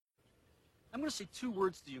going to say two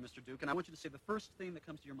words to you, Mr. Duke, and I want you to say the first thing that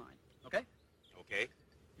comes to your mind. Okay? Okay.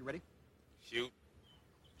 You ready? Shoot.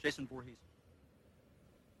 Jason Voorhees.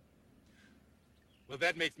 Well,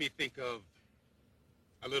 that makes me think of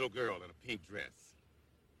a little girl in a pink dress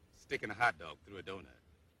sticking a hot dog through a donut.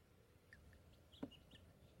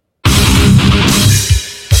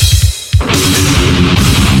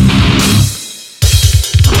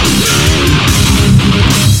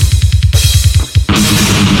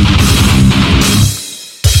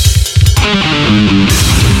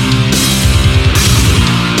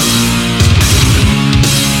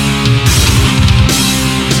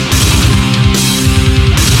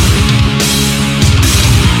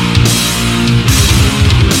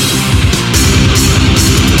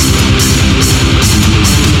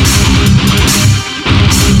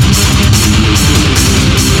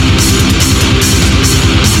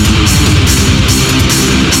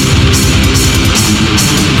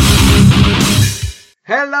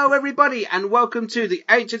 Hello everybody and welcome to the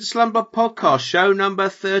Ancient Slumber Podcast, show number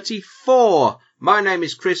 34. My name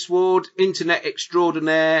is Chris Ward, internet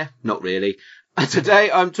extraordinaire. Not really. And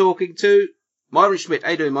today I'm talking to Myron Schmidt.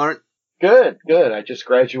 How you doing, Myron? Good, good. I just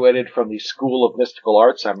graduated from the School of Mystical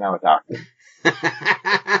Arts. I'm now a doctor.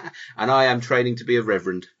 And I am training to be a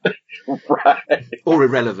reverend. Right. Or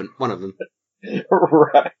irrelevant, one of them.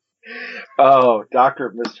 Right. Oh, Doctor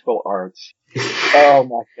of Mystical Arts. Oh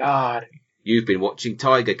my God. You've been watching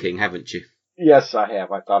Tiger King, haven't you? Yes, I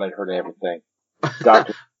have. I thought I'd heard everything.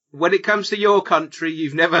 Doctor. When it comes to your country,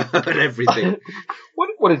 you've never heard everything.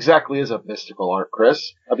 What exactly is a mystical art,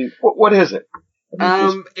 Chris? I mean, what is it?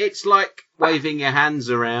 It's like waving your hands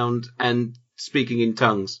around and speaking in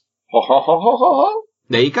tongues. Ho, ho, ho, ho, ho, ho.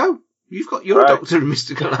 There you go. You're a doctor of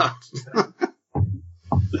mystical arts.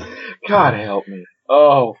 God help me.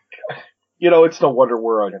 Oh, it's no wonder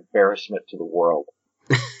we're an embarrassment to the world.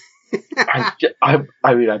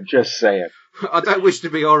 I'm just saying. I don't wish to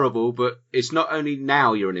be horrible, but it's not only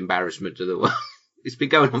now you're an embarrassment to the world. It's been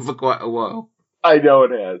going on for quite a while. I know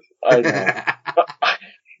it has. I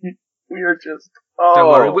know. We are just... Oh. Don't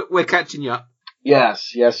worry, we're catching you up.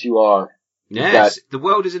 Yes, you are. Yes, the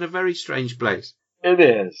world is in a very strange place. It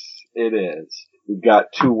is. We've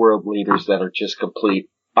got two world leaders that are just complete...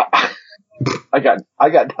 I got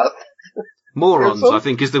nothing. Morons, I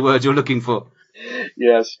think, is the word you're looking for.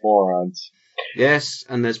 Yes, morons. Yes,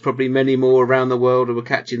 and there's probably many more around the world who are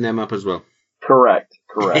catching them up as well. Correct.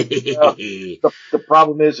 The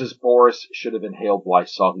problem is Boris should have inhaled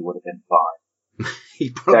Lysol. He would have been fine. He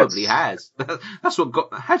probably has. That's what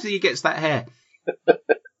how do he gets that hair?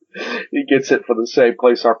 He gets it from the same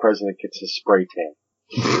place our president gets his spray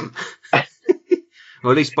tan.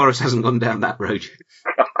 Well, at least Boris hasn't gone down that road.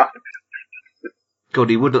 God,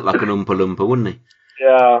 he would look like an Oompa Loompa, wouldn't he?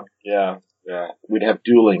 Yeah. We'd have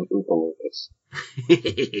dueling Oompa Loompas.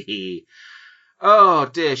 Oh,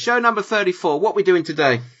 dear. Show number 34. What are we doing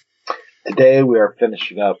today? Today we are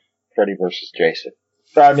finishing up Freddy vs. Jason.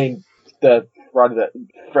 I mean, the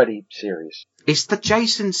Freddy series. It's the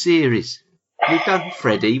Jason series. We've done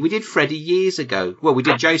Freddy. We did Freddy years ago. Well, we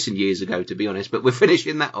did Jason years ago, to be honest, but we're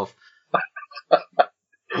finishing that off.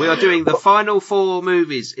 We are doing the final 4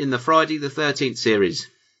 movies in the Friday the 13th series.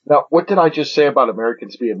 Now, what did I just say about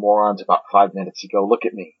Americans being morons about 5 minutes ago? Look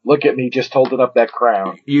at me, just holding up that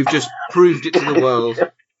crown. You've just proved it to the world.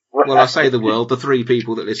 Right. Well, I say the world, the 3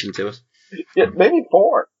 people that listen to us. Yeah, maybe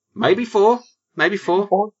 4. Maybe 4.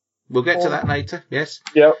 We'll get to that later, yes.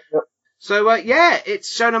 Yep. So,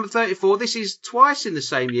 it's show number 34. This is twice in the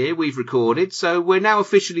same year we've recorded, so we're now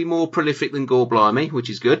officially more prolific than Gore Blimey, which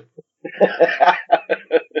is good.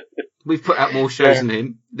 We've put out more shows than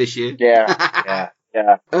him this year. Yeah.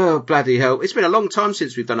 Oh, bloody hell. It's been a long time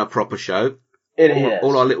since we've done a proper show. It is.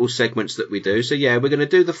 All our little segments that we do. So, yeah, we're going to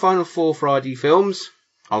do the final 4 Friday films.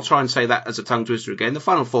 I'll try and say that as a tongue twister again. The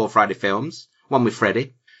final 4 Friday films. One with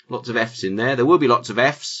Freddy. Lots of F's in there. There will be lots of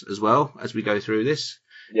F's as well as we go through this.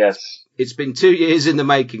 Yes. It's been 2 years in the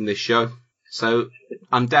making, this show. So,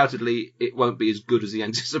 undoubtedly, it won't be as good as the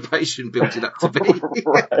anticipation built it up to be.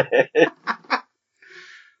 Right.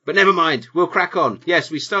 But never mind. We'll crack on. Yes,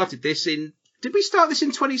 we started this in... Did we start this in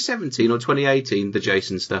 2017 or 2018, the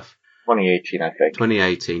Jason stuff? 2018, I think.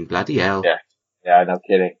 2018. Bloody hell. Yeah, no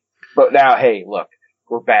kidding. But now, hey, look,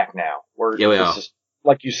 we're back now. We are. Is,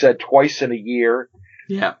 like you said, twice in a year.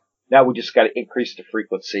 Yeah. Now we just got to increase the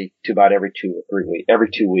frequency to about every 2 or 3 weeks.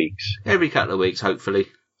 Every 2 weeks. Every couple of weeks, hopefully.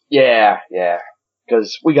 Yeah.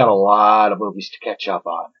 Because we got a lot of movies to catch up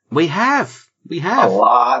on. We have. A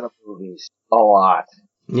lot of movies. A lot.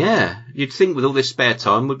 Yeah, you'd think with all this spare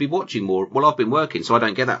time we'd be watching more. Well, I've been working, so I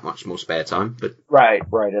don't get that much more spare time. But right,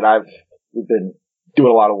 and we've been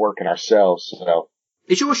doing a lot of work in ourselves. So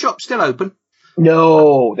Is your shop still open?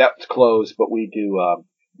 no, that's closed. But we do.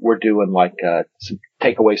 We're doing like some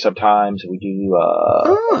takeaway sometimes. We do.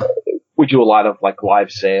 Ah. We do a lot of like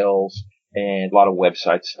live sales and a lot of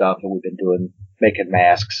website stuff, and we've been making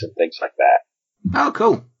masks and things like that. Oh,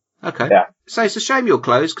 cool. Okay. Yeah. So it's a shame you're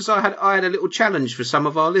closed because I had a little challenge for some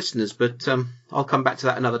of our listeners, but I'll come back to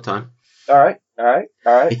that another time. All right. Yeah.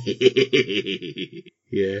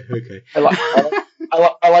 Okay.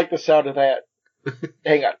 I like the sound of that.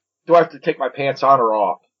 Hang on. Do I have to take my pants on or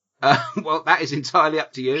off? Well, that is entirely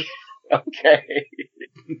up to you. Okay.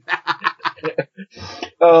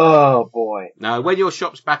 Oh boy. No, when your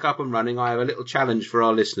shop's back up and running, I have a little challenge for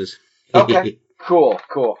our listeners. Okay. Cool.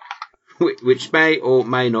 Which may or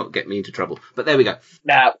may not get me into trouble. But there we go.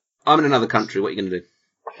 Now, I'm in another country. What are you going to do?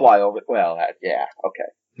 fly over. Well, yeah.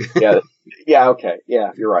 Okay. Yeah. Okay.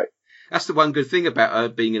 Yeah. You're right. That's the one good thing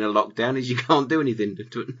about being in a lockdown is you can't do anything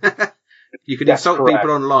to it. You can That's insult correct.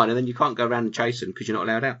 people online and then you can't go around and chase them because you're not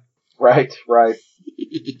allowed out. Right.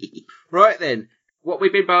 Right then, what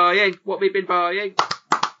we've been buying.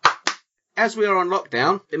 As we are on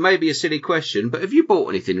lockdown, it may be a silly question, but have you bought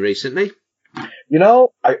anything recently? You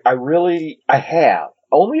know, I have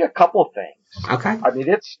only a couple of things. Okay. I mean,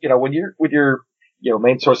 it's, when your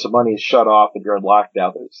main source of money is shut off and you're in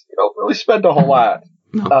lockdown, you don't really spend a whole lot.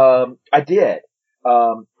 No. I did.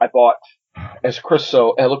 I bought, as Chris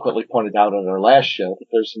so eloquently pointed out on our last show, that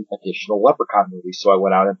there's an additional Leprechaun movie, so I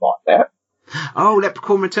went out and bought that. Oh,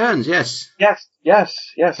 Leprechaun Returns, yes. Yes.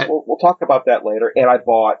 We'll talk about that later. And I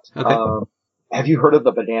bought, Okay. have you heard of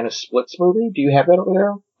the Banana Splits movie? Do you have that over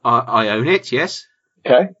there? I own it, yes.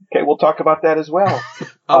 Okay, we'll talk about that as well.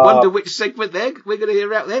 I wonder which segment we're going to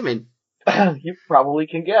hear out them in. You probably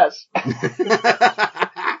can guess.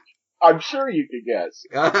 I'm sure you can guess.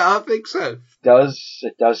 I think so.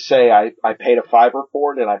 It does say I paid a $5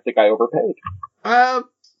 for it, and I think I overpaid.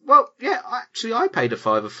 Well, yeah, actually, I paid a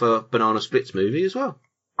 $5 for Banana Splits movie as well.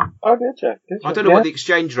 Oh, did you? I don't know what the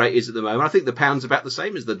exchange rate is at the moment. I think the pound's about the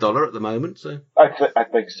same as the dollar at the moment. So I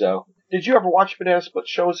think so. Did you ever watch Banana Split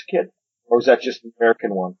show as a kid? Or was that just an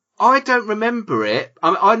American one? I don't remember it.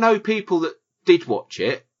 I know people that did watch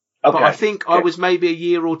it, but I think I was maybe a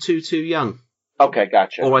year or two too young. Okay,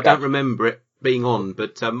 gotcha. Or I don't remember it being on,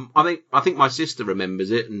 but I think my sister remembers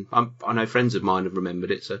it, and I know friends of mine have remembered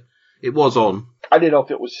it, so it was on. I didn't know if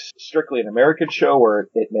it was strictly an American show or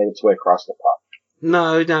it made its way across the pond.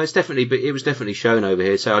 No, it was definitely shown over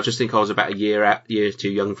here, so I just think I was about a year too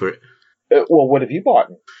young for it. Well, what have you bought?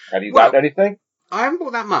 Have you got anything? I haven't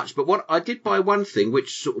bought that much, but what I did buy one thing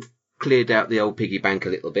which sort of cleared out the old piggy bank a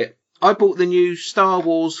little bit. I bought the new Star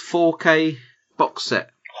Wars 4K box set.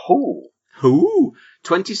 Ooh.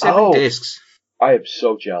 27 discs. I am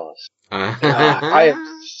so jealous. I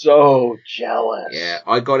am so jealous. Yeah,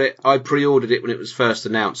 I got it. I pre-ordered it when it was first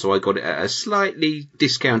announced, so I got it at a slightly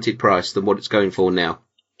discounted price than what it's going for now.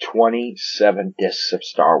 27 discs of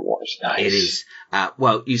Star Wars. Nice. It is.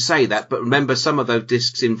 Well, you say that, but remember some of those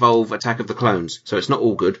discs involve Attack of the Clones, so it's not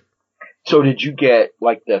all good. So did you get,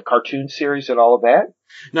 like, the cartoon series and all of that?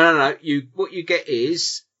 No. What you get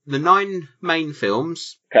is the 9 main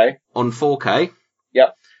films on 4K.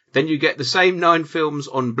 Yep. Then you get the same 9 films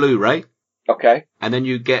on Blu-ray. Okay. And then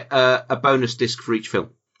you get a bonus disc for each film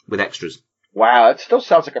with extras. Wow, it still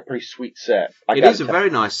sounds like a pretty sweet set. It is a very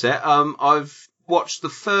nice set. I've watched the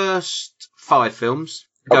first 5 films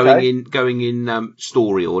going in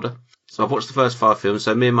story order. So I've watched the first 5 films.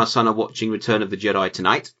 So me and my son are watching Return of the Jedi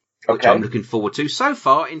tonight, which I'm looking forward to. So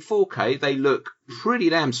far in 4K, they look pretty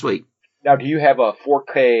damn sweet. Now, do you have a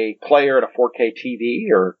 4K player and a 4K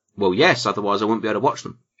TV, or? Well, yes. Otherwise, I wouldn't be able to watch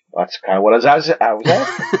them. That's kind of what I was asking.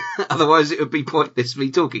 Otherwise, it would be pointless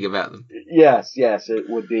me talking about them. Yes, it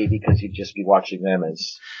would be, because you'd just be watching them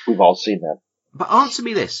as we've all seen them. But answer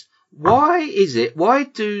me this. Why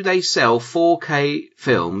do they sell 4K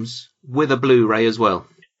films with a Blu-ray as well?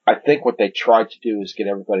 I think what they tried to do is get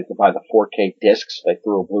everybody to buy the 4K discs. They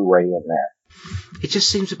threw a Blu-ray in there. It just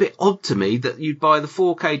seems a bit odd to me that you'd buy the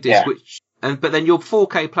 4K disc, but then your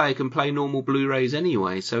 4K player can play normal Blu-rays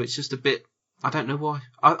anyway, so it's just a bit... I don't know why.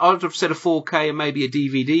 I'd have said a 4K and maybe a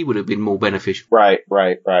DVD would have been more beneficial. Right.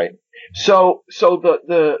 So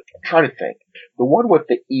the I'm trying to think. The one with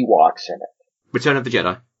the Ewoks in it. Return of the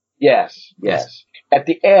Jedi. Yes. At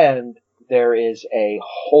the end, there is a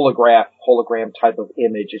hologram type of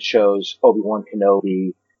image. It shows Obi-Wan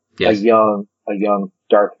Kenobi, a young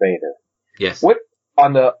Darth Vader. Yes. What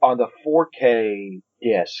on the 4K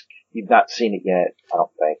disc? You've not seen it yet, I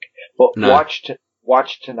don't think. But no.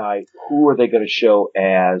 Watch tonight. Who are they going to show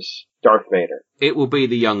as Darth Vader? It will be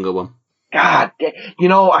the younger one. God,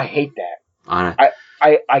 I hate that. I know.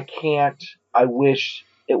 I can't. I wish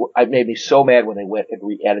it made me so mad when they went and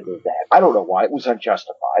re-edited that. I don't know why. It was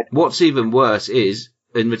unjustified. What's even worse is,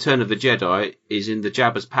 in Return of the Jedi, is in the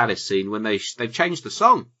Jabba's palace scene when they've changed the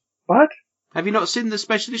song. What? Have you not seen the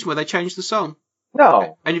special edition where they changed the song?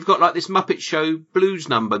 No. And you've got like this Muppet Show blues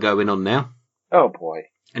number going on now. Oh boy.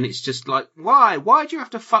 And it's just like, why? Why do you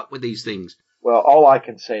have to fuck with these things? Well, all I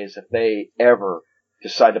can say is if they ever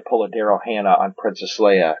decide to pull a Daryl Hannah on Princess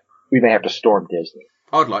Leia, we may have to storm Disney.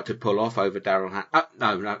 I'd like to pull off over Daryl Hannah.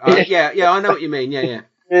 No. Yeah, I know what you mean. Yeah.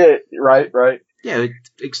 Yeah, right. Yeah,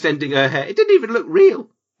 extending her hair. It didn't even look real.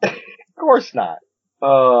 Of course not.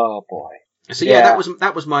 Oh boy. So yeah,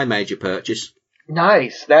 that was my major purchase.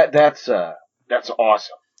 Nice. That's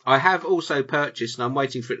awesome. I have also purchased, and I'm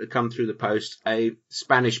waiting for it to come through the post, a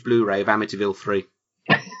Spanish Blu-ray of Amityville 3.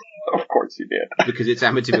 Of course you did. Because it's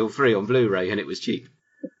Amityville 3 on Blu-ray and it was cheap.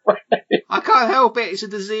 Right. I can't help it. It's a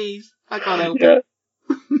disease. I can't help it.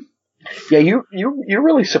 Yeah, you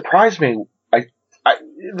really surprised me.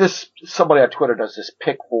 Somebody on Twitter does this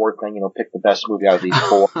pick 4 thing, pick the best movie out of these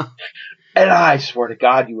 4. And I swear to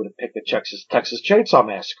God, you would have picked the Texas Chainsaw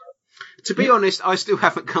Massacre. To be honest, I still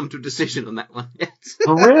haven't come to a decision on that one yet.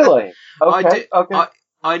 Really? Okay. Okay.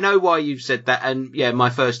 I know why you've said that, and yeah, my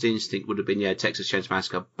first instinct would have been, Texas Chainsaw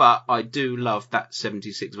Massacre, but I do love that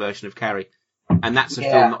 76 version of Carrie. And that's a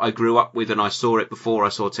film that I grew up with, and I saw it before I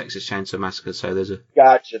saw Texas Chainsaw Massacre, so there's a...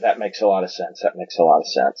 Gotcha, that makes a lot of sense.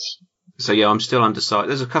 So yeah, I'm still undecided.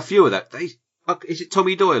 There's a few of that. Is it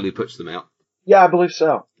Tommy Doyle who puts them out? Yeah, I believe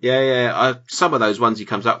so. Yeah. Some of those ones he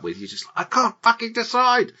comes up with, you're just like, I can't fucking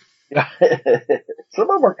decide. Some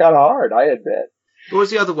of them are kind of hard, I admit. What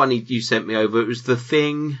was the other one you sent me over? It was The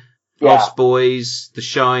Thing, Lost Boys, The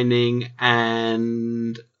Shining,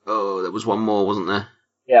 and... Oh, there was one more, wasn't there?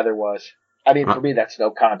 Yeah, there was. I mean, for me, that's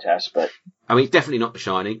no contest, but... I mean, definitely not The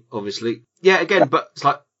Shining, obviously. Yeah, again, but it's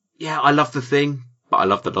like, I love The Thing, but I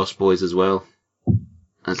love The Lost Boys as well. And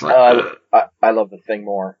it's like... I love The Thing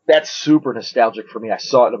more. That's super nostalgic for me. I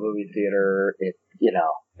saw it in a movie theater.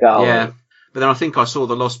 Golly. Yeah, but then I think I saw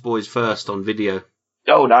The Lost Boys first on video.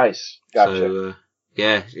 Oh, nice. Gotcha. So,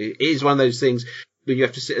 it is one of those things when you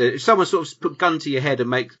have to sit... if someone sort of put gun to your head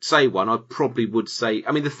and say one, I probably would say...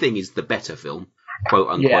 I mean, The Thing is the better film. Quote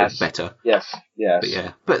unquote better. Yes.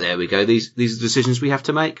 But there we go. These are decisions we have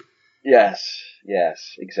to make. Yes,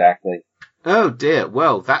 exactly. Oh dear.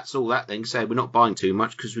 Well, that's all that thing. So we're not buying too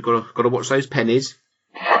much because we've got to watch those pennies.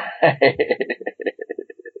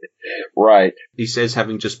 Right. He says,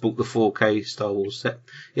 having just bought the 4K Star Wars set.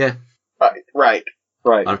 Yeah. Right.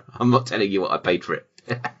 I'm not telling you what I paid for it.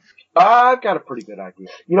 I've got a pretty good idea.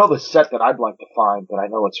 The set that I'd like to find, but I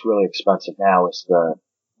know it's really expensive now, is the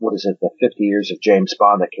 50 Years of James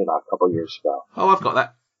Bond that came out a couple of years ago. Oh, I've got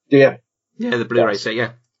that. Do you? Yeah, the Blu-ray set,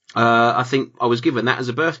 yeah. I think I was given that as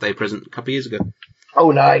a birthday present a couple of years ago. Oh,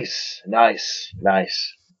 nice.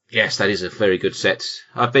 Yes, that is a very good set.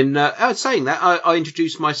 I've been saying that. I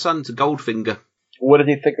introduced my son to Goldfinger. What did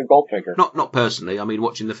he think of Goldfinger? Not personally. I mean,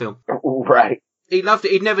 watching the film. Right. He loved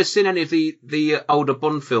it. He'd never seen any of the older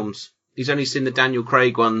Bond films. He's only seen the Daniel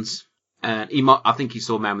Craig ones. And I think he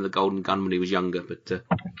saw Man with the Golden Gun when he was younger. But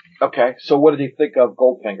okay, so what did he think of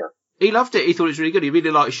Goldfinger? He loved it. He thought it was really good. He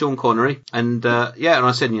really liked Sean Connery. And and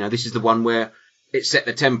I said, this is the one where it set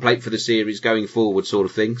the template for the series going forward, sort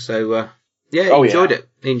of thing. So he enjoyed it.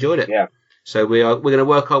 He enjoyed it. Yeah. So we're going to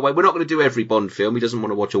work our way. We're not going to do every Bond film. He doesn't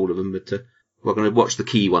want to watch all of them, but we're going to watch the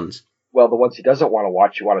key ones. Well, the ones he doesn't want to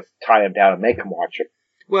watch, you want to tie him down and make him watch it.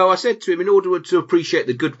 Well, I said to him, in order to appreciate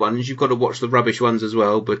the good ones, you've got to watch the rubbish ones as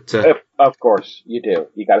well. But of course, you do.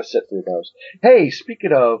 You got to sit through those. Hey,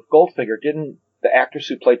 speaking of Goldfinger, didn't the actress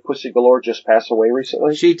who played Pussy Galore just pass away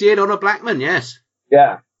recently? She did, Honor Blackman, yes.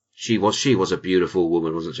 Yeah. She was a beautiful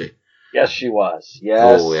woman, wasn't she? Yes, she was.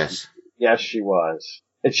 Yes. Oh, yes. Yes, she was.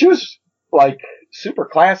 And she was, super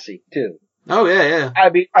classy, too. Oh, yeah.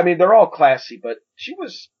 I mean, they're all classy, but she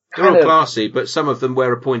was They're all classy, but some of them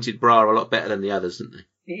wear a pointed bra a lot better than the others, didn't they?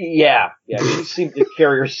 Yeah. She seemed to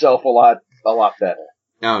carry herself a lot better.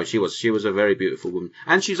 Oh, she was a very beautiful woman.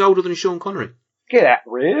 And she's older than Sean Connery. Get at,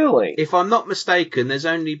 really? If I'm not mistaken, there's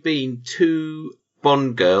only been 2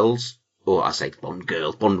 Bond girls, or I say Bond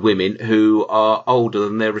girls, Bond women, who are older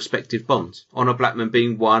than their respective Bonds. Honor Blackman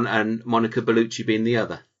being one and Monica Bellucci being the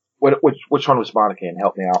other. Which one was Monica? And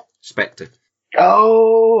help me out. Spectre.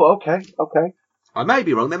 Oh, okay. I may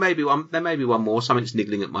be wrong. There may be one more. Something's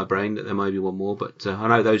niggling at my brain that there may be one more, but I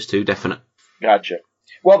know those 2 definite. Gotcha.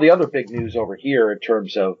 Well, the other big news over here in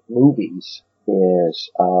terms of movies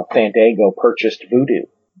is Fandango purchased Vudu.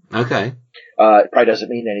 Okay. It probably doesn't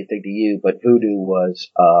mean anything to you, but Vudu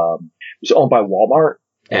was owned by Walmart,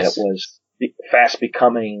 and yes. it fast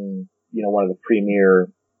becoming, one of the premier,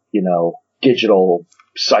 digital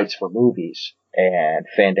sites for movies, and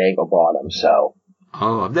Fandango bought them. So.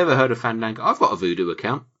 Oh, I've never heard of Fandango. I've got a Voodoo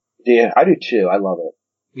account. Yeah, I do too. I love it.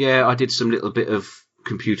 Yeah, I did some little bit of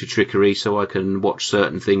computer trickery so I can watch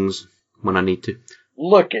certain things when I need to.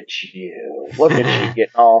 Look at you. Look at you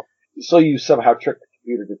getting all... So you somehow tricked the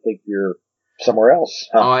computer to think you're somewhere else,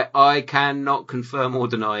 huh? I cannot confirm or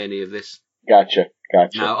deny any of this. Gotcha.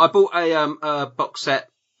 No, I bought a box set,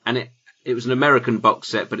 and it was an American box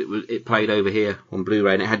set, but it played over here on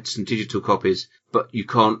Blu-ray, and it had some digital copies, but you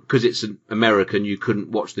can't, because it's an American, you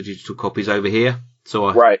couldn't watch the digital copies over here.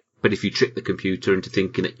 Right. But if you trick the computer into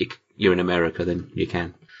thinking that you're in America, then you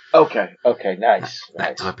can. Okay, nice.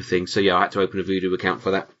 That type of thing. So yeah, I had to open a Voodoo account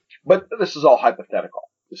for that. But this is all hypothetical.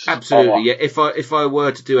 Absolutely, yeah. If I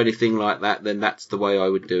were to do anything like that, then that's the way I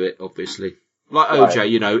would do it, obviously. Like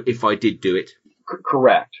OJ, right. If I did do it.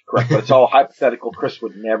 Correct. But it's all hypothetical. Chris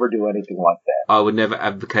would never do anything like that. I would never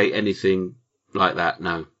advocate anything like that,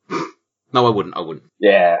 no. No, I wouldn't.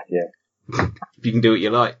 Yeah. You can do what you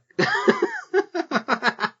like.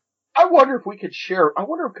 I wonder if we could share.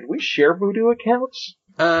 Could we share Voodoo accounts?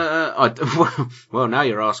 Well, now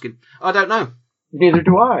you're asking. I don't know. Neither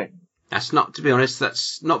do I. To be honest,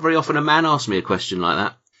 that's not very often a man asks me a question like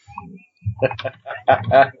that.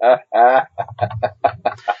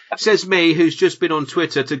 Says me, who's just been on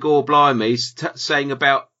Twitter to gore blimey, saying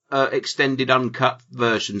about extended uncut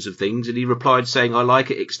versions of things, and he replied saying, I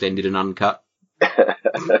like it extended and uncut.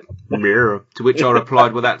 Mirror. To which I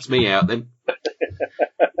replied, well, that's me out then.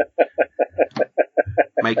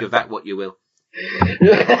 Make of that what you will.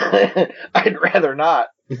 I'd rather not.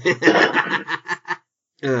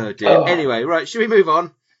 Oh dear. Oh. Anyway, right, should we move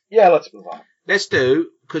on? Yeah, let's move on. Let's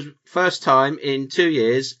do, because first time in 2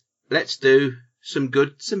 years, let's do some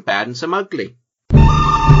good, some bad, and some ugly.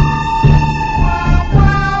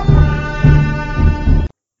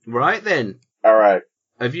 Right then. All right.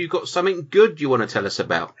 Have you got something good you want to tell us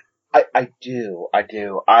about? I do.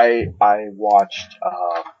 I watched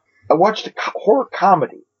a horror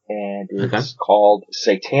comedy, and it's called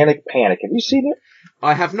Satanic Panic. Have you seen it?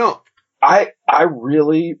 I have not. I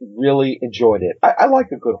really, really enjoyed it. I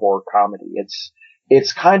like a good horror comedy.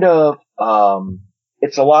 It's kind of,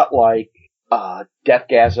 it's a lot like,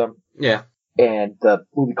 Deathgasm. Yeah. And the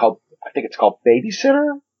movie I think it's called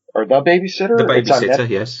Babysitter, or The Babysitter. The Babysitter,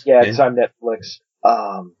 yes. Yeah, it's on Netflix.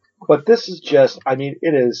 But this is just, it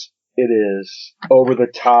is over the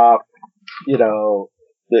top, the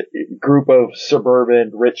group of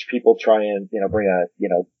suburban rich people try and, bring a,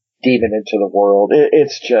 demon into the world.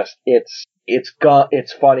 It's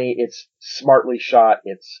funny. It's smartly shot.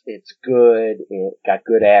 It's good. It got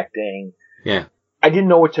good acting. Yeah. I didn't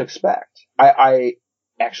know what to expect. I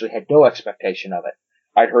actually had no expectation of it.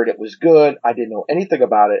 I'd heard it was good. I didn't know anything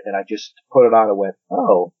about it, and I just put it on and went,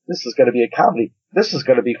 oh, this is going to be a comedy. This is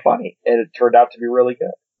going to be funny. And it turned out to be really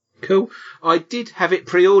good. Cool. I did have it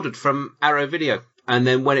pre-ordered from Arrow Video, and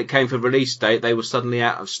then when it came for release date, they were suddenly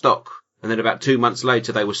out of stock. And then about 2 months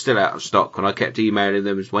later, they were still out of stock, and I kept emailing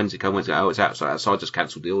them, when's it come, oh, it's out, so I just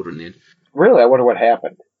cancelled the order in the end. Really? I wonder what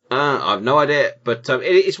happened. I have no idea, but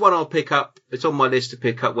it's one I'll pick up. It's on my list to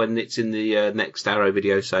pick up when it's in the next Arrow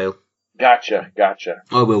Video sale. Gotcha.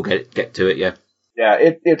 I will get to it, yeah. Yeah,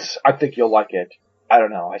 I think you'll like it. I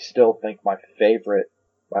don't know, I still think my favorite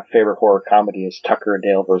horror comedy is Tucker and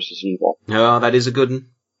Dale vs. Evil. Oh, that is a good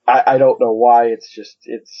one. I don't know why, it's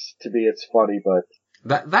funny, but...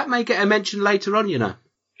 That may get a mention later on,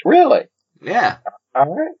 Really? Yeah.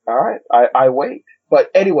 All right. I wait. But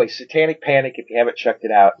anyway, Satanic Panic, if you haven't checked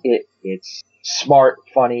it out, it's smart,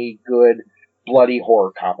 funny, good, bloody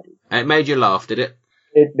horror comedy. And it made you laugh, did it?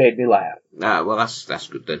 It made me laugh. Ah, well, that's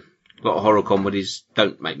good then. A lot of horror comedies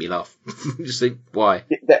don't make me laugh. Just think, why?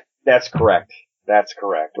 That's correct.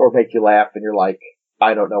 Or make you laugh and you're like,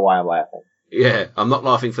 I don't know why I'm laughing. Yeah, I'm not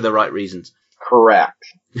laughing for the right reasons. Correct.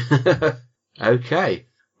 Okay.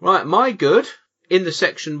 Right, my good, in the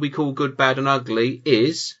section we call Good, Bad and Ugly,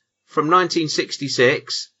 is from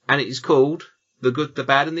 1966, and it is called The Good, the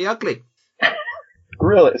Bad and the Ugly.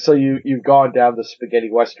 Really? So you've gone down the spaghetti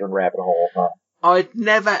western rabbit hole, huh? I'd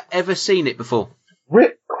never, ever seen it before.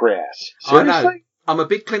 Rick Chris. Seriously? I know. I'm a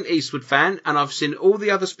big Clint Eastwood fan, and I've seen all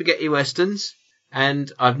the other spaghetti westerns,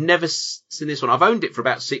 and I've never seen this one. I've owned it for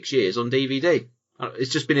about 6 years on DVD.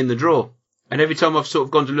 It's just been in the drawer. And every time I've sort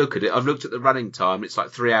of gone to look at it, I've looked at the running time. It's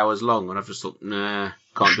like 3 hours long, and I've just thought, nah,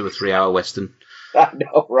 can't do a 3 hour western. I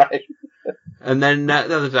know, right? And then the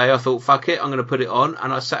other day I thought, fuck it, I'm going to put it on,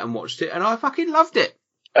 and I sat and watched it, and I fucking loved it.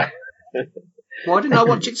 Why didn't I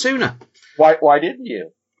watch it sooner? Why didn't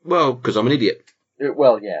you? Well, because I'm an idiot.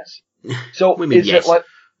 Well, yes. So We mean is yes. it like,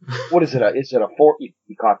 what is it? Is it a 4?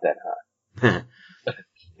 You caught that, huh?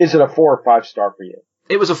 Is it a 4 or 5 star for you?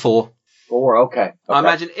 It was a 4. 4, okay. I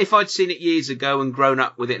imagine if I'd seen it years ago and grown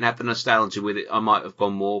up with it and had the nostalgia with it, I might have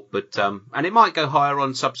gone more. But and it might go higher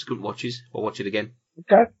on subsequent watches. I'll watch it again.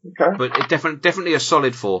 Okay. But it definitely a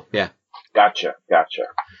solid 4. Yeah. Gotcha.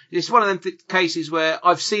 It's one of them cases where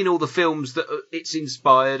I've seen all the films that it's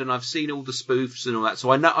inspired, and I've seen all the spoofs and all that, so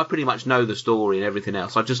I pretty much know the story and everything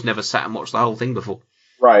else. I've just never sat and watched the whole thing before.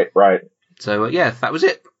 Right. So yeah, that was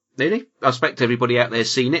it. Really, I expect everybody out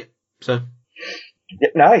there's seen it. So Yeah,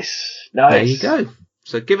 nice. there you go.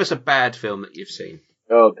 So give us a bad film that you've seen.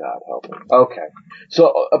 Oh, God help me. Okay.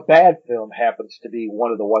 So a bad film happens to be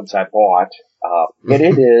one of the ones I bought, and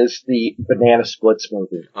it is the Banana Splits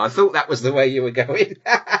movie. I thought that was the way you were going.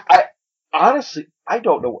 Honestly, I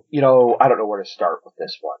don't know, I don't know where to start with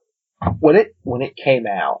this one. When it came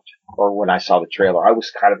out, or when I saw the trailer, I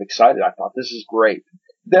was kind of excited. I thought, this is great.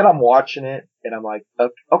 Then I'm watching it, and I'm like,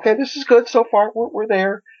 okay, this is good so far. We're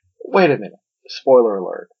there. Wait a minute. Spoiler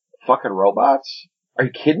alert. Fucking robots? Are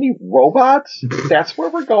you kidding me? Robots? That's where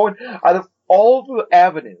we're going? Out of all the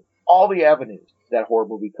avenues that horror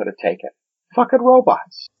movie could have taken. Fucking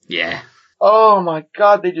robots. Yeah. Oh my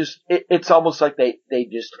God, it's almost like they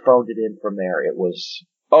just phoned it in from there. It was,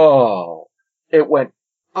 it went.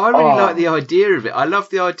 I really like the idea of it. I love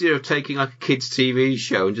the idea of taking like a kids' TV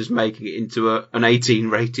show and just making it into an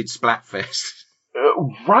 18-rated splatfest.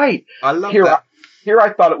 Right. I love that. Here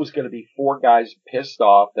I thought it was going to be 4 guys pissed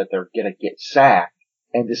off that they're going to get sacked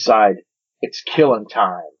and decide it's killing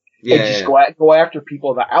time. Yeah. And just go after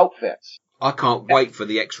people in the outfits. I can't wait for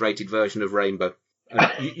the X-rated version of Rainbow.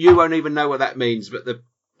 You won't even know what that means, but the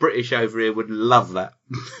British over here would love that.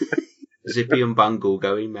 Zippy and Bungle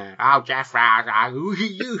going mad. Oh, Jeff. Yeah,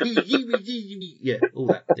 all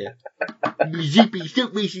that, yeah. Zippy,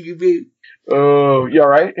 stop messing about. Oh, you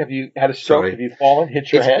alright? Have you had a stroke? Sorry. Have you fallen?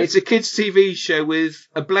 Hit your head? It's a kids' TV show with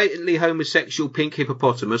a blatantly homosexual pink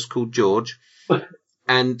hippopotamus called George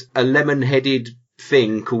and a lemon-headed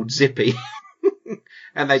thing called Zippy.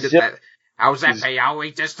 And they did that. Oh, Zippy,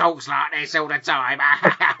 he just talks like this all the time.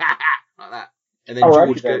 Like that. And then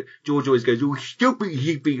George always goes, oh, stupid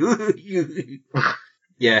Zippy.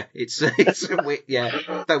 Yeah, it's a weird, yeah,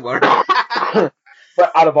 don't worry.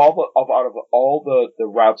 But out of all the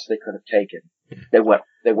routes they could have taken, they went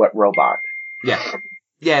robot.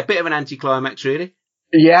 Yeah, a bit of an anticlimax, really.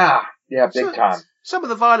 Yeah, big time. Some of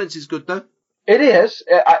the violence is good, though. It is.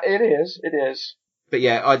 But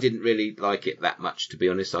yeah, I didn't really like it that much, to be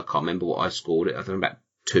honest. I can't remember what I scored it. I think about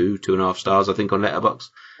 2.5 stars, I think, on Letterboxd.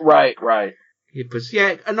 Right. It was,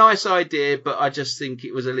 a nice idea, but I just think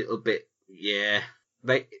it was a little bit,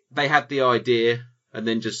 They had the idea and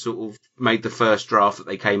then just sort of made the first draft that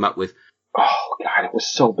they came up with. Oh, God, it was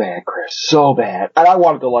so bad, Chris. So bad. And I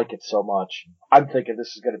wanted to like it so much. I'm thinking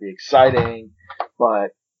this is going to be exciting,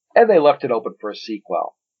 and they left it open for a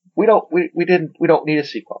sequel. We don't need a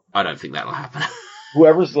sequel. I don't think that'll happen.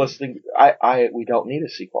 Whoever's listening, we don't need a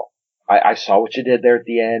sequel. I saw what you did there at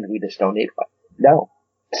the end. We just don't need one. No.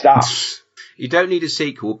 Stop. You don't need a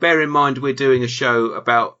sequel. Bear in mind we're doing a show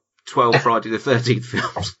about 12 Friday the 13th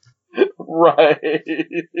films. Right,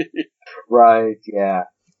 yeah.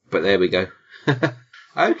 But there we go.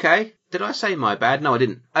 Okay. Did I say my bad? No, I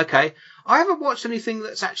didn't. Okay. I haven't watched anything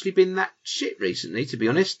that's actually been that shit recently, to be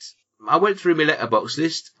honest. I went through my Letterboxd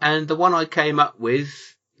list, and the one I came up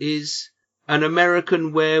with is An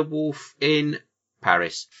American Werewolf in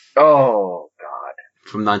Paris. Oh, God.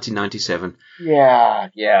 From 1997. Yeah.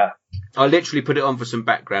 I literally put it on for some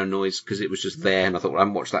background noise because it was just there, and I thought, well, I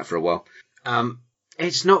haven't watched that for a while.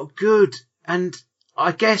 It's not good, and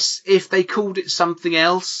I guess if they called it something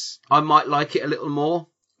else, I might like it a little more.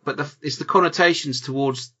 But it's the connotations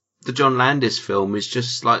towards the John Landis film is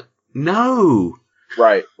just like, no.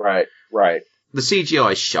 Right. The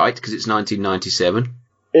CGI is shite because it's 1997.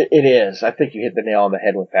 It is. I think you hit the nail on the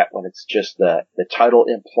head with that one. It's just the title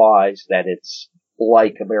implies that it's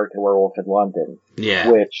like American Werewolf in London. Yeah.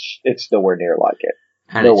 Which it's nowhere near like it.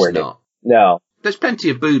 And it's not. No. There's plenty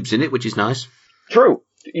of boobs in it, which is nice. True.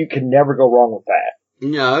 You can never go wrong with that.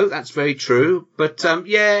 No, that's very true. But,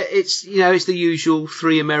 it's, it's the usual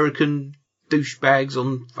 3 American douchebags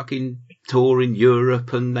on fucking tour in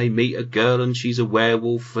Europe, and they meet a girl and she's a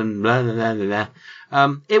werewolf and blah, blah, blah, blah,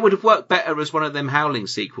 blah. It would have worked better as one of them Howling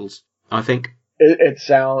sequels, I think. It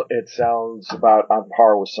sounds about on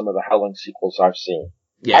par with some of the Howling sequels I've seen.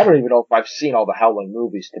 Yeah. I don't even know if I've seen all the Howling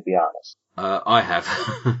movies, to be honest. I have.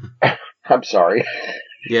 I'm sorry.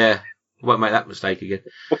 Yeah. Won't make that mistake again.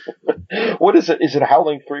 What is it? Is it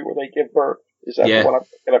Howling 3 where they give birth? Is that the one I'm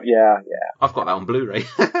picking up? Yeah. I've got that on Blu-ray.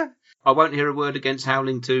 I won't hear a word against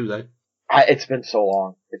Howling 2, though. It's been so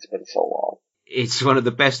long. It's been so long. It's one of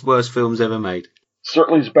the best, worst films ever made.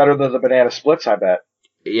 Certainly is better than the Banana Splits, I bet.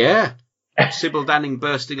 Yeah. Sybil Danning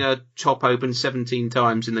bursting her top open 17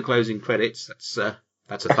 times in the closing credits.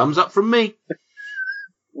 That's a thumbs up from me.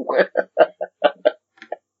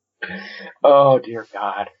 Oh, dear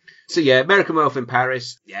God. So, yeah, American Werewolf in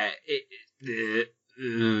Paris. Yeah,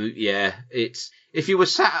 it's... If you were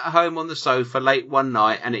sat at home on the sofa late one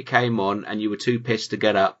night and it came on and you were too pissed to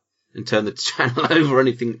get up and turn the channel over or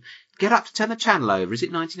anything... Get up to turn the channel over. Is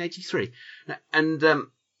it 1983? And,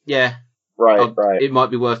 yeah... Right. It might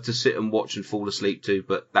be worth to sit and watch and fall asleep to,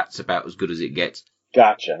 but that's about as good as it gets.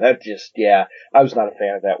 Gotcha. I was not a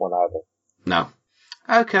fan of that one either. No.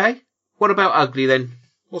 Okay. What about Ugly then?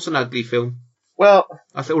 What's an ugly film? Well,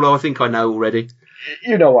 Although I think I know already.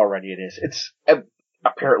 You know already it is. It's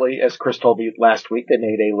apparently, as Chris told me last week, they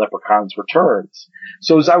made a Leprechaun's Returns.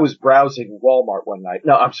 So as I was browsing Walmart one night,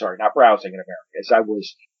 no, I'm sorry, not browsing in America, as I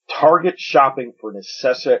was Target shopping for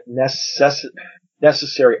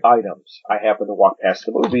necessary items, I happened to walk past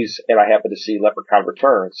the movies and I happened to see Leprechaun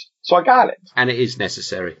Returns. So I got it. And it is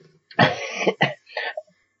necessary.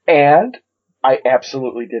 And I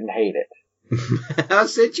absolutely didn't hate it. I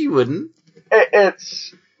said you wouldn't.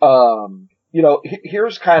 It's,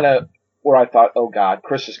 here's kind of where I thought, oh God,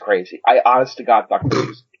 Chris is crazy. I honest to God thought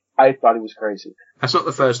I thought he was crazy. That's not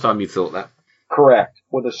the first time you've thought that. Correct.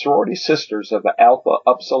 When the sorority sisters of the Alpha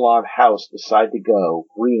Upsilon house decide to go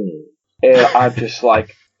green, and I'm just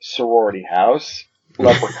like, sorority house,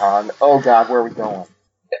 Leprechaun, oh God, where are we going?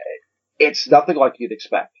 It's nothing like you'd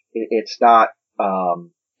expect. It's not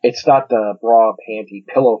the bra panty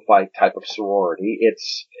pillow fight type of sorority.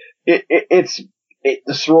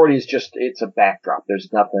 The sorority is just, it's a backdrop. There's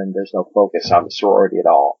no focus on the sorority at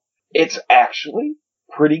all. It's actually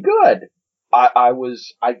pretty good. I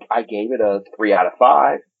gave it a 3 out of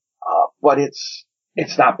 5. But it's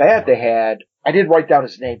not bad. I did write down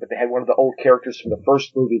his name, but they had one of the old characters from the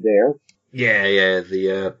first movie there. Yeah,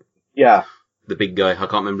 the big guy. I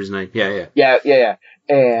can't remember his name. Yeah.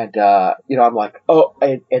 And, I'm like, oh,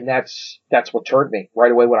 and that's what turned me.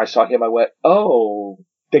 Right away when I saw him, I went, oh,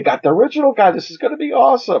 they got the original guy. This is going to be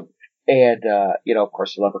awesome. And, of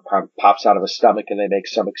course the Leprechaun pops out of his stomach and they make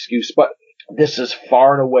some excuse, but this is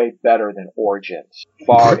far and away better than Origins.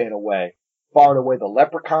 Far and away. The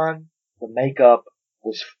Leprechaun, the makeup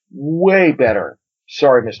was way better.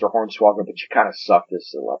 Sorry, Mr. Hornswoggle, but you kind of sucked as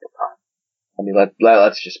the Leprechaun. I mean,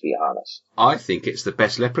 let's just be honest. I think it's the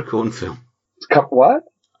best Leprechaun film. What?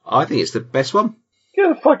 I think it's the best one. Get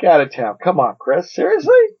the fuck out of town. Come on, Chris.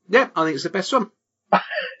 Seriously? Yeah, I think it's the best one.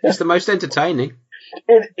 It's the most entertaining.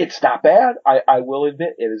 It's not bad. I will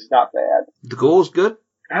admit it is not bad. The gore's good.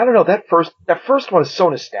 I don't know. That first one is so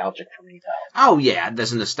nostalgic for me, though. Oh, yeah,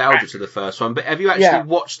 there's a nostalgia to the first one. But have you actually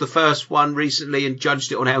watched the first one recently and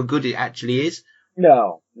judged it on how good it actually is?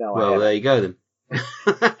 No. Well, there you go, then.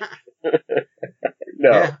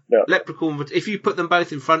 No. Leprechaun, if you put them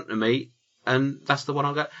both in front of me, and that's the one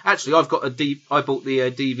I'll go. Actually, I bought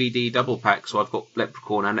the DVD double pack, so I've got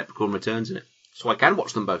Leprechaun and Leprechaun Returns in it. So I can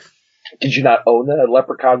watch them both. Did you not own the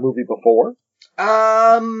Leprechaun movie before?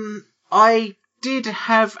 I did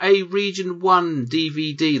have a Region 1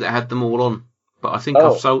 DVD that had them all on, but I think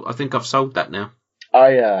I've sold that now.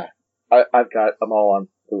 I've got them all on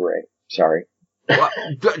Blu-ray. Sorry.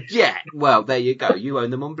 Well, there you go. You own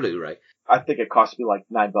them on Blu-ray. I think it cost me like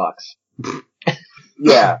 $9.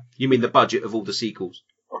 Yeah. You mean the budget of all the sequels?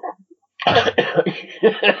 At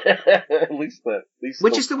least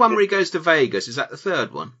Which is the one where he goes to Vegas? Is that the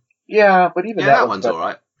third one? Yeah, but even that one's all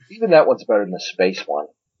right. Even that one's better than the space one.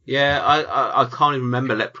 Yeah, I can't even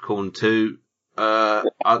remember Leprechaun 2.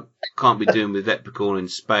 I can't be doing with Leprechaun in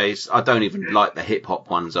space. I don't even like the hip hop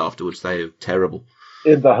ones afterwards. They are terrible.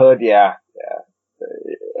 In the Hood, yeah.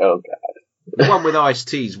 Oh God. The one with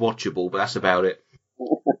Ice-T's watchable, but that's about it.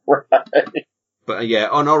 Right. But yeah,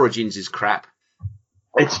 on Origins is crap.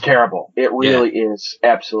 It's terrible. It really is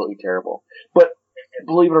absolutely terrible. But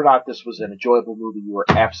believe it or not, this was an enjoyable movie. You were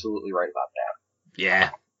absolutely right about that. Yeah,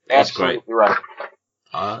 that's great. Absolutely right.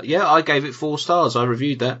 I gave it 4 stars. I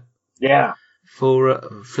reviewed that. Yeah.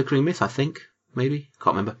 For Flickering Myth, I think. Maybe.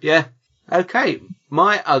 Can't remember. Yeah. Okay.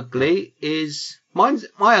 My Ugly is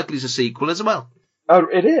a sequel as well. Oh,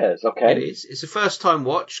 it is? Okay. It is. It's a first time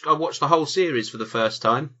watch. I watched the whole series for the first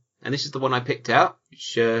time. And this is the one I picked out,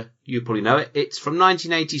 which you probably know it. It's from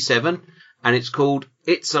 1987, and it's called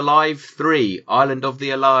It's Alive 3, Island of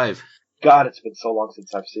the Alive. God, it's been so long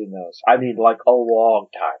since I've seen those. I mean, like a long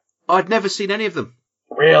time. I'd never seen any of them.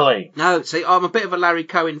 Really? No, see, I'm a bit of a Larry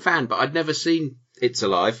Cohen fan, but I'd never seen It's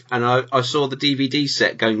Alive, and I saw the DVD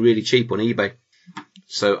set going really cheap on eBay.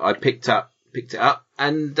 So I picked it up,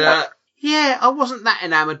 and yeah, I wasn't that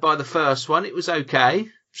enamoured by the first one. It was okay.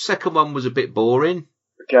 Second one was a bit boring.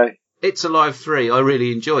 Okay. It's Alive 3, I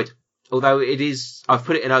really enjoyed. Although I've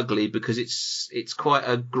put it in ugly because it's quite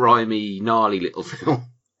a grimy, gnarly little film.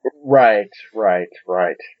 Right.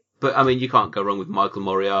 But, I mean, you can't go wrong with Michael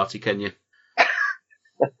Moriarty, can you?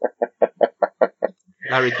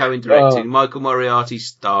 Larry Cohen directing, Michael Moriarty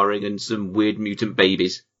starring, and some weird mutant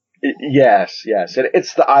babies. Yes.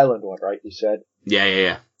 It's the island one, right? You said?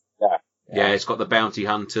 Yeah. Yeah, it's got the bounty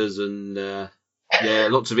hunters and,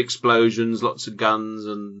 lots of explosions, lots of guns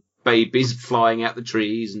and babies flying out the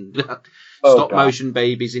trees and stop motion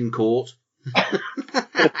babies in court.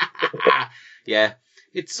 Yeah.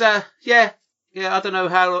 It's, I don't know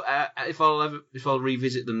how, if I'll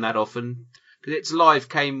revisit them that often. Because It's Alive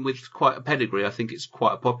came with quite a pedigree. I think it's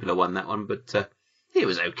quite a popular one, that one, but, it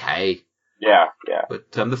was okay. Yeah.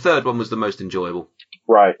 But, the third one was the most enjoyable.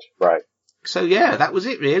 Right. So yeah, that was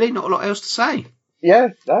it really. Not a lot else to say. Yeah,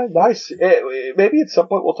 nice. Maybe at some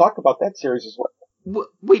point we'll talk about that series as well.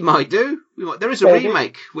 We might do. There is a Maybe.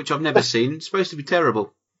 remake, which I've never seen. It's supposed to be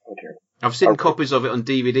terrible. Okay. I've seen copies of it on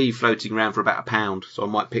DVD floating around for about £1, so I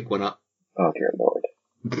might pick one up. Oh dear Lord.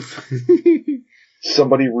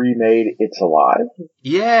 Somebody remade It's Alive?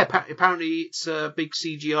 Yeah, apparently it's a big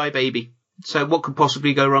CGI baby. So what could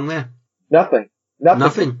possibly go wrong there? Nothing.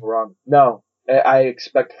 Nothing. Wrong. No. I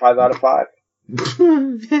expect 5 out of 5.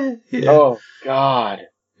 Yeah. Oh God.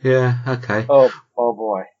 Yeah, okay. Oh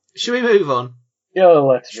boy. Should we move on? Yeah,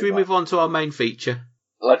 let's. Should we move on to our main feature?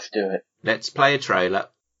 Let's do it. Let's play a trailer.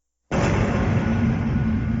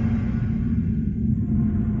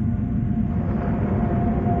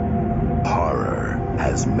 Horror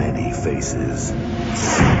has many faces.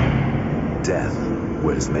 Death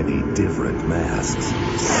wears many different masks.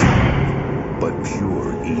 But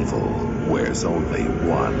pure evil wears only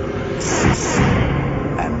one.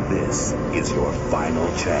 And this is your final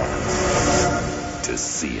chance to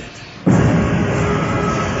see it.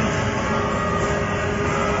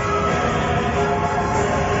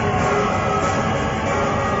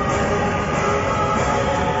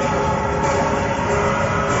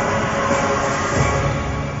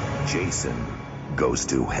 Jason Goes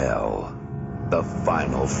to Hell. The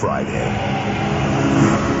Final Friday.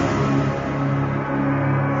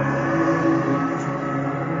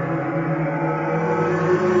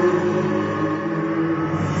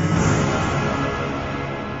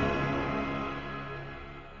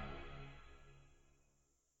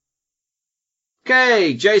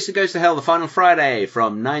 Okay, Jason Goes to Hell, The Final Friday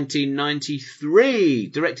from 1993,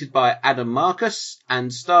 directed by Adam Marcus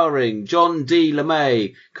and starring John D.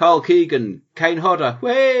 LeMay, Carl Keegan, Kane Hodder,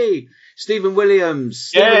 Stephen Williams,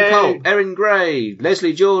 Stephen Colt, Erin Gray,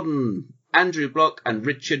 Leslie Jordan, Andrew Block and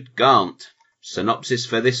Richard Gant. Synopsis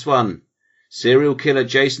for this one. Serial killer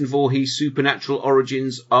Jason Voorhees' supernatural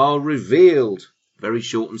origins are revealed. Very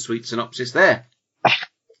short and sweet synopsis there.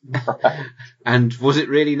 And was it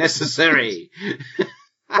really necessary?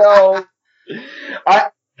 No. I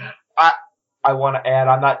want to add,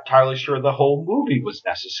 I'm not entirely sure the whole movie was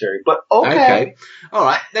necessary, but okay. All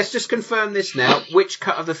right, let's just confirm this now. Which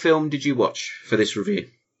cut of the film did you watch for this review?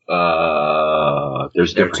 There are two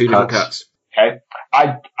different cuts. Okay.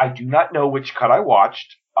 I do not know which cut I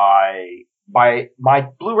watched. My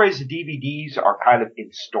Blu-rays and DVDs are kind of in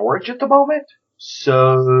storage at the moment,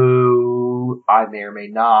 so I may or may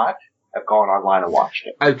not have gone online and watched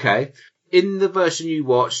it. Okay. In the version you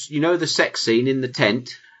watched, you know the sex scene in the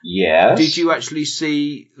tent? Yes. Did you actually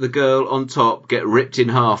see the girl on top get ripped in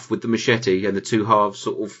half with the machete and the two halves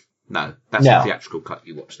sort of... No, that's the theatrical cut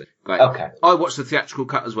you watched. Great. Okay. I watched the theatrical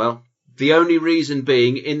cut as well. The only reason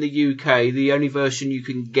being, in the UK, the only version you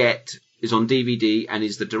can get is on DVD and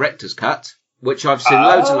is the director's cut, which I've seen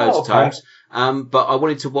loads and loads of times. But I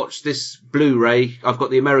wanted to watch this Blu-ray. I've got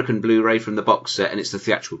the American Blu-ray from the box set, and it's the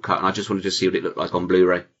theatrical cut, and I just wanted to see what it looked like on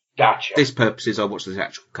Blu-ray. Gotcha. This purposes, I watched the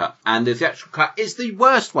theatrical cut, and the theatrical cut is the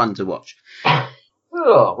worst one to watch.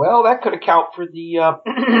 Oh, well, that could account for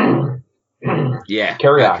the... Yeah.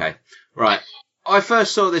 Carry on. Okay. Right. I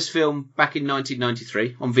first saw this film back in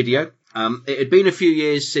 1993 on video. It had been a few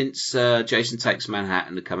years since Jason Takes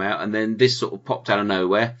Manhattan had come out, and then this sort of popped out of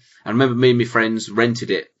nowhere. I remember me and my friends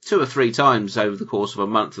rented it 2 or 3 times over the course of a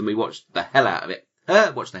month, and we watched the hell out of it. And, I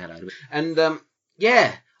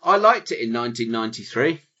liked it in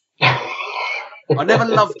 1993. I never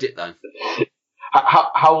loved it, though.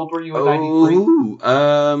 How old were you in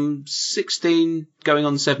 93? 16 going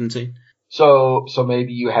on 17. So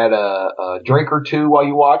maybe you had a drink or two while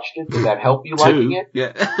you watched it? Did that help you liking it?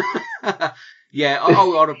 Yeah. Yeah,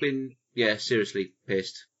 I'd have been, seriously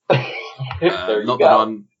pissed. There you Not go. that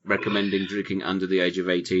I'm recommending drinking under the age of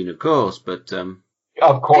 18, of course, but Of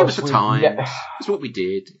it course, was the time. Yeah, It's what we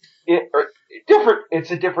did.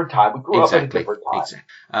 It's a different time. We grew up in a different time.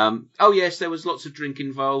 Exactly. Oh yes, there was lots of drink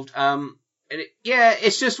involved. And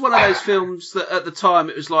it's just one of those films that at the time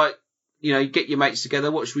it was like, you get your mates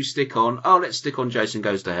together. What should we stick on? Oh, let's stick on Jason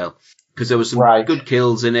Goes to Hell because there was some good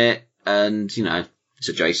kills in it, and it's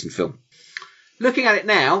a Jason film. Looking at it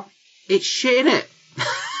now, it's shit, innit?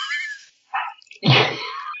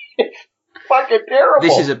 It's fucking terrible.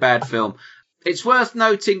 This is a bad film. It's worth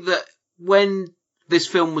noting that when this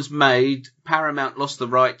film was made, Paramount lost the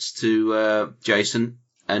rights to Jason,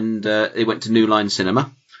 and it went to New Line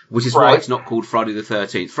Cinema, which is why it's not called Friday the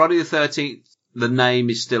 13th. Friday the 13th, the name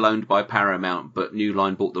is still owned by Paramount, but New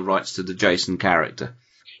Line bought the rights to the Jason character.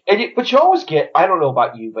 But you always get, I don't know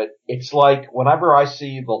about you, but it's like whenever I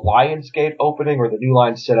see the Lionsgate opening or the New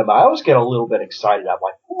Line Cinema, I always get a little bit excited. I'm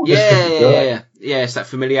like, ooh, this could be good. Yeah, it's that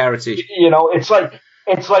familiarity.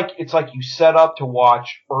 It's like you set up to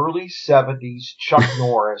watch early 70s Chuck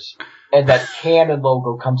Norris, and that Canon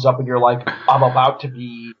logo comes up, and you're like, I'm about to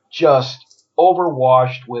be just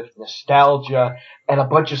overwashed with nostalgia and a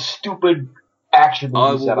bunch of stupid action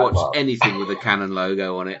movies I will watch love. anything with a Canon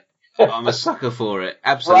logo on it. I'm a sucker for it.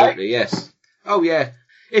 Absolutely, yes. Oh, yeah.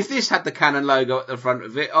 If this had the Canon logo at the front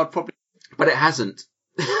of it, I'd probably... But it hasn't.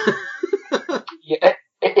 Yeah,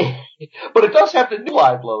 but it does have the New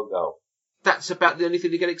Line logo. That's about the only thing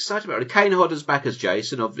to get excited about. Kane Hodder's back as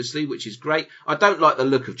Jason, obviously, which is great. I don't like the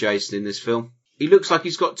look of Jason in this film. He looks like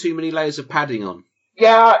he's got too many layers of padding on.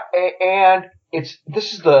 Yeah, and this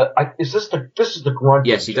is the grunt.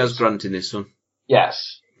 Yes, he does grunt in this one.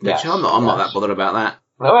 Yes. Which I'm not that bothered about that.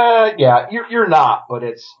 Yeah, you're not, but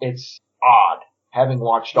it's odd having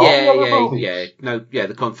watched all the other movies.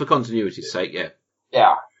 For continuity's sake, yeah.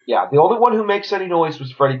 Yeah. The only one who makes any noise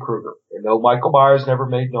was Freddy Krueger. Michael Myers never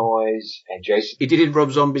made noise, and Jason. He did in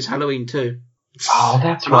Rob Zombie's Halloween too. Oh,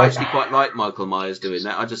 that's I right. actually quite like Michael Myers doing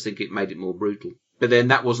that. I just think it made it more brutal. But then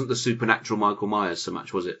that wasn't the supernatural Michael Myers so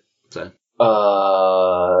much, was it? So.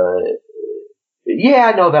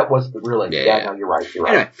 Yeah, no, that wasn't really. Yeah, no, you're right.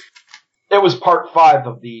 Anyway. It was part 5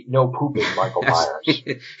 of the no pooping Michael Myers.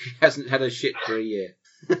 He hasn't had a shit for a year.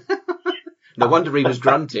 No wonder he was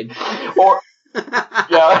grunting. Or,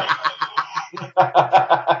 yeah.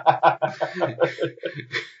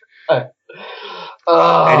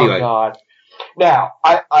 Anyway. God. Now,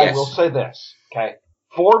 I will say this, okay?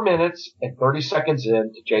 4 minutes and 30 seconds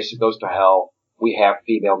into Jason Goes to Hell, we have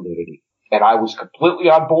female nudity. And I was completely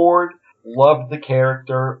on board, loved the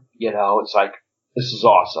character, it's like, this is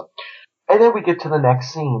awesome. And then we get to the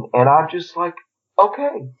next scene, and I'm just like,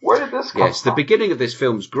 okay, where did this come from? The beginning of this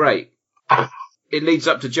film's great. It leads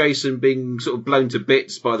up to Jason being sort of blown to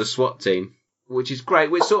bits by the SWAT team, which is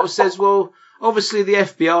great, which sort of says, well, obviously the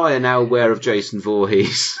FBI are now aware of Jason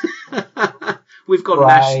Voorhees. We've gone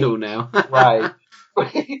national now. Right.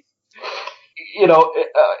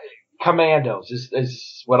 Commandos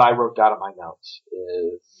is what I wrote down in my notes.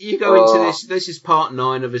 You go into this is part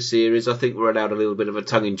 9 of a series. I think we're allowed a little bit of a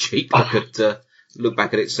tongue-in-cheek look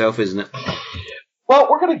back at itself, isn't it? Well,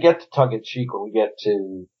 we're going to get to tongue-in-cheek when we get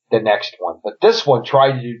to the next one. But this one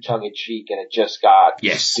tried to do tongue-in-cheek, and it just got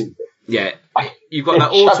stupid. Yeah. You've got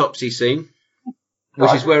that autopsy scene,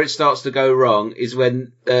 which is where it starts to go wrong, is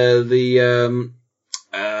when he's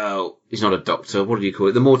not a doctor, what do you call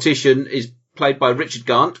it? The mortician is played by Richard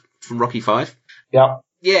Gant from Rocky 5. Yeah.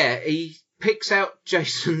 Yeah, he picks out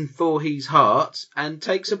Jason Voorhees' heart and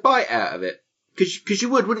takes a bite out of it. Because you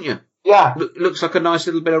would, wouldn't you? Yeah. Looks like a nice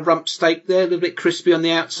little bit of rump steak there, a little bit crispy on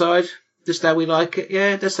the outside. Just how we like it.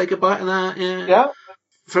 Yeah, let's take a bite of that. Yeah.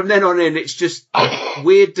 From then on in, it's just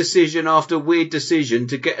weird decision after weird decision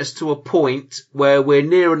to get us to a point where we're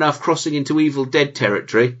near enough crossing into Evil Dead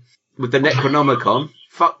territory with the Necronomicon.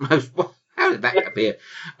 Fuck knows what. How did that appear?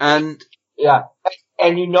 And yeah.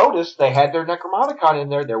 And you notice they had their Necronomicon in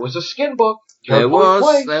there. There was a skin book. There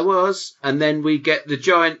was. And then we get the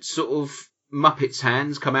giant sort of Muppets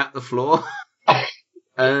hands come out the floor.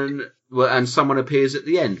 and someone appears at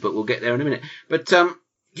the end, but we'll get there in a minute. But,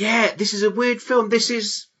 this is a weird film.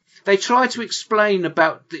 They try to explain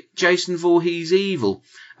about Jason Voorhees' evil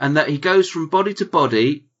and that he goes from body to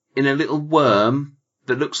body in a little worm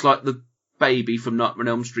that looks like the baby from Nightmare on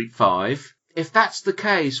Elm Street 5. If that's the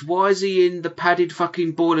case, why is he in the padded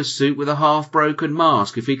fucking boiler suit with a half-broken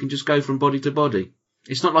mask if he can just go from body to body?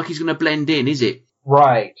 It's not like he's going to blend in, is it?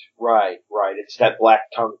 Right. It's that black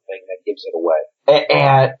tongue thing that gives it away.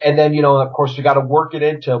 And then, of course, we got to work it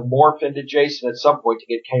into morph into Jason at some point to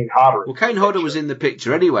get Kane Hodder. Well, Kane Hodder was in the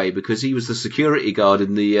picture anyway because he was the security guard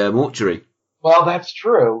in the mortuary. Well, that's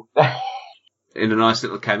true. In a nice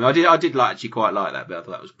little cameo. I did actually quite like that bit. I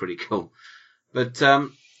thought that was pretty cool. But,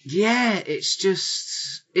 yeah,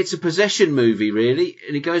 it's a possession movie, really.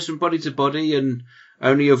 And he goes from body to body and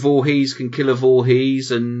only a Voorhees can kill a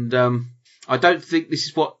Voorhees. And, I don't think this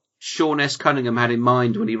is what Sean S. Cunningham had in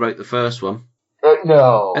mind when he wrote the first one.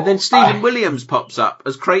 No. And then Stephen Williams pops up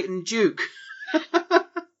as Creighton Duke.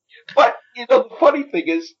 But, the funny thing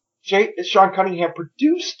is, Sean Cunningham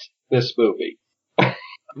produced this movie.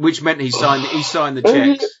 Which meant he signed the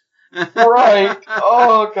checks. Right.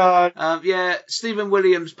 Oh, God. Yeah, Stephen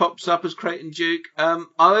Williams pops up as Creighton Duke.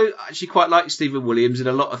 I actually quite like Stephen Williams in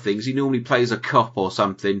a lot of things. He normally plays a cop or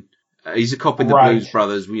something. He's a cop in the Blues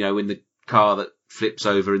Brothers, in the car that flips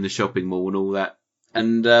over in the shopping mall and all that.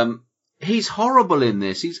 And he's horrible in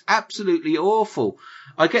this. He's absolutely awful.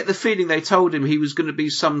 I get the feeling they told him he was going to be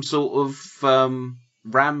some sort of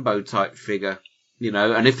Rambo type figure,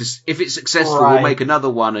 and if it's successful, we'll make another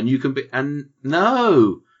one and you can be... And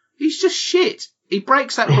no, he's just shit. He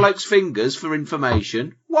breaks that bloke's fingers for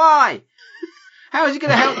information. Why? How is he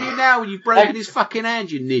going to help you now when you've broken his fucking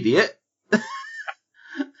hand, you idiot?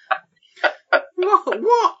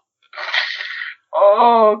 What?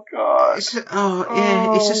 Oh, God. It's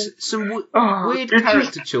just some weird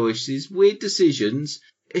character choices, weird decisions.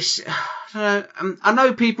 I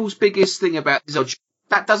know people's biggest thing about this,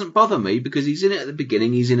 that doesn't bother me because he's in it at the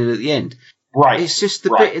beginning, he's in it at the end. Right. It's just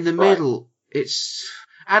the bit in the middle. It's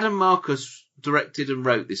Adam Marcus directed and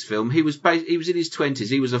wrote this film. He was in his 20s.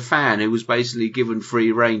 He was a fan who was basically given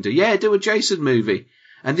free rein to, do a Jason movie.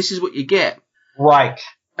 And this is what you get. Right.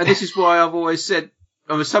 And this is why I've always said,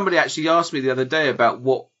 somebody actually asked me the other day about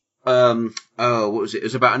what was it? It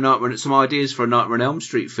was about some ideas for a Nightmare on Elm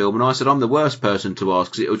Street film. And I said, I'm the worst person to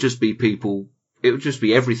ask because it'll just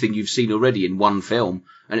be everything you've seen already in one film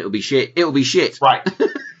and it'll be shit. It'll be shit. Right.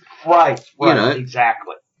 Right.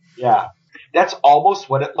 Exactly. Yeah. That's almost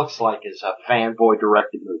what it looks like is a fanboy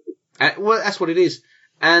directed movie. Well, that's what it is.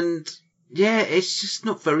 And yeah, it's just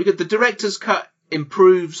not very good. The director's cut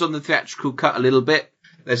improves on the theatrical cut a little bit.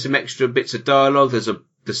 There's some extra bits of dialogue.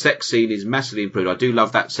 The sex scene is massively improved. I do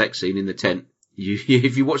love that sex scene in the tent.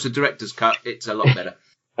 If you watch the director's cut, it's a lot better.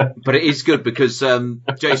 But it is good because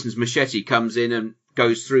Jason's machete comes in and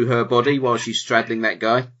goes through her body while she's straddling that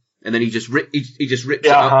guy, and then he just rips it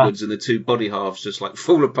upwards, and the two body halves just like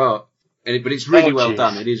fall apart. But it's really well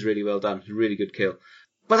done. It is really well done. It's a really good kill.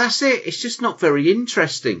 But that's it. It's just not very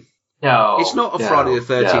interesting. No, it's not a Friday the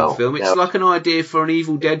 13th film. It's like an idea for an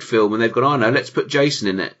Evil Dead film, and they've gone, let's put Jason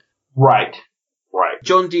in it. Right.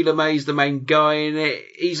 John D. LeMay's the main guy in it.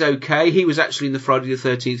 He's okay. He was actually in the Friday the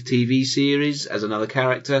 13th TV series as another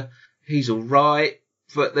character. He's all right,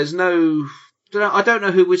 but there's I don't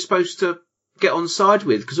know who we're supposed to get on side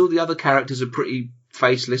with because all the other characters are pretty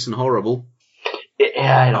faceless and horrible.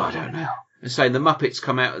 Yeah, I don't know. They're saying the Muppets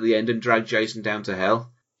come out at the end and drag Jason down to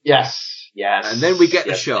hell. Yes. And then we get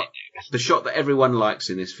the shot that everyone likes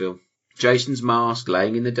in this film. Jason's mask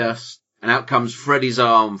laying in the dust, and out comes Freddy's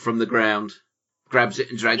arm from the ground, grabs it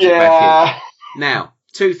and drags it back in. Now,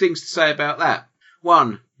 two things to say about that.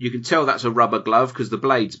 One, you can tell that's a rubber glove because the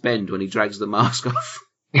blades bend when he drags the mask off.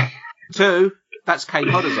 Two, that's Kane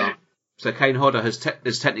Hodder's arm. So Kane Hodder has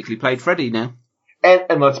technically played Freddy now.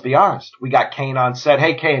 And let's be honest, we got Kane on set.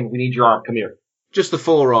 Hey, Kane, we need your arm. Come here. Just the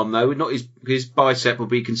forearm, though. Not his bicep will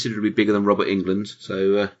be considerably bigger than Robert Englund's.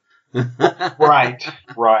 So, Right.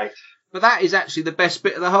 But that is actually the best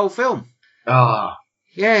bit of the whole film. Oh.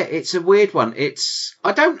 Yeah, it's a weird one.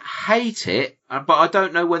 I don't hate it, but I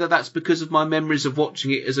don't know whether that's because of my memories of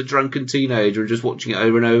watching it as a drunken teenager and just watching it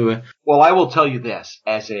over and over. Well, I will tell you this.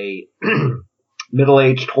 As a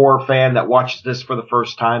middle-aged horror fan that watches this for the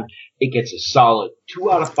first time, it gets a solid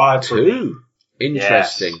 2 out of 5 for me.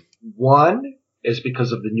 Interesting. Yes. 1 is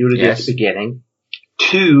because of the nudity at the beginning.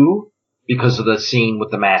 2, because of the scene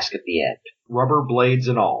with the mask at the end. Rubber blades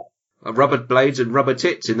and all. Rubber blades and rubber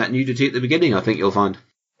tits in that nudity at the beginning, I think you'll find.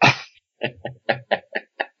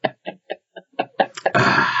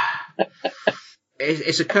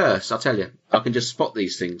 It's a curse, I'll tell you. I can just spot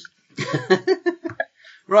these things.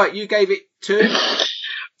 Right, you gave it 2.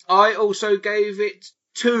 I also gave it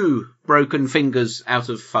 2 broken fingers out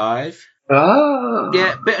of 5. Oh.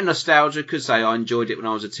 Yeah, bit of nostalgia because I enjoyed it when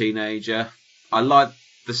I was a teenager. I like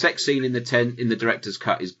the sex scene in the tent in the director's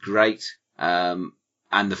cut is great.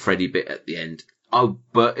 And the Freddy bit at the end. Oh,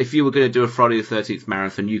 but if you were going to do a Friday the 13th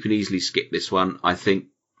marathon, you can easily skip this one, I think.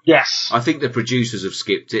 Yes. I think the producers have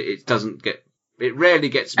skipped it. It doesn't get It rarely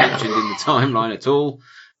gets mentioned in the timeline at all.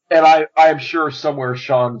 And I am sure somewhere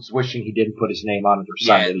Sean's wishing he didn't put his name on it or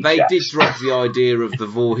something. Yeah, they did drop the idea of the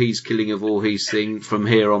Voorhees killing a Voorhees thing from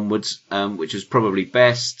here onwards, which is probably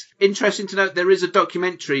best. Interesting to note, there is a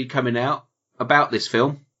documentary coming out about this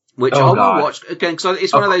film, which I will watch again, because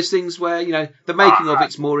it's one of those things where, you know, the making of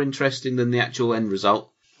it's more interesting than the actual end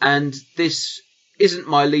result. And this isn't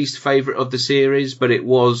my least favourite of the series, but it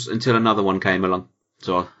was until another one came along.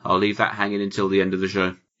 So I'll leave that hanging until the end of the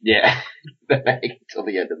show. Yeah, until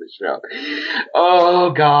the end of the show. Oh,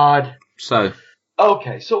 God. So.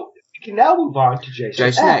 Okay, so we can now move on to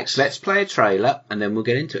Jason X. Let's play a trailer, and then we'll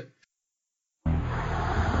get into it.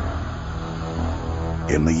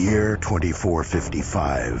 In the year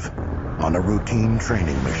 2455, on a routine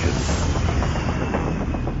training mission,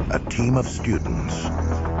 a team of students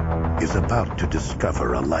is about to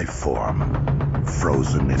discover a life form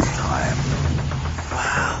frozen in time.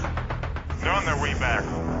 Wow. They're on their way back.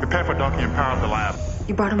 Prepare for docking and power up the lab.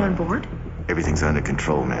 You brought him on board? Everything's under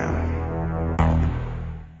control, ma'am.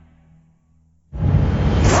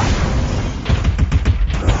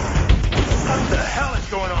 What the hell is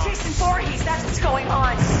going on? Jason Voorhees, that's what's going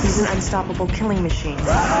on. He's an unstoppable killing machine.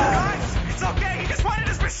 Guys, it's okay. He just wanted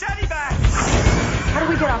his machete back. How do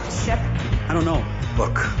we get off the ship? I don't know.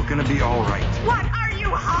 Look, we're gonna be all right. What? Are you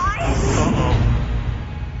high? Uh-oh.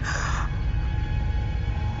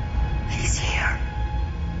 He's here.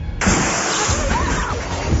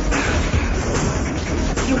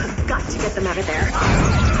 You have got to get them out of there.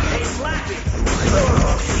 Hey, Slappy!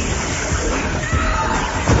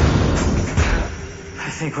 I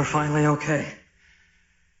think we're finally okay.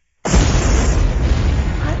 What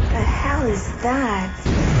the hell is that?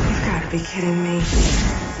 You've got to be kidding me.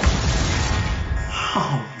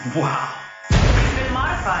 Oh, wow. It's been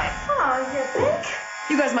modified. Oh, you think?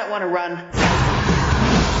 You guys might want to run.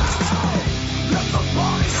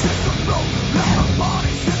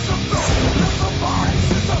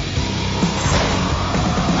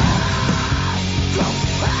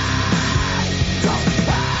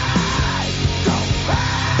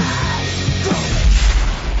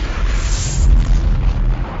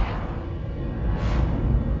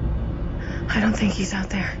 I don't think he's out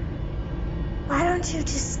there. Why don't you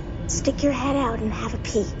just stick your head out and have a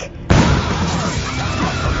peek?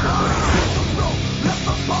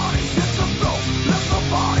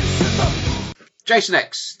 Jason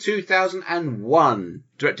X, 2001,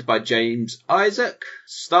 directed by James Isaac,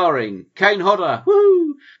 starring Kane Hodder,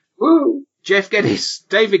 woo, Jeff Geddes,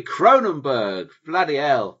 David Cronenberg, bloody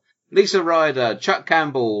hell, Lisa Ryder, Chuck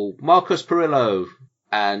Campbell, Marcus Perillo,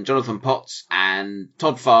 and Jonathan Potts, and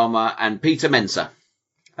Todd Farmer, and Peter Mensa.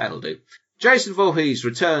 That'll do. Jason Voorhees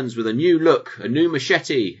returns with a new look, a new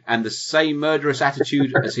machete, and the same murderous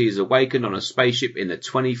attitude as he is awakened on a spaceship in the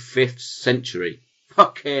 25th century.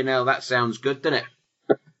 Okay, now that sounds good, doesn't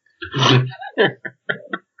it?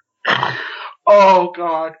 Oh,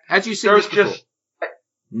 God. Had you seen this before?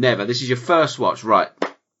 Never. This is your first watch. Right.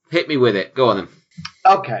 Hit me with it. Go on then.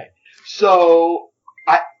 Okay. So,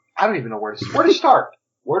 I don't even know where to start.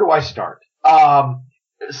 Where do I start?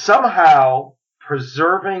 Somehow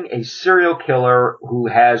preserving a serial killer who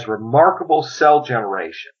has remarkable cell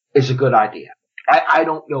generation is a good idea. I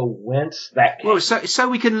don't know whence that came. Well, so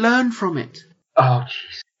we can learn from it. Oh,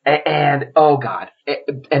 jeez. And, oh, God.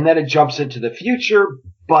 And then it jumps into the future.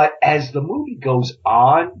 But as the movie goes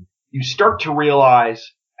on, you start to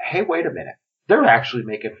realize, hey, wait a minute. They're actually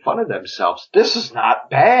making fun of themselves. This is not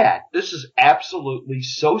bad. This is absolutely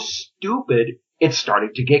so stupid. It's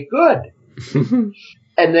starting to get good.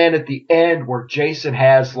 And then at the end where Jason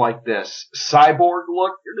has like this cyborg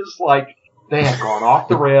look, you're just like, they have gone off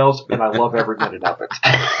the rails and I love every minute of it.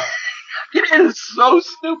 It is so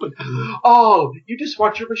stupid. Oh, you just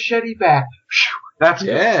want your machete back. That's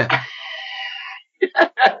good.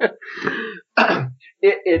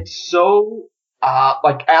 It's so,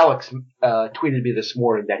 like Alex tweeted me this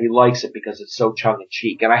morning that he likes it because it's so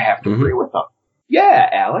tongue-in-cheek, and I have to agree with him. Yeah,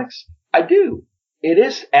 Alex, I do. It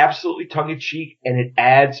is absolutely tongue-in-cheek, and it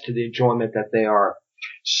adds to the enjoyment that they are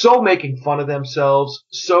so making fun of themselves,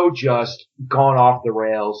 so just gone off the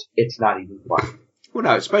rails, it's not even funny. Well,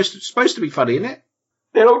 no, it's supposed to be funny, isn't it?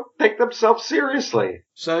 They don't take themselves seriously.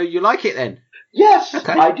 So you like it then? Yes,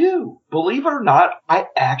 okay. I do. Believe it or not, I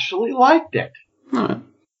actually liked it. All right.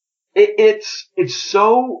 It's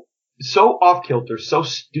so off kilter, so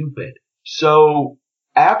stupid, so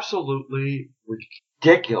absolutely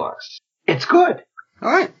ridiculous. It's good. All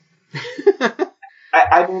right.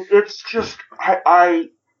 I mean, it's just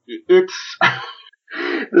it's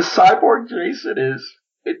the cyborg Jason is.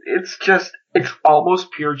 It's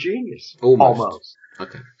almost pure genius. Almost.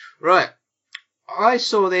 Okay. Right. I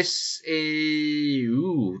saw this,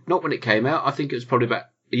 not when it came out. I think it was probably about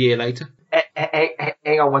a year later.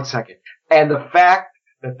 Hang on 1 second. And the fact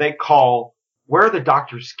that they call, where are the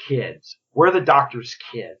doctor's kids? Where are the doctor's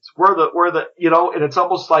kids? Where the, and it's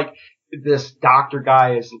almost like this doctor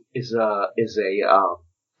guy is a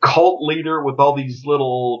cult leader with all these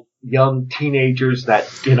little young teenagers that,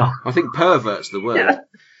 I think pervert's the word. Yeah.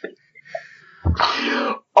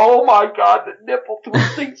 Oh my God, the nipple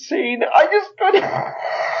twisting scene. I just couldn't.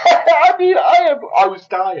 I mean, I was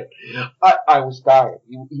dying. I was dying.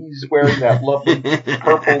 He's wearing that lovely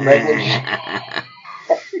purple necklace.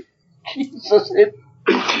 Jesus,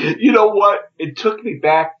 you know what? It took me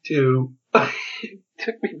back to the,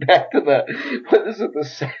 what is it, the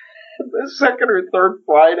second or third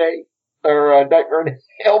Friday, or Nightmare on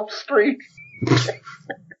Elm Street.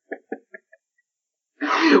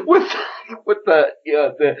 with the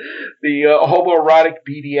homoerotic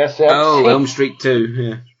BDSM. Oh, scene. Elm Street 2,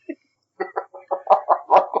 yeah.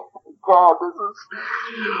 God,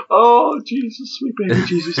 oh, Jesus, sweet baby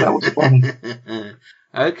Jesus, that was funny.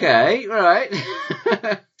 Okay, right.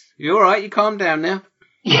 You alright? You calm down now?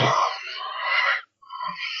 Yeah.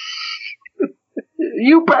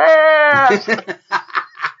 You passed!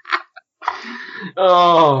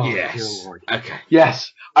 Oh, yes. dear Lord. Okay.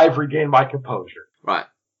 Yes, I've regained my composure. Right.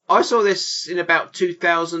 I saw this in about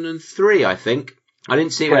 2003, I think. I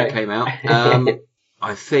didn't see it when it came out.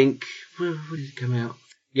 I think, when did it come out?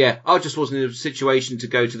 Yeah, I just wasn't in a situation to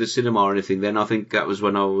go to the cinema or anything then. I think that was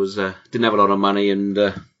when I was didn't have a lot of money and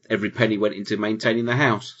every penny went into maintaining the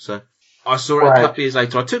house. So I saw it a couple of years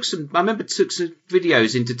later. I remember took some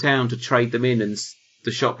videos into town to trade them in, and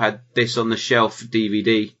the shop had this on the shelf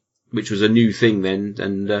DVD, which was a new thing then,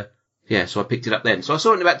 and so I picked it up then. So I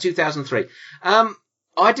saw it in about 2003.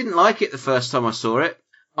 I didn't like it the first time I saw it.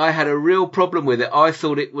 I had a real problem with it. I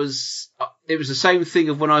thought it was the same thing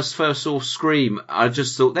of when I first saw Scream. I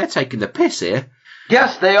just thought, they're taking the piss here.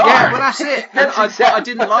 Yes, they are. Yeah, well, that's it. I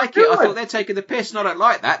didn't like it. I thought they're taking the piss, and I don't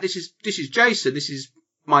like that. This is Jason. This is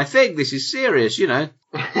my thing. This is serious, I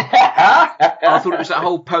thought it was that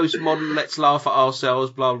whole postmodern, let's laugh at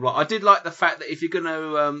ourselves, blah, blah, blah. I did like the fact that if you're going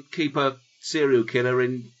to keep a serial killer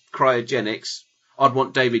in cryogenics, I'd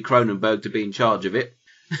want David Cronenberg to be in charge of it.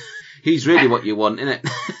 He's really what you want, isn't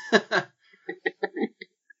it?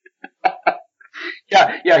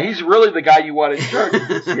 Yeah, he's really the guy you want in charge of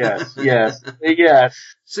this. Yes.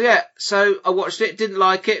 So I watched it, didn't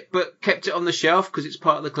like it, but kept it on the shelf because it's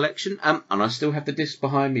part of the collection. And I still have the disc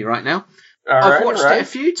behind me right now. I've watched it a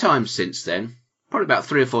few times since then, probably about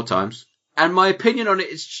 3 or 4 times. And my opinion on it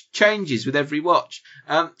changes with every watch.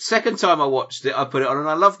 Second time I watched it, I put it on and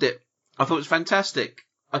I loved it. I thought it was fantastic.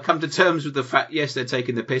 I come to terms with the fact, yes, they're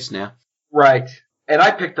taking the piss now. Right. And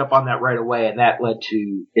I picked up on that right away, and that led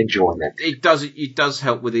to enjoyment. It does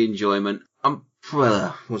help with the enjoyment. What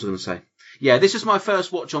was I going to say? Yeah, this is my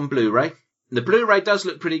first watch on Blu-ray. The Blu-ray does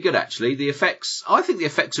look pretty good, actually. I think the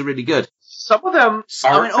effects are really good. Some of them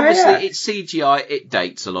obviously, it's CGI. It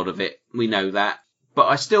dates a lot of it. We know that. But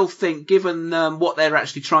I still think, given what they're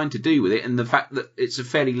actually trying to do with it and the fact that it's a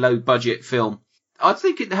fairly low-budget film, I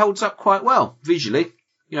think it holds up quite well, visually.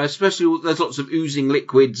 Especially there's lots of oozing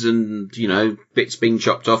liquids and, bits being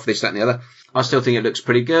chopped off, this, that, and the other. I still think it looks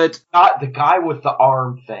pretty good. The guy with the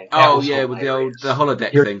arm thing. Oh, yeah, with the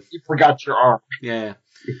holodeck thing. You forgot your arm. Yeah.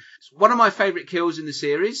 One of my favourite kills in the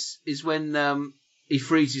series is when he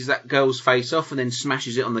freezes that girl's face off and then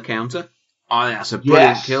smashes it on the counter. I think that's a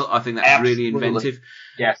brilliant kill. I think that's really inventive.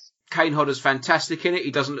 Yes. Kane Hodder's fantastic in it.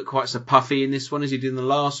 He doesn't look quite so puffy in this one as he did in the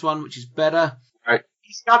last one, which is better. Right.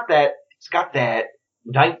 He's got that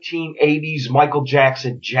 1980s Michael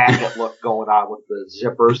Jackson jacket look going on with the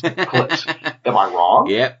zippers and clips. Am I wrong?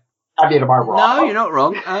 Yep. Am I wrong? No, you're not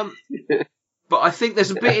wrong. But I think there's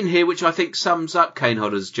a bit in here which I think sums up Kane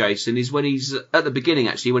Hodder's Jason, is when he's at the beginning,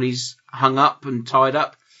 actually, when he's hung up and tied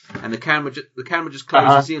up, and the camera just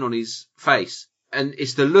closes in on his face, and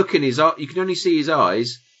it's the look in his eye. You can only see his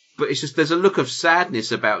eyes, but it's just there's a look of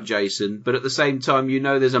sadness about Jason, but at the same time,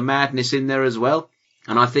 there's a madness in there as well.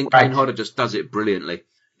 And I think Kane Hodder just does it brilliantly.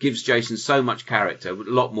 Gives Jason so much character, a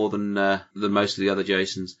lot more than most of the other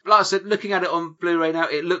Jasons. Like I said, looking at it on Blu-ray now,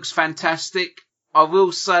 it looks fantastic. I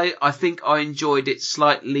will say, I think I enjoyed it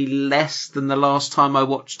slightly less than the last time I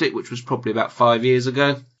watched it, which was probably about 5 years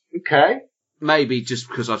ago. Okay. Maybe just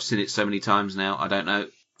because I've seen it so many times now, I don't know.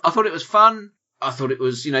 I thought it was fun. I thought it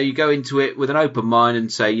was, you go into it with an open mind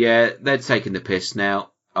and say, yeah, they're taking the piss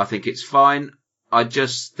now. I think it's fine. I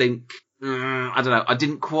just think... I don't know. I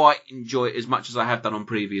didn't quite enjoy it as much as I have done on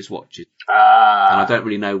previous watches. And I don't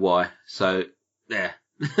really know why. So, yeah.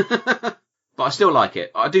 But I still like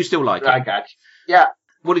it. I do still like it. I got you. Yeah.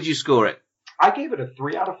 What did you score it? I gave it a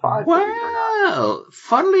 3 out of 5. believe it or not. Well,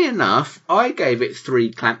 funnily enough, I gave it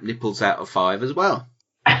 3 clamp nipples out of 5 as well.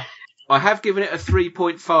 I have given it a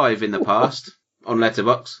 3.5 in the past on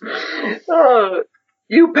Letterboxd.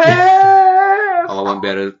 You pass! Oh, I won't be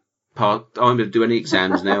able to do any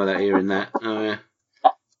exams now without hearing that. Oh, yeah.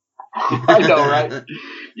 I know, right?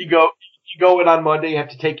 You go in on Monday. You have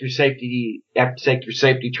to take your safety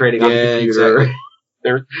training on the computer. Exactly.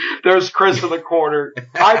 There's Chris in the corner.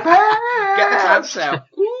 I passed. Get the clamps out.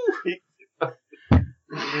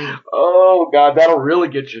 Oh God, that'll really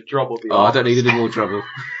get you in trouble. I don't need any more trouble.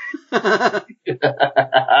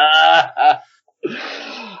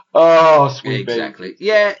 Oh, sweet exactly. baby.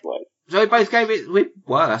 Yeah. So we both gave it.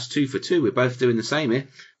 Well, that's 2 for 2. We're both doing the same here.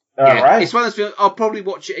 All right. It's one of those films. I'll probably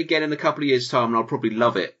watch it again in a couple of years' time, and I'll probably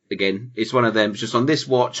love it again. It's one of them. Just on this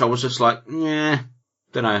watch, I was just like, don't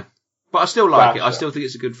know. But I still like it. I still think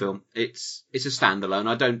it's a good film. It's a standalone.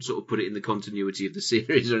 I don't sort of put it in the continuity of the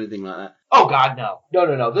series or anything like that. Oh God, no.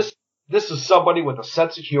 This is somebody with a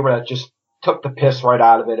sense of humor that just took the piss right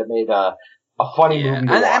out of it and made a funny movie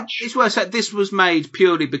to watch. And it's worth saying this was made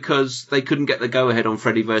purely because they couldn't get the go-ahead on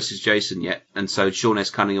Freddy vs. Jason yet, and so Sean S.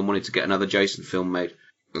 Cunningham wanted to get another Jason film made.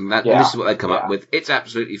 And this is what they come up with. It's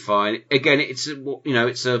absolutely fine. Again, it's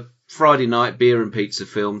a Friday night beer and pizza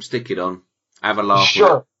film. Stick it on. Have a laugh.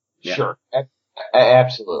 Sure.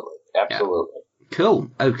 Absolutely. Yeah.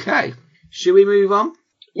 Cool. Okay. Should we move on?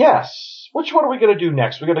 Yes. Which one are we going to do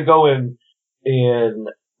next? We're going to go in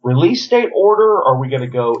release date order, or are we going to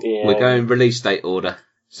go in... We're going release date order.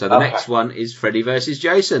 So the next one is Freddy vs.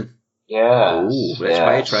 Jason. Yes. Ooh, let's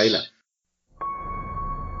play a trailer.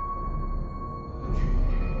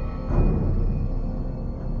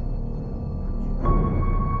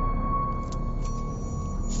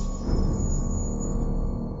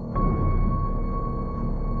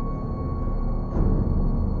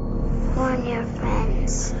 Warn your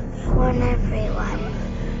friends. Warn everyone.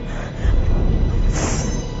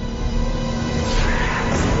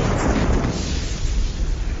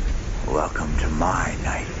 Welcome to my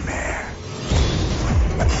nightmare.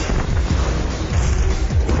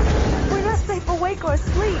 We're not safe awake or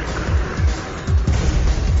asleep.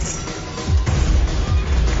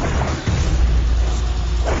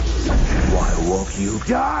 Why won't you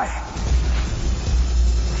die?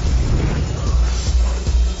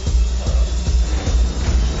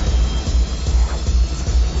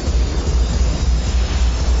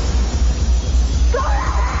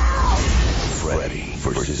 Freddy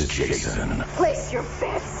versus Jason. Place your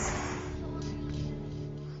bets.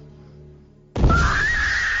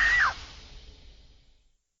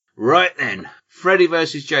 Right then, Freddy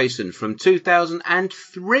vs. Jason from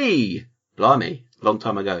 2003. Blimey, long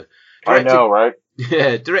time ago. I know, right?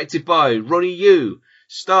 Yeah, directed by Ronnie Yu,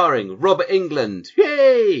 starring Robert Englund,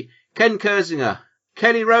 yay! Ken Kersinger,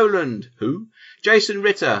 Kelly Rowland, who? Jason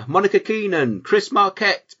Ritter, Monica Keenan, Chris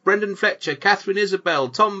Marquette, Brendan Fletcher, Catherine Isabel,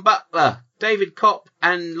 Tom Butler, David Kopp,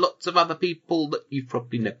 and lots of other people that you've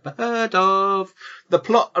probably never heard of. The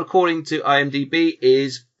plot, according to IMDb,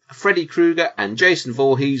 is Freddy Krueger and Jason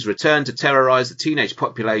Voorhees return to terrorize the teenage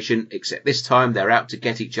population, except this time they're out to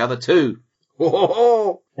get each other too. Ho, ho,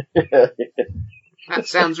 ho. That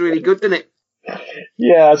sounds really good, doesn't it?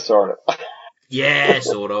 Yeah, sort of. Yeah,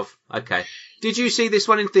 sort of. Okay. Did you see this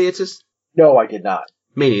one in theatres? No, I did not.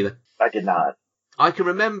 Me neither. I did not. I can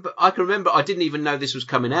remember I didn't even know this was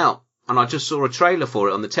coming out, and I just saw a trailer for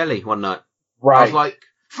it on the telly one night. Right. I was like,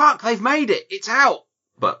 fuck, they've made it. It's out.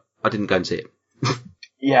 But I didn't go and see it.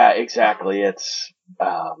 Yeah, exactly. It's,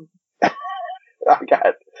 I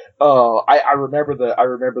remember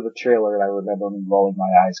the trailer, and I remember me rolling my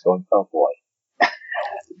eyes going, oh boy.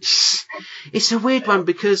 It's a weird one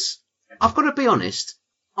because I've got to be honest,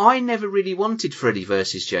 I never really wanted Freddy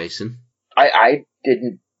vs. Jason. I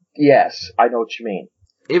didn't. Yes, I know what you mean.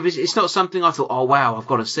 It's not something I thought, oh wow, I've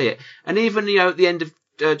got to see it. And even, at the end of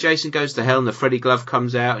Jason Goes to Hell and the Freddy glove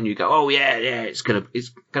comes out and you go, oh yeah, it's gonna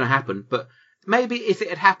happen. But maybe if it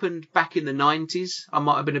had happened back in the 90s, I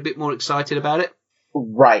might have been a bit more excited about it.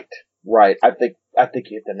 Right. I think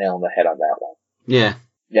you hit the nail on the head on that one. Yeah.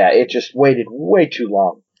 Yeah, it just waited way too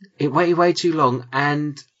long. It waited way too long.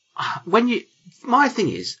 And my thing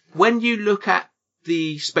is, when you look at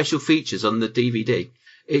the special features on the DVD,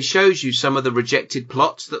 it shows you some of the rejected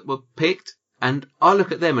plots that were picked, and I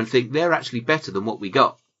look at them and think they're actually better than what we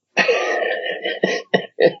got.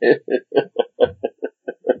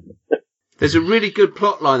 There's a really good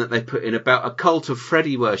plot line that they put in about a cult of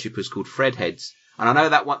Freddy worshippers called Fredheads. And I know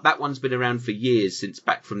that one's been around for years, since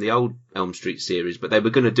back from the old Elm Street series, but they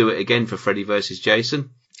were going to do it again for Freddy vs.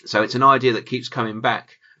 Jason. So it's an idea that keeps coming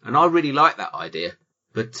back. And I really like that idea.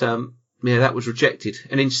 But, yeah, that was rejected.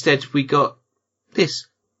 And instead we got this.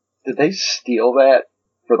 Did they steal that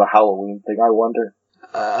for the Halloween thing, I wonder?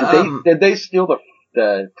 Did they steal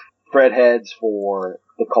the Fred heads for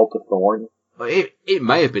the Cult of Thorn? It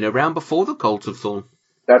may have been around before the Cult of Thorn.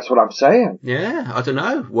 That's what I'm saying. Yeah, I don't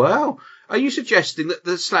know. Well, are you suggesting that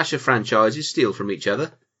the slasher franchises steal from each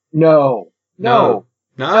other? No,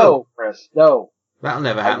 Chris, no. That'll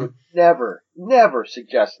never happen. I would never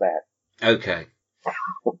suggest that. Okay.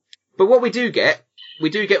 But what we do get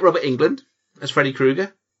Robert Englund as Freddy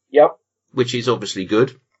Krueger. Yep. Which is obviously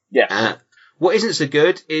good. Yes. What isn't so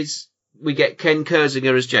good is we get Ken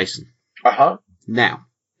Kersinger as Jason. Uh-huh. Now,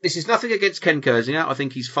 this is nothing against Ken Kersinger. I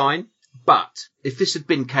think he's fine. But if this had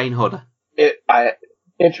been Kane Hodder...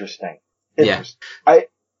 Interesting. Yeah.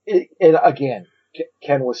 Again,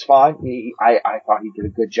 Ken was fine. I thought he did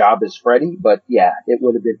a good job as Freddy, but yeah, it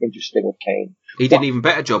would have been interesting with Kane. He did an even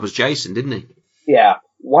better job as Jason, didn't he? Yeah.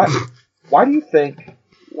 Why do you think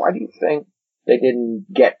they didn't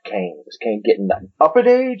get Kane? Was Kane getting up in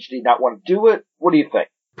age? Did he not want to do it? What do you think?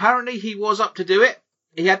 Apparently he was up to do it.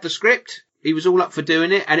 He had the script. He was all up for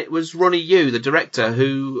doing it. And it was Ronnie Yu, the director,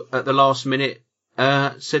 who at the last minute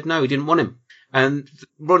said no, he didn't want him. And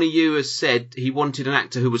Ronnie Yu has said he wanted an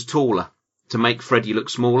actor who was taller to make Freddy look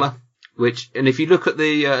smaller. And if you look at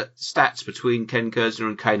the stats between Ken Kersinger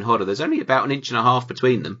and Kane Hodder, there's only about 1.5 inches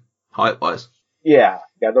between them, height-wise. Yeah,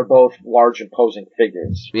 they're both large, imposing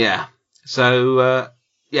figures. Yeah. So,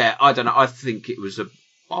 I don't know. I think it was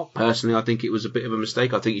personally, I think it was a bit of a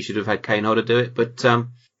mistake. I think you should have had Kane Hodder do it. But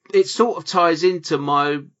it sort of ties into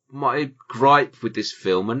my gripe with this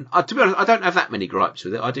film. And to be honest, I don't have that many gripes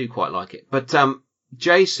with it. I do quite like it. But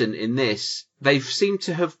Jason in this, they've seemed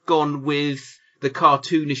to have gone with the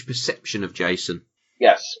cartoonish perception of Jason.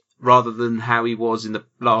 Yes. Rather than how he was in the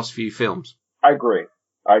last few films. I agree.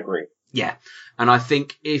 Yeah. And I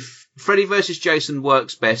think if Freddy vs. Jason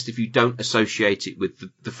works best if you don't associate it with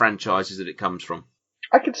the franchises that it comes from.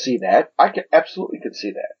 I could see that. I absolutely could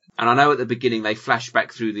see that. And I know at the beginning they flash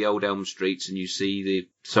back through the old Elm Streets and you see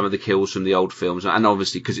some of the kills from the old films. And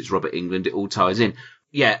obviously because it's Robert Englund, it all ties in.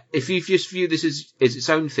 Yeah, if you just view this as its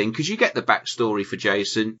own thing, because you get the backstory for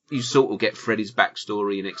Jason, you sort of get Freddy's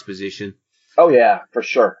backstory and exposition. Oh yeah, for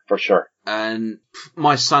sure. And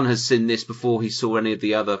my son has seen this before he saw any of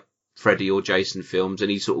the other Freddy or Jason films,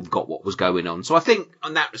 and he sort of got what was going on. So I think,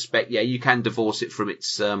 on that respect, yeah, you can divorce it from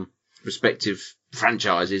its respective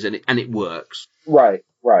franchises, and it works. Right.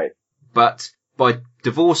 But by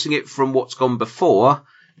divorcing it from what's gone before,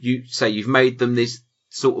 you've made them this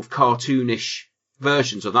sort of cartoonish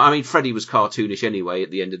versions of that. I mean, Freddy was cartoonish anyway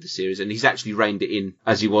at the end of the series, and he's actually reined it in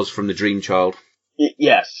as he was from the Dream Child.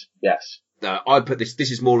 Yes. I put this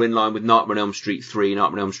is more in line with Nightmare on Elm Street 3,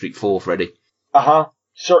 Nightmare on Elm Street 4, Freddy. Uh-huh.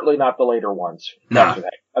 Certainly not the later ones. No.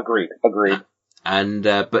 Agreed. And,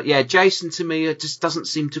 but yeah, Jason to me, it just doesn't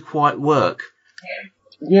seem to quite work.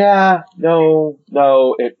 Yeah, no,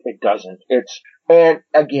 it doesn't. And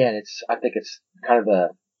again, I think it's kind of the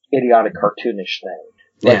idiotic cartoonish thing.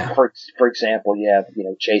 Like, yeah. For example, you have,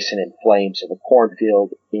 Jason in flames in the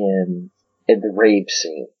cornfield in the rave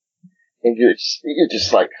scene. And you're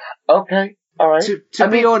just like, okay, alright. To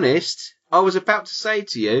be honest, I was about to say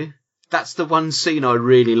to you, that's the one scene I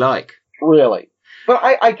really like. Really? But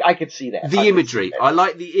I could see that. The imagery. I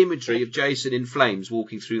like the imagery of Jason in flames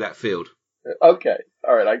walking through that field. Okay.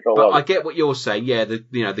 All right. I get what you're saying. Yeah,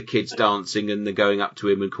 the kids dancing and they're going up to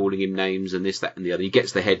him and calling him names and this, that, and the other. He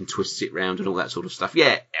gets the head and twists it round and all that sort of stuff.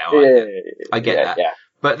 Yeah, I get that. Yeah.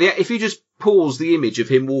 But if you just pause the image of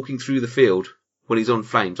him walking through the field when he's on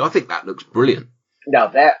flames, I think that looks brilliant. Now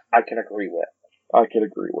that I can agree with.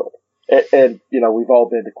 And we've all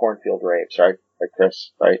been to cornfield raves, right? Like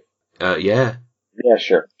Chris, right? Yeah. Yeah,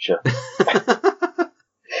 sure.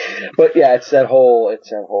 But yeah, it's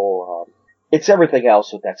everything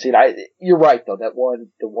else with that scene. You're right though. The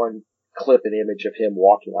one clip and image of him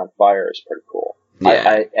walking on fire is pretty cool. Yeah.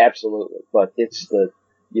 I absolutely. But it's the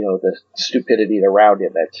stupidity around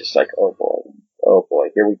him that's just like, oh boy,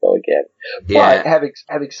 here we go again. Yeah. But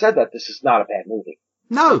having said that, this is not a bad movie.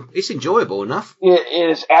 No, it's enjoyable enough. It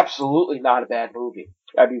is absolutely not a bad movie.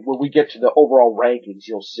 I mean, when we get to the overall rankings,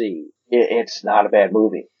 you'll see it's not a bad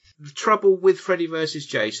movie. The trouble with Freddy vs.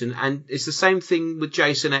 Jason, and it's the same thing with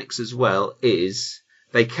Jason X as well, is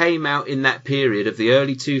they came out in that period of the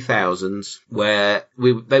early 2000s where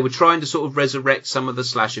they were trying to sort of resurrect some of the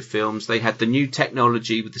slasher films. They had the new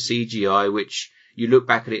technology with the CGI, which you look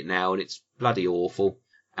back at it now and it's bloody awful.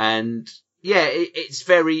 And yeah, it's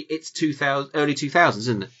early 2000s,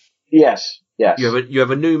 isn't it? Yes. You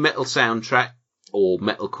have a new metal soundtrack. or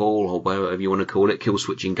metalcore, or whatever you want to call it, kill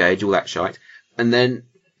switch engage, all that shite. And then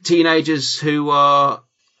teenagers who are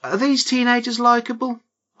these teenagers likeable?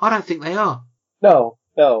 I don't think they are. No,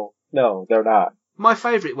 they're not. My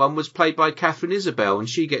favourite one was played by Catherine Isabel, and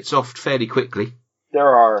she gets off fairly quickly. There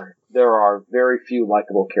are very few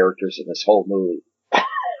likable characters in this whole movie.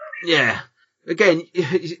 Yeah. Again,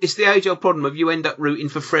 it's the age-old problem of you end up rooting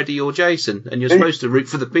for Freddy or Jason, and you're supposed to root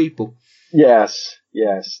for the people. Yes,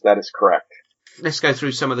 that is correct. Let's go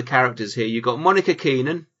through some of the characters here. You've got Monica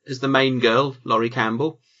Keenan as the main girl, Laurie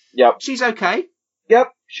Campbell. Yep. She's okay.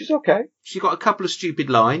 Yep, she's okay. She got a couple of stupid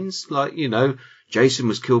lines, like, Jason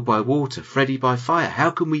was killed by water, Freddy by fire.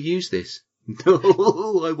 How can we use this?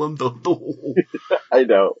 I wonder. I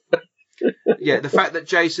know. Yeah, the fact that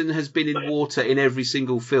Jason has been in water in every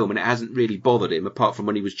single film and it hasn't really bothered him, apart from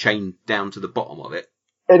when he was chained down to the bottom of it.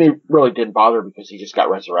 And he really didn't bother because he just got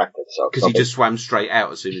resurrected. Because he just swam straight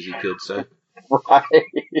out as soon as he could, so. Right.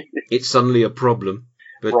 It's suddenly a problem.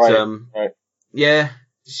 But, right. Yeah,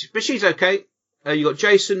 but she's okay. You got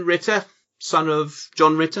Jason Ritter, son of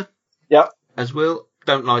John Ritter. Yep. As well.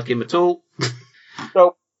 Don't like him at all.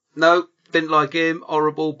 Nope. No, didn't like him.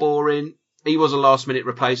 Horrible, boring. He was a last-minute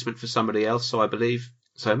replacement for somebody else, so I believe.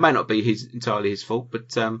 So it may not be entirely his fault,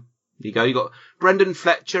 but you go. You got Brendan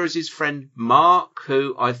Fletcher as his friend Mark,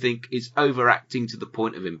 who I think is overacting to the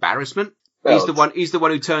point of embarrassment. Well, he's the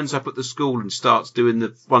one who turns up at the school and starts doing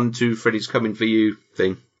the 1, 2, Freddy's coming for you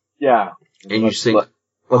thing. Yeah. And you think,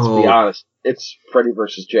 let's be honest, it's Freddy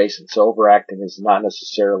versus Jason, so overacting is not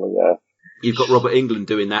necessarily You've got Robert Englund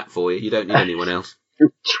doing that for you. You don't need anyone else.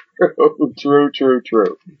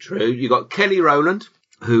 True. You got Kelly Rowland,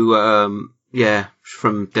 who,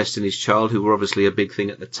 from Destiny's Child, who were obviously a big thing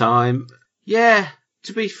at the time. Yeah,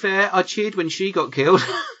 to be fair, I cheered when she got killed.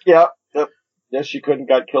 Yep. Yes, she couldn't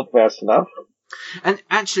got killed fast enough. And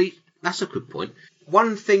actually, that's a good point.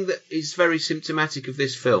 One thing that is very symptomatic of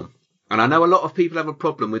this film, and I know a lot of people have a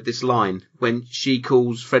problem with this line when she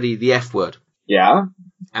calls Freddy the F word. Yeah.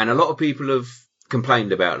 And a lot of people have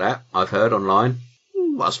complained about that, I've heard online.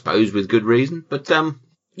 I suppose with good reason. But, there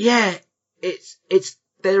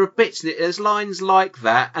are bits, there's lines like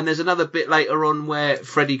that, and there's another bit later on where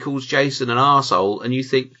Freddy calls Jason an arsehole, and you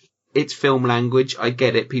think, it's film language, I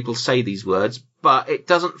get it, people say these words, but it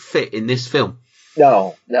doesn't fit in this film.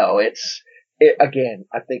 No, again,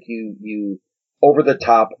 I think you over the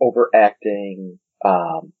top, overacting,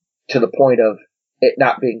 to the point of it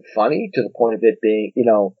not being funny, to the point of it being,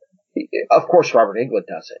 of course Robert Englund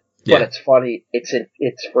does it, but it's funny, it's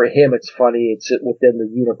for him, it's funny, it's within the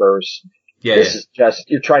universe. Yeah. This is just,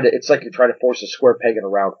 it's like you're trying to force a square peg in a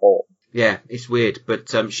round hole. Yeah, it's weird, but,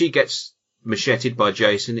 she gets macheted by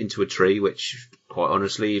Jason into a tree, which, quite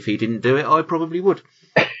honestly, if he didn't do it, I probably would.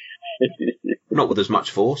 Not with as much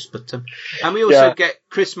force, but... and we also get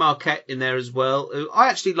Chris Marquette in there as well. I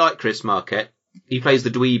actually like Chris Marquette. He plays the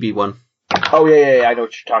dweeby one. Oh, yeah, I know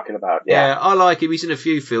what you're talking about. Yeah, I like him. He's in a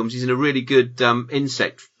few films. He's in a really good giant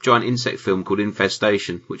insect film called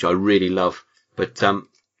Infestation, which I really love. But,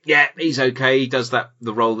 he's okay. He does the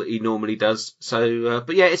role that he normally does. So,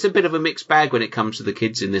 but it's a bit of a mixed bag when it comes to the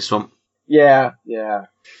kids in this one. Yeah.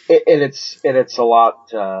 It's a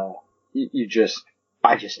lot,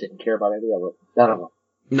 I just didn't care about any of it. None of them.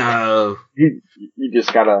 No. You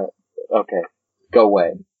just gotta, okay, go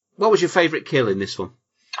away. What was your favourite kill in this one?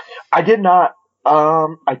 I did not, I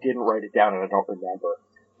didn't write it down and I don't remember.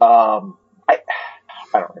 I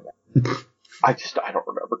don't remember. I don't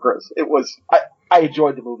remember, Chris. It was, I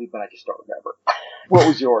enjoyed the movie, but I just don't remember. What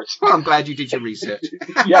was yours? Well, I'm glad you did your research.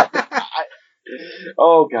 Yeah.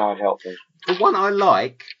 Oh, God, help me. The one I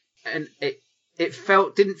like, and it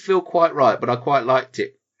didn't feel quite right, but I quite liked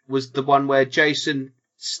it, was the one where Jason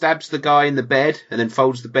stabs the guy in the bed and then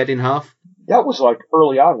folds the bed in half. That was like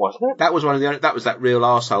early on, wasn't it? That was that was that real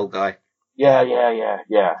arsehole guy.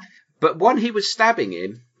 Yeah. But when he was stabbing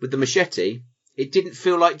him with the machete, it didn't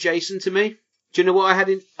feel like Jason to me. Do you know what I had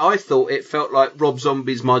in? I thought it felt like Rob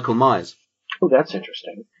Zombie's Michael Myers. Oh, that's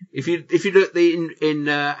interesting. If you look in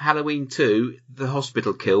Halloween 2, the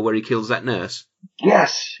hospital kill where he kills that nurse.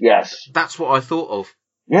 Yes. That's what I thought of.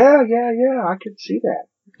 Yeah. I could see that.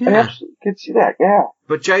 Yeah. I absolutely could see that. Yeah.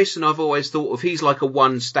 But Jason, I've always thought of, he's like a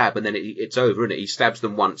one stab and then it's over, isn't it? He stabs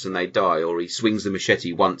them once and they die, or he swings the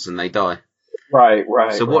machete once and they die. Right.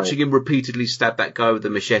 So watching him repeatedly stab that guy with the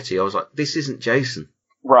machete, I was like, this isn't Jason.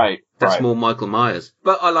 Right. That's more Michael Myers.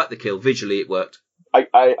 But I like the kill. Visually, it worked.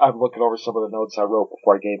 I'm looking over some of the notes I wrote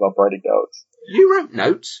before I gave up writing notes. You wrote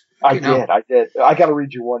notes? I did. I got to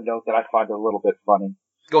read you one note that I find a little bit funny.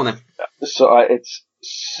 Go on then. So it's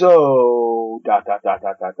so ...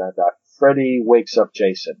 Freddy wakes up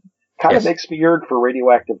Jason. Kind of Yes. makes me yearn for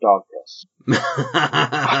radioactive dog piss.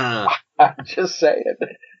 I'm just saying.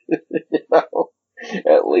 You know,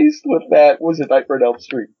 at least with that, was it Nightmare on Elm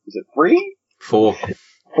Street? Was it 3? 4.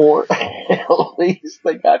 4? At least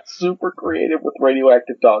they got super creative with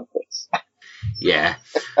radioactive dog piss. Yeah.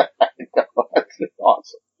 That's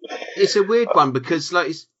awesome. It's a weird one because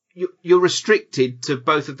like you're restricted to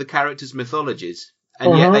both of the characters' mythologies,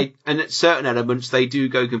 and yet at certain elements they do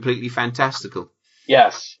go completely fantastical.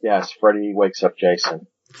 Yes. Freddy wakes up Jason.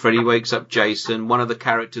 Freddy wakes up Jason. One of the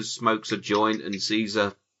characters smokes a joint and sees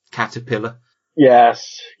a caterpillar.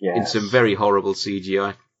 Yes. In some very horrible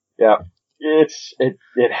CGI. Yeah.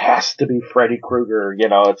 It has to be Freddy Krueger. You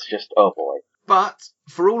know, it's just, oh boy. But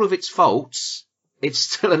for all of its faults, it's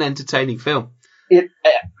still an entertaining film.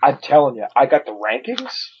 I'm telling you, I got the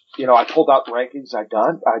rankings. You know, I pulled out the rankings. I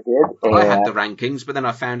did. And I had the rankings, but then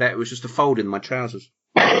I found out it was just a fold in my trousers.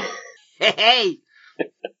 Hey!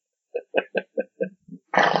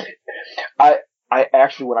 I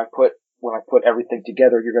actually, when I put everything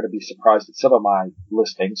together, you're going to be surprised at some of my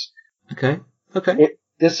listings. Okay.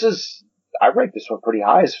 I rank this one pretty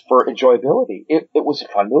high as for enjoyability. It was a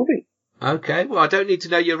fun movie. Okay, well, I don't need to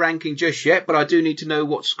know your ranking just yet, but I do need to know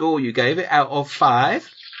what score you gave it out of 5.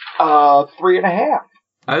 3.5.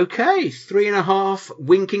 Okay, 3.5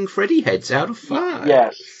 winking Freddy heads out of 5.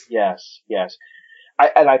 Yes.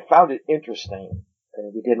 I found it interesting,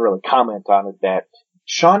 and we didn't really comment on it, that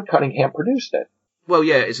Sean Cunningham produced it. Well,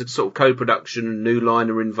 yeah, it's a sort of co-production, and New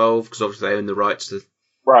Line are involved, because obviously they own the rights to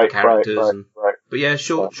the characters. Right. But yeah,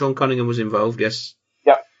 Sean Cunningham was involved, yes.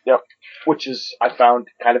 Yep. Which is, I found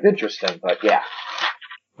kind of interesting, but yeah.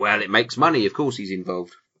 Well, it makes money, of course he's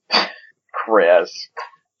involved. Chris.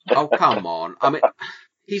 Oh, come on. I mean,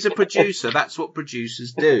 he's a producer. That's what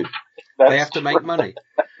producers do. They have to make money.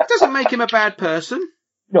 It doesn't make him a bad person.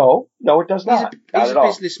 No, it does not. He's a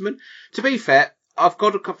businessman. To be fair, I've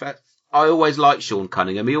got to confess, I always like Sean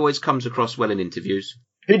Cunningham. He always comes across well in interviews.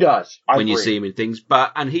 He does. When you see him in things.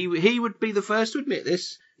 And he would be the first to admit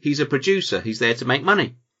this. He's a producer. He's there to make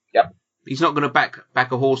money. Yep. He's not going to back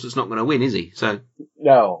a horse that's not going to win, is he? So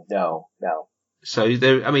No. So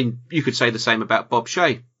you could say the same about Bob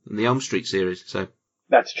Shaye in the Elm Street series. So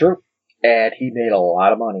that's true. And he made a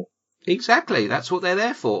lot of money. Exactly. That's what they're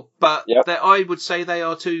there for. But I would say they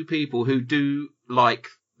are two people who do like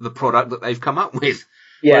the product that they've come up with.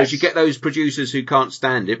 Yes. Whereas you get those producers who can't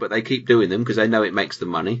stand it, but they keep doing them because they know it makes them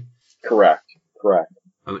money. Correct.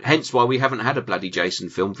 Hence why we haven't had a bloody Jason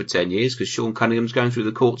film for 10 years, because Sean Cunningham's going through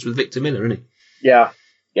the courts with Victor Miller, isn't he? Yeah.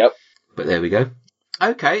 Yep. But there we go.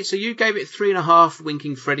 Okay, so you gave it 3.5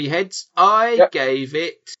 winking Freddy heads. I gave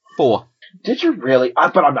it 4. Did you really?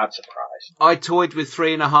 But I'm not surprised. I toyed with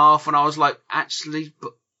 3.5, and I was like, actually,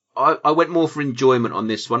 but I went more for enjoyment on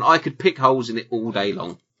this one. I could pick holes in it all day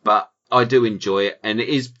long, but I do enjoy it, and it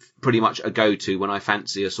is pretty much a go-to when I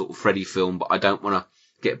fancy a sort of Freddy film, but I don't want to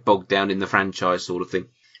get bogged down in the franchise sort of thing.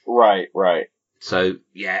 Right. So,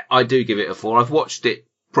 yeah, I do give it a 4. I've watched it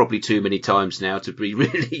probably too many times now to be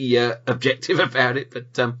really objective about it,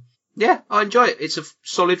 but yeah, I enjoy it. It's a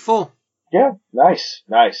solid 4. Yeah, nice.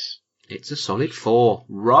 It's a solid 4.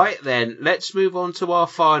 Right then, let's move on to our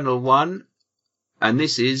final one, and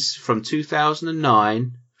this is from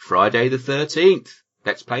 2009, Friday the 13th.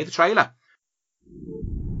 Let's play the trailer.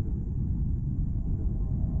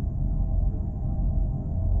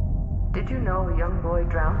 Did you know a young boy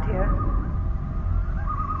drowned here?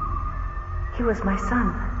 He was my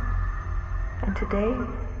son. And today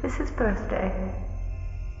is his birthday.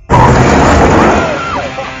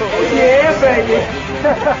 Yeah,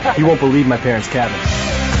 baby! You won't believe my parents' cabin.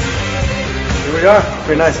 Here we are.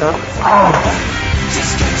 Pretty nice, huh?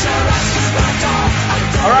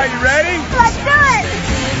 All right, you ready? Let's do it!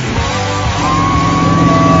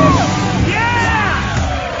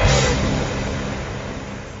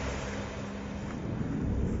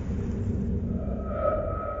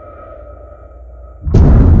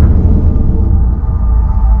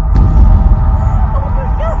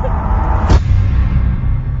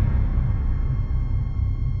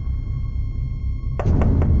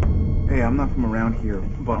 Hey, I'm not from around here,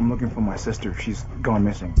 but I'm looking for my sister. She's gone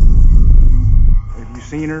missing. Have you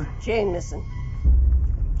seen her? She ain't missing.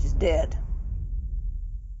 She's dead.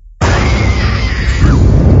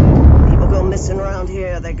 People go missing around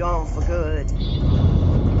here, they're gone for good. There's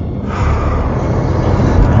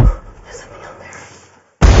something out there.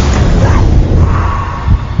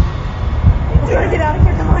 We gotta get out of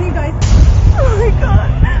here. Come on, you guys. Oh my god.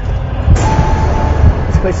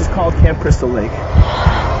 This place is called Camp Crystal Lake.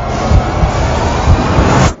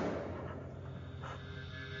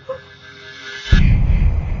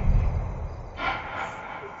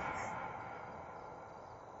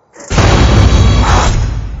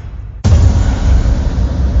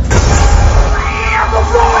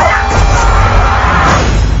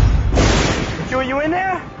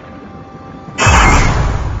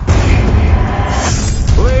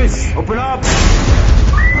 Open up!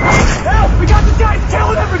 Help! We got this guy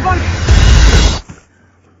killing everybody!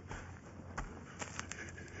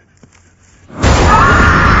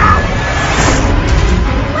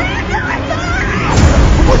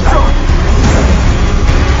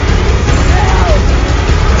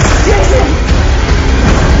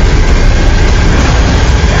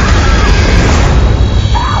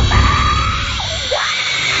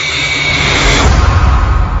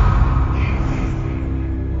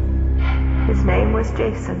 His name was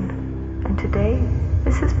Jason, and today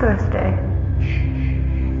is his birthday.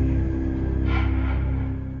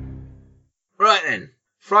 Right then,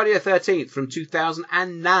 Friday the 13th from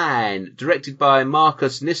 2009, directed by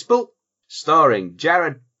Marcus Nispel, starring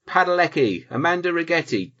Jared Padalecki, Amanda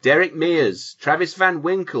Rigetti, Derek Mears, Travis Van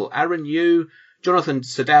Winkle, Aaron Yu, Jonathan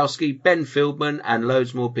Sadowski, Ben Fieldman, and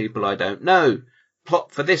loads more people I don't know.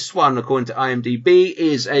 Plot for this one, according to IMDb,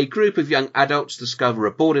 is a group of young adults discover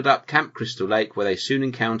a boarded-up Camp Crystal Lake where they soon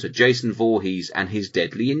encounter Jason Voorhees and his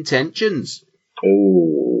deadly intentions.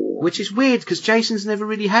 Ooh. Which is weird, because Jason's never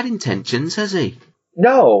really had intentions, has he?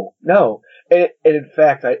 No. And in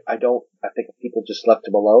fact, I think if people just left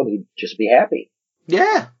him alone, he'd just be happy.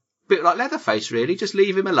 Yeah. Bit like Leatherface, really. Just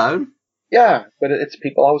leave him alone. Yeah, but it's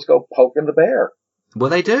people always go poking the bear.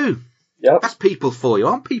 Well, they do. Yep. That's people for you.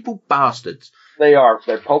 Aren't people bastards? They are.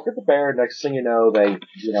 They're poking the bear, and next thing you know,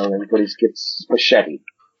 everybody gets machete.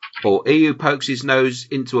 Or he who pokes his nose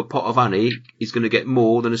into a pot of honey is going to get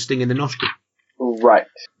more than a sting in the nostril. Right.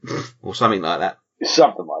 Or something like that.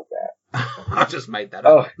 Something like that. I just made that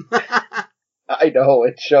up. Oh. I know,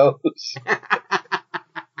 it shows.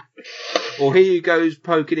 Or he who goes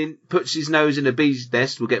poking in, puts his nose in a bee's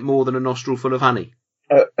nest will get more than a nostril full of honey.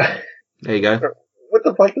 There you go. What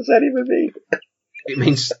the fuck does that even mean? It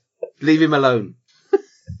means leave him alone.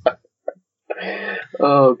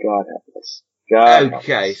 Oh, God help us. God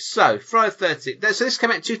okay, help us. so Friday the 13th. So this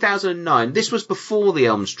came out in 2009. This was before the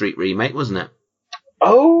Elm Street remake, wasn't it?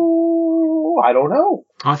 Oh, I don't know.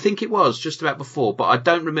 I think it was just about before, but I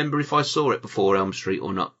don't remember if I saw it before Elm Street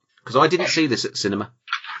or not. Because I didn't see this at the cinema.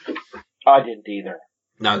 I didn't either.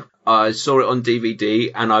 No, I saw it on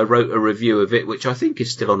DVD and I wrote a review of it, which I think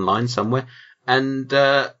is still online somewhere. And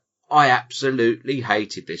I absolutely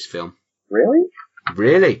hated this film. Really?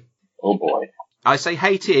 Really? Oh, boy. I say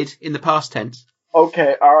hated in the past tense.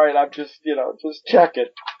 Okay, all right, I'm just checking.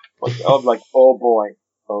 I'm like, oh, boy.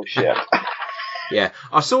 Oh, shit. Yeah,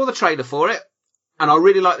 I saw the trailer for it, and I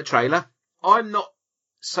really like the trailer. I'm not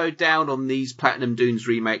so down on these Platinum Dunes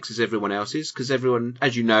remakes as everyone else is, because everyone,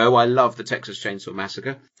 as you know, I love the Texas Chainsaw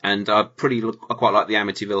Massacre, and I quite like the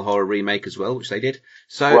Amityville Horror remake as well, which they did.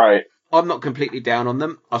 So right. I'm not completely down on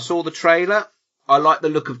them. I saw the trailer. I like the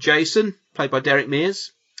look of Jason, played by Derek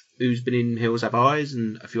Mears, who's been in Hills Have Eyes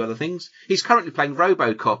and a few other things. He's currently playing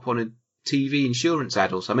RoboCop on a TV insurance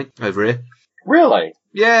ad or something over here. Really?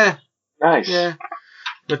 Yeah. Nice. Yeah.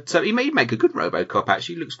 But he may make a good RoboCop,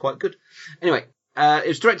 actually. He looks quite good. Anyway, it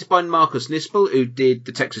was directed by Marcus Nispel, who did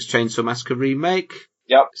the Texas Chainsaw Massacre remake.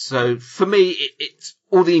 Yep. So for me, it's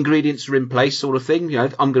all the ingredients are in place, sort of thing. You know,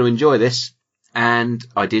 I'm going to enjoy this, and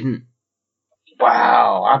I didn't.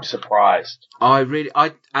 Wow, I'm surprised.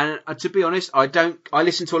 To be honest, I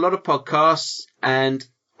listen to a lot of podcasts, and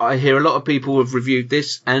I hear a lot of people have reviewed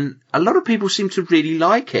this, and a lot of people seem to really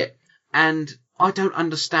like it, and I don't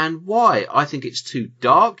understand why. I think it's too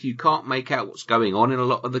dark. You can't make out what's going on in a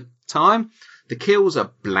lot of the time. The kills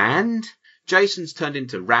are bland. Jason's turned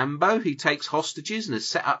into Rambo. He takes hostages and has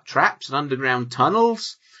set up traps and underground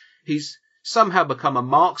tunnels. He's somehow become a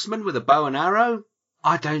marksman with a bow and arrow.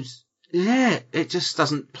 It just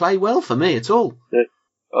doesn't play well for me at all.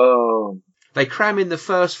 They cram in the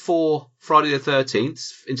first 4 Friday the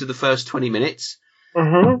 13th into the first 20 minutes.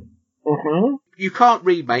 You can't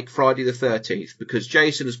remake Friday the 13th because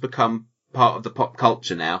Jason has become part of the pop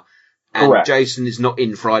culture now. And Correct. Jason is not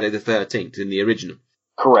in Friday the 13th in the original.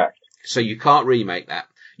 Correct. So you can't remake that.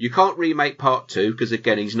 You can't remake part 2 because,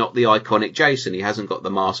 again, he's not the iconic Jason. He hasn't got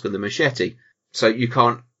the mask and the machete. So you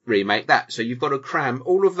can't remake that. So you've got to cram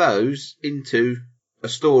all of those into a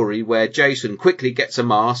story where Jason quickly gets a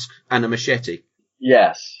mask and a machete.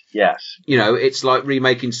 Yes. You know, it's like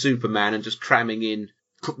remaking Superman and just cramming in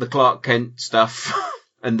the Clark Kent stuff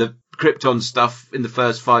and the Krypton stuff in the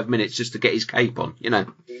first 5 minutes just to get his cape on, you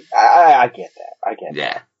know. I get that.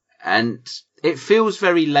 Yeah. And it feels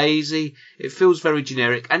very lazy. It feels very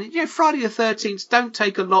generic. And, you know, Friday the 13th don't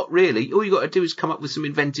take a lot, really. All you got to do is come up with some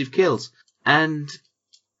inventive kills. And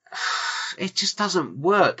it just doesn't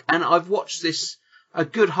work. And I've watched this a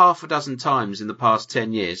good half a dozen times in the past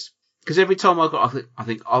 10 years. Because every time I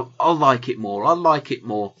think I'll like it more. I'll like it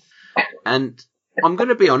more. And I'm going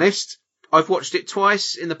to be honest. I've watched it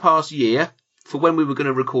twice in the past year for when we were going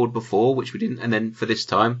to record before, which we didn't, and then for this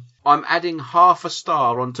time. I'm adding half a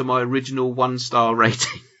star onto my original 1-star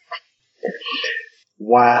rating.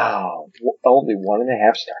 Wow. Only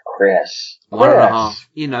 1.5 star, Chris. 1.5.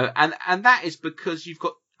 You know, and that is because you've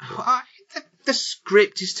got the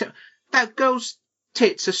script is that girl's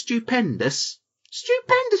tits are stupendous.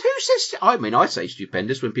 Stupendous. Who says? I mean, I say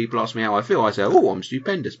stupendous when people ask me how I feel. I say, "Oh, I'm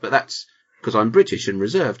stupendous," but that's because I'm British and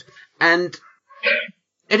reserved. And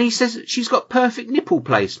he says she's got perfect nipple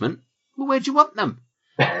placement. Well, where do you want them?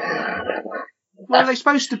 Where are they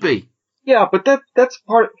supposed to be? Yeah, but that's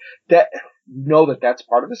part that. That's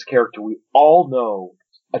part of his character. We all know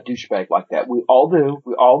a douchebag like that. We all do.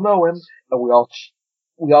 We all know him, and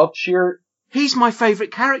we all cheer. He's my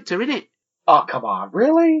favourite character, isn't it? Oh, come on,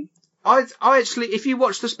 really? I actually, if you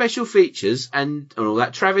watch the special features and all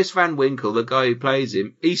that, Travis Van Winkle, the guy who plays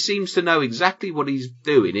him, he seems to know exactly what he's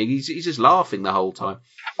doing. He's just laughing the whole time.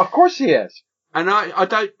 Of course he is. And I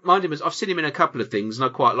don't mind him. I've seen him in a couple of things, and I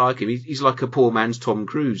quite like him. He's like a poor man's Tom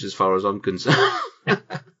Cruise, as far as I'm concerned.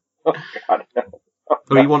 Oh, God.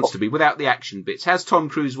 Or he wants to be, without the action bits, as Tom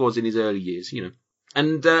Cruise was in his early years, you know.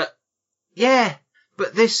 And, yeah,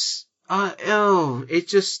 but this, it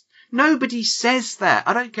just, nobody says that.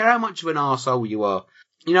 I don't care how much of an arsehole you are.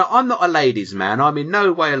 You know, I'm not a ladies' man. I'm in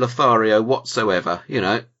no way a Lothario whatsoever, you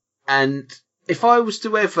know. And if I was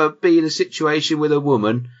to ever be in a situation with a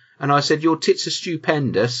woman and I said, your tits are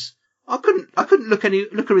stupendous, I couldn't look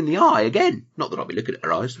her in the eye again. Not that I'll be looking at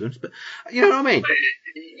her eyes, but you know what I mean?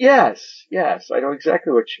 Yes, I know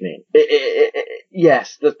exactly what you mean.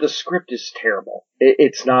 Yes, the script is terrible.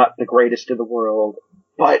 It's not the greatest in the world,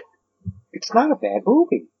 but it's not a bad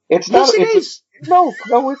movie. It's not. Yes, it is. No,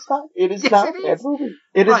 it's not. It is not a bad movie.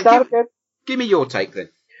 It is not a bad. Give me your take then.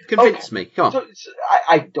 Convince me. Come on. So,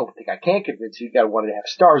 I don't think I can convince you. You got 1.5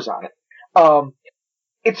 stars on it.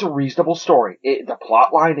 It's a reasonable story. The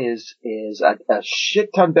plot line is a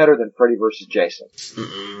shit ton better than Freddy vs. Jason.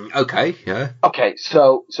 Okay, yeah. Okay,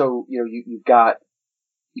 so you've got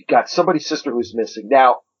somebody's sister who's missing.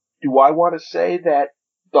 Now, do I want to say that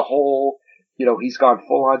the whole he's gone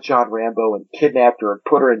full on John Rambo and kidnapped her and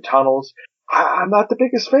put her in tunnels? I'm not the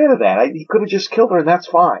biggest fan of that. He could have just killed her and that's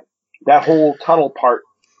fine. That whole tunnel part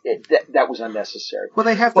that was unnecessary. Well,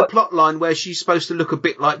 they have the plot line where she's supposed to look a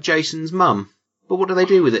bit like Jason's mum. But what do they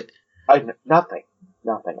do with it? Nothing.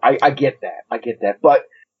 I get that. But,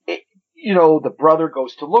 the brother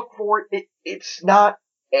goes to look for it. It's not,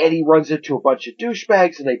 and he runs into a bunch of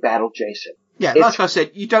douchebags and they battle Jason. Yeah, like I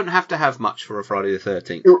said, you don't have to have much for a Friday the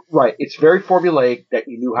 13th. Right. It's very formulaic that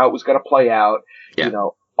you knew how it was going to play out. Yeah.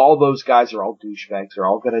 All those guys are all douchebags. They're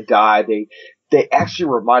all going to die. They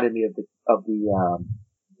actually reminded me of the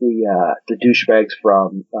douchebags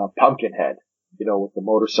from Pumpkinhead. With the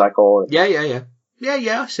motorcycle. Yeah, I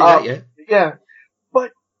see that, yeah. Yeah.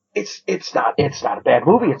 But it's not a bad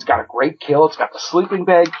movie. It's got a great kill. It's got the sleeping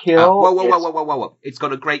bag kill. Whoa. It's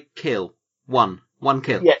got a great kill. One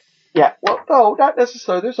kill. Yeah. Well, no, not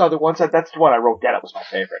necessarily. There's other ones. That's the one I wrote down. It was my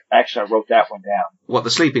favorite. Actually, I wrote that one down. What, the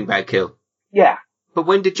sleeping bag kill? Yeah. But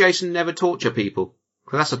when did Jason never torture people?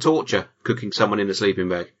 Because that's a torture, cooking someone in a sleeping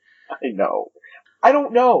bag. I know. I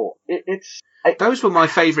don't know. Those were my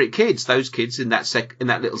favourite kids. Those kids in that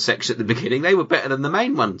little section at the beginning, they were better than the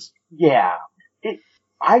main ones. Yeah,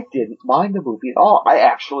 I didn't mind the movie at all.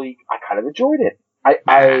 I kind of enjoyed it.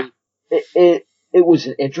 It was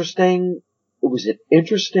an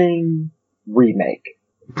interesting remake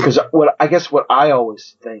because what I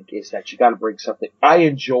always think is that you got to bring something. I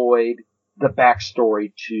enjoyed the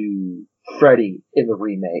backstory to Freddy in the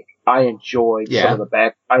remake. I enjoyed some of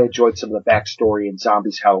the backstory in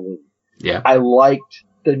Zombies Halloween. Yeah. I liked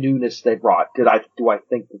the newness they brought. Do I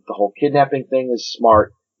think that the whole kidnapping thing is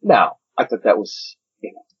smart? No. I thought that was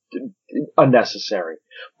unnecessary.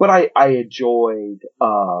 But I enjoyed it.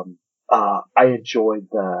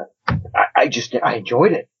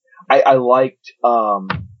 I liked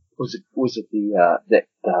was it the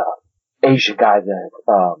Asian guy that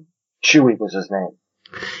Chewie was his name.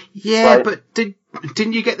 Yeah, right? But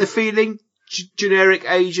didn't you get the feeling generic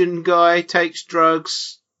Asian guy takes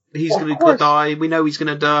drugs? He's going to die. We know he's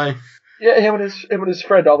going to die. Yeah, him and his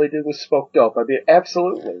friend, all they did was smoke dope. I mean,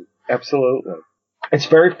 absolutely. It's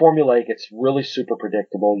very formulaic. It's really super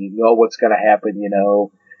predictable. You know what's going to happen.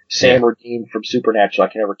 Sam or Dean from Supernatural.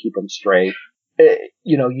 I can never keep them straight.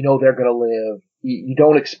 You know they're going to live. You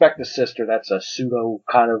don't expect a sister. That's a pseudo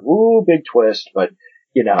kind of big twist, but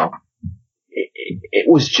it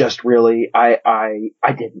was just really I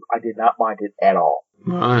did not mind it at all.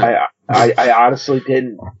 Right. I honestly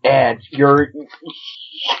didn't. And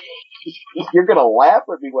You're gonna laugh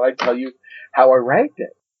at me when I tell you how I ranked it.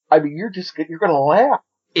 I mean, you're gonna laugh.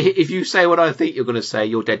 If you say what I think you're going to say,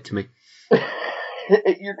 you're dead to me.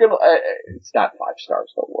 You're gonna. It's not 5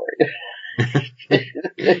 stars. Don't worry.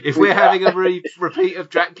 If we're having a repeat of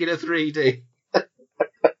Dracula 3D.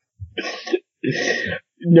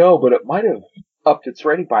 No, but it might have upped its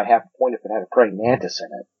rating by half a point if it had a praying mantis in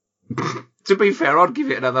it. To be fair, I'd give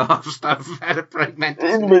it another half star if it had a praying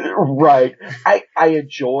mantis. Right. I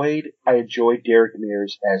enjoyed Derek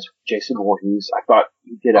Mears as Jason Voorhees. I thought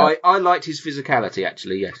he did I liked his physicality,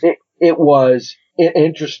 actually, yes. It was an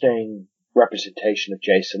interesting representation of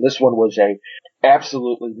Jason. This one was a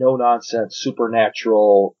absolutely no-nonsense,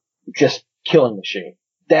 supernatural, just killing machine.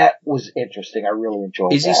 That was interesting. I really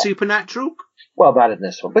enjoyed Is that. he supernatural? Well, not in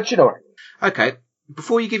this one, but you know what I mean. Okay.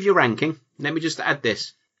 Before you give your ranking, let me just add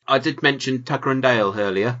this. I did mention Tucker and Dale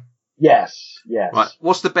earlier. Yes. Right.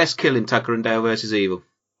 What's the best kill in Tucker and Dale versus Evil?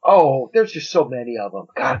 Oh, there's just so many of them.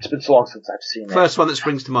 God, it's been so long since I've seen that. First one that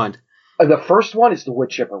springs to mind. The first one is the wood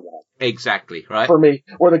chipper one. Exactly, right? For me,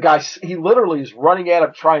 where the guy, he literally is running at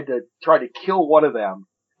him trying to kill one of them,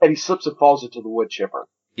 and he slips and falls into the wood chipper.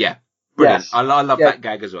 Yeah. Brilliant. Yes. I love that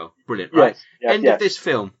gag as well. Brilliant, right? Yes. End of this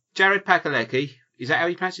film. Jared Padalecki. Is that how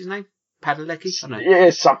you pronounce his name? Padalecki? I don't know. Yeah,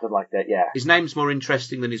 something like that, yeah. His name's more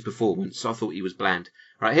interesting than his performance, so I thought he was bland.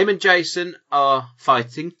 Right, him and Jason are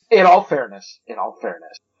fighting. In all fairness,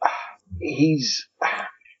 he's,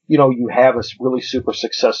 you have a really super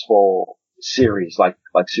successful series like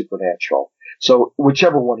Supernatural. So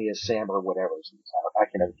whichever one he is, Sam or whatever, I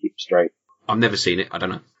can never keep him straight. I've never seen it. I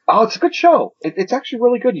don't know. Oh, it's a good show. It's actually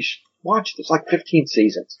really good. You should watch it. There's like 15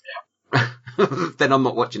 seasons. Then I'm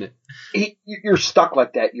not watching it. You're stuck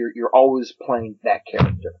like that. You're always playing that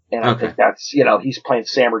character. And I think that's, he's playing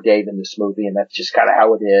Sam or Dave in this movie, and that's just kind of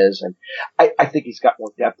how it is. And I think he's got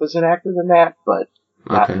more depth as an actor than that, but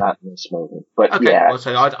not in this movie. But yeah. Well,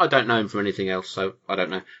 so I don't know him from anything else, so I don't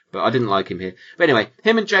know. But I didn't like him here. But anyway,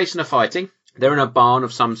 him and Jason are fighting. They're in a barn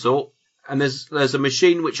of some sort. And there's a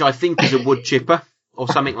machine which I think is a wood chipper or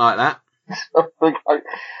something like that.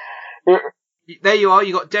 There you are.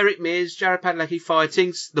 You got Derek Mears, Jared Padalecki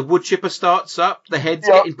fighting. The wood chipper starts up. The head's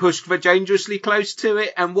getting pushed dangerously close to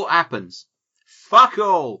it. And what happens? Fuck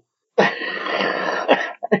all.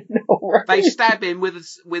 I know, right? They stab him with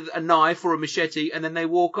a knife or a machete, and then they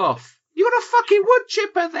walk off. You got a fucking wood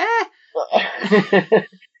chipper there.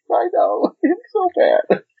 I know. It's so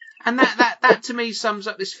bad. And that to me sums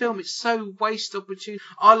up this film. It's so waste opportunity.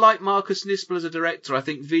 I like Marcus Nispel as a director. I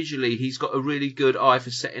think visually he's got a really good eye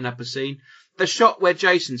for setting up a scene. The shot where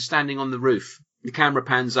Jason's standing on the roof, the camera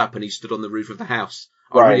pans up and he's stood on the roof of the house.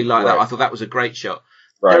 I really like that. I thought that was a great shot.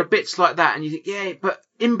 Right. There are bits like that and you think, yeah, but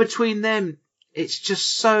in between them, it's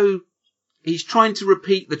just so... He's trying to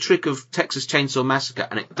repeat the trick of Texas Chainsaw Massacre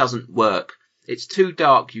and it doesn't work. It's too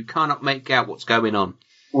dark. You cannot make out what's going on.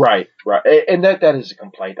 Right. And that is a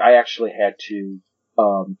complaint. I actually had to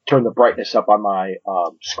turn the brightness up on my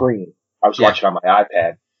screen. I was watching on my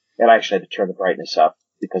iPad, and I actually had to turn the brightness up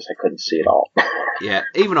because I couldn't see it all. Yeah,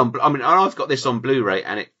 even on... I mean, I've got this on Blu-ray,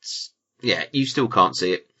 and it's... Yeah, you still can't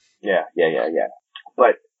see it. Yeah.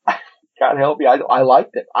 But, God help me, I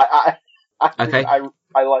liked it. I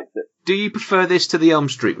liked it. Do you prefer this to the Elm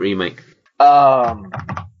Street remake? I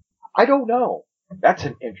don't know. That's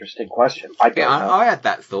an interesting question. I had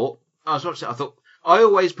that thought. I was watching it, I thought, I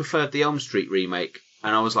always preferred the Elm Street remake.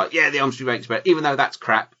 And I was like, yeah, the Elm Street remake's better. Even though that's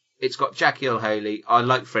crap. It's got Jackie Earle Haley. I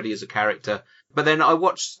like Freddy as a character. But then I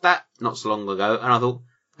watched that not so long ago, and I thought,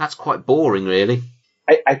 that's quite boring, really.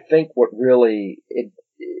 I think what really...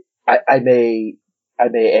 I may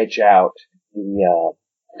edge out the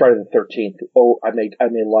Friday the 13th. Oh, I may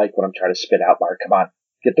like what I'm trying to spit out, Mark. Come on,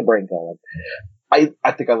 get the brain going.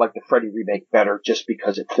 I think I like the Freddy remake better just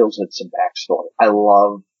because it fills in some backstory. I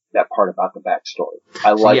love that part about the backstory.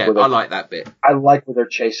 I like that bit. I like when they're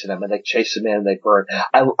chasing him and they chase him in and they burn.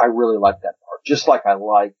 I really like that part. Just like I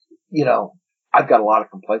like, I've got a lot of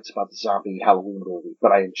complaints about the zombie Halloween movie,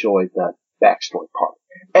 but I enjoyed the backstory part.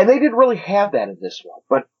 And they didn't really have that in this one,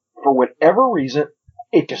 but for whatever reason,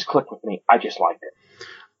 it just clicked with me. I just liked it.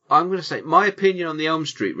 I'm going to say, my opinion on the Elm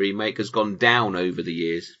Street remake has gone down over the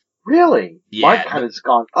years. Really? Yeah. Mine kind of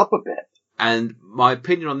gone up a bit. And my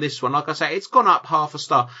opinion on this one, like I say, it's gone up half a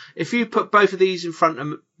star. If you put both of these in front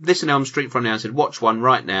of this and Elm Street in front of me and said, watch one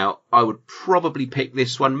right now, I would probably pick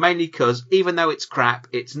this one, mainly because even though it's crap,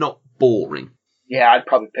 it's not boring. Yeah, I'd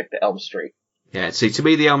probably pick the Elm Street. Yeah, see, to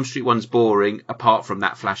me, the Elm Street one's boring, apart from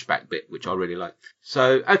that flashback bit, which I really like.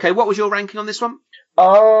 So, okay, what was your ranking on this one? 3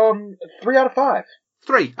 out of 5.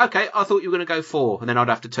 3. Okay, I thought you were going to go 4, and then I'd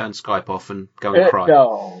have to turn Skype off and go and cry.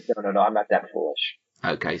 No, I'm not that foolish.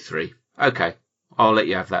 Okay, 3. Okay, I'll let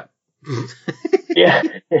you have that. Yeah.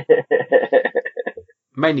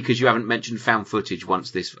 Mainly because you haven't mentioned found footage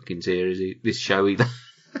once this fucking series, this show either.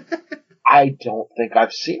 I don't think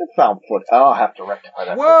I've seen a found footage. I'll have to rectify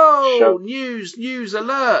that. Whoa! Show. News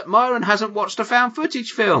alert! Myron hasn't watched a found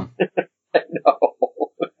footage film. No.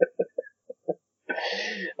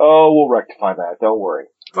 Oh, we'll rectify that. Don't worry.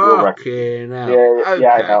 Fucking hell. Yeah, okay.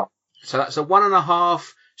 yeah, I know. So that's a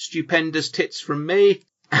 1.5 stupendous tits from me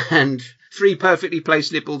and 3 perfectly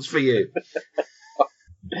placed nipples for you.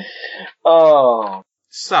 Oh.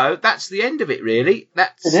 So that's the end of it, really.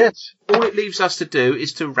 It is. All it leaves us to do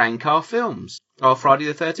is to rank our films, our Friday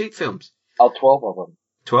the 13th films. 12 of them.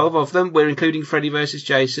 12 of them. We're including Freddy vs.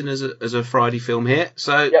 Jason as a Friday film here.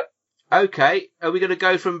 So, yep. Okay, are we going to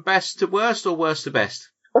go from best to worst or worst to best?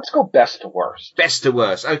 Let's go best to worst. Best to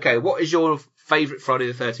worst. Okay, what is your favourite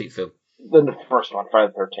Friday the 13th film? The first one,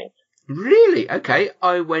 Friday the 13th. Really? Okay,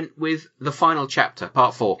 I went with The Final Chapter,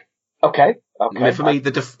 Part 4. Okay. For me,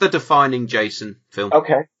 the defining Jason film.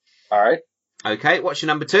 Okay. All right. Okay, what's your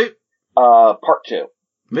number 2? Part 2.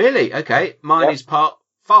 Really? Okay, mine is Part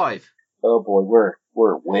 5. Oh boy,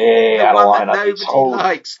 we're way out of line. Nobody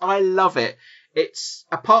likes. I love it. It's,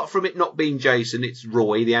 apart from it not being Jason, it's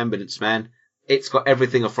Roy, the ambulance man. It's got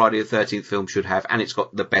everything a Friday the 13th film should have, and it's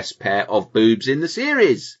got the best pair of boobs in the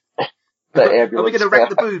series. Are we going to rank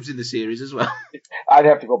the boobs in the series as well? I'd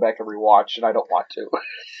have to go back and rewatch, and I don't want to.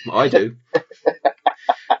 I do.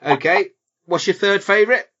 Okay, what's your third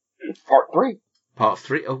favourite? Part 3. Part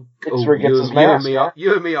 3? Oh,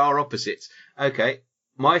 you and me are opposites. Okay,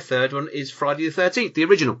 my third one is Friday the 13th, the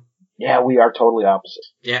original. Yeah, we are totally opposite.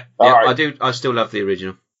 Yeah, right. I still love the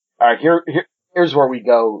original. All right, here's where we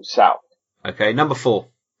go south. Okay, number 4.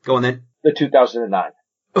 Go on then. The 2009.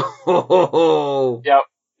 Oh.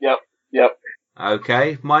 Yep.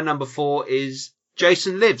 Okay, my number 4 is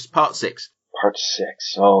Jason Lives, Part 6. Part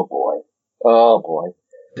 6. Oh boy.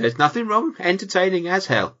 There's nothing wrong. Entertaining as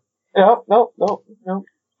hell. No.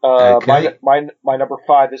 Okay. My number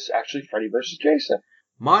 5 is actually Freddy vs. Jason.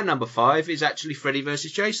 My number 5 is actually Freddy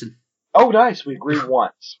vs. Jason. Oh, nice. We agree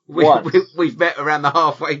once. We've met around the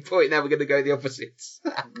halfway point. Now we're going to go the opposites.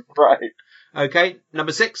 Right. Okay,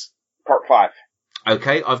 number 6. Part 5.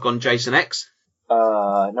 Okay, I've gone Jason X.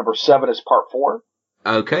 Number 7 is Part 4.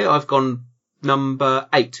 Okay, I've gone number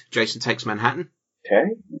 8, Jason Takes Manhattan.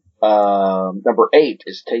 Okay. Number 8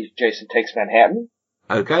 is Jason Takes Manhattan.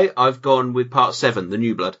 Okay, I've gone with Part 7, The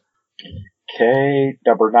New Blood. Okay,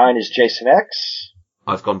 number 9 is Jason X.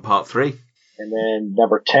 I've gone Part 3. And then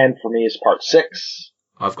number 10 for me is Part 6.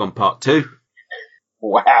 I've gone Part 2.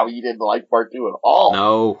 Wow, you didn't like Part 2 at all.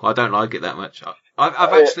 No, I don't like it that much.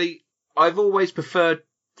 I've always preferred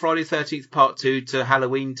Friday the 13th Part 2 to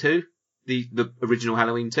Halloween 2, the original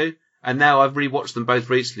Halloween 2. And now I've rewatched them both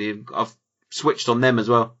recently and I've switched on them as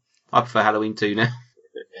well. I prefer Halloween 2 now.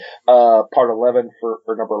 Part 11 for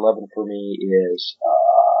number 11 for me is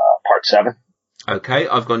Part 7. Okay,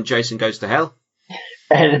 I've gone Jason Goes to Hell.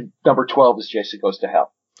 And number 12 is Jason Goes to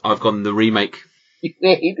Hell. I've gone the remake. You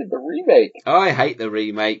hated the remake. I hate the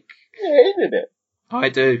remake. You hated it. I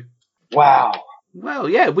do. Wow. Well,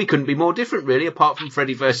 yeah, we couldn't be more different, really, apart from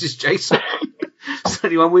Freddy vs. Jason. It's the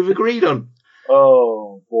only one we've agreed on.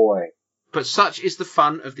 Oh, boy. But such is the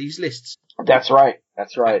fun of these lists. That's right.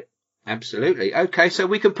 Absolutely. Okay, so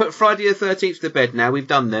we can put Friday the 13th to bed now. We've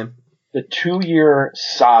done them. The 2-year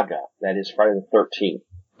saga that is Friday the 13th.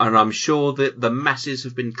 And I'm sure that the masses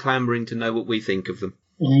have been clamouring to know what we think of them.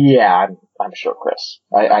 Yeah, I'm sure, Chris.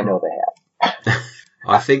 I know they have.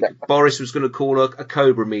 I think Boris was going to call a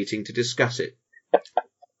Cobra meeting to discuss it.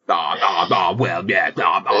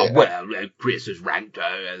 Chris has ranked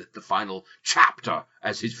the final chapter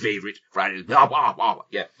as his favourite Friday.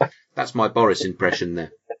 Yeah, that's my Boris impression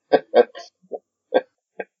there.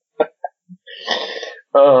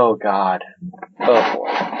 Oh, God. Oh,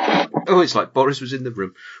 boy. Oh, it's like Boris was in the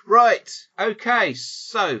room. Right, okay,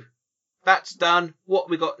 so that's done. What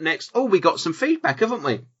we got next? Oh, we got some feedback, haven't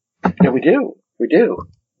we? Yeah, we do.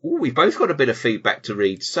 Oh, we both got a bit of feedback to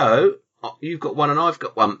read. So, you've got one and I've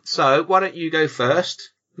got one. So, why don't you go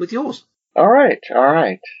first with yours? All right.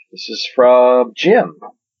 This is from Jim.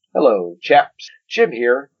 Hello, chaps. Jim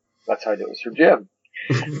here. That's how I know it's from Jim.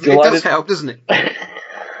 It does help, doesn't it?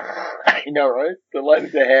 I know, right?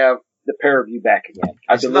 Delighted to have the pair of you back again.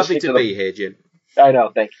 It's lovely to be here, Jim. I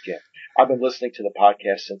know. Thank you, Jim. I've been listening to the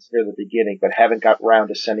podcast since near the beginning, but haven't got around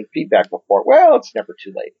to sending feedback before. Well, it's never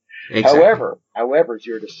too late. Exactly. However, as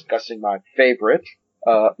you're discussing my favorite,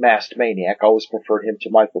 Masked Maniac, I always preferred him to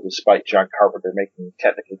Michael despite John Carpenter making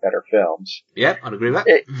technically better films. Yep, I'd agree with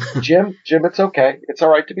that. Jim, it's okay. It's all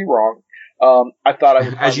right to be wrong. I thought I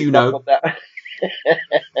would as you know,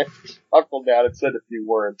 buckle down and said a few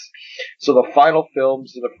words. So the final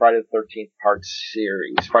films in the Friday the 13th part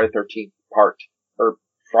series, Friday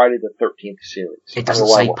the 13th series. It doesn't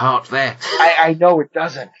say part there. I know it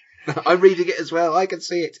doesn't. I'm reading it as well. I can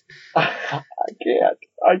see it. I can't.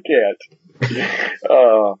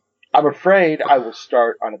 I'm afraid I will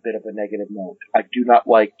start on a bit of a negative note. I do not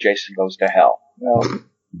like Jason Goes to Hell.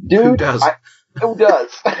 Dude, who does? Who does?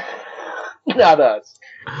 Not us.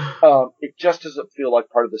 It just doesn't feel like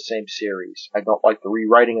part of the same series. I don't like the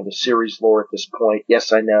rewriting of the series lore at this point.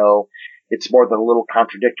 Yes, I know. It's more than a little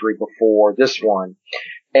contradictory before this one.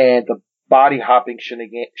 And the body-hopping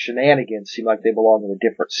shenanigans seem like they belong in a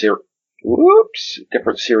different series. Whoops!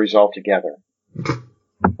 Different series altogether. Let's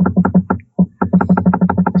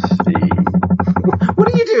see. What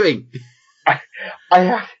are you doing?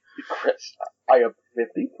 Chris, I am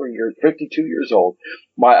 52 years old.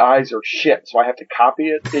 My eyes are shit, so I have to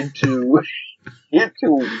copy it into like...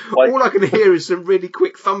 All I can hear is some really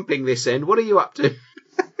quick thumping this end. What are you up to?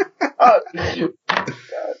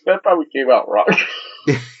 That probably came out wrong.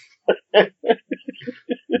 You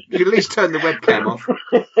can at least turn the webcam off.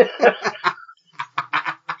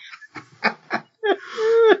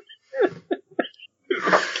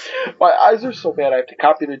 My eyes are so bad I have to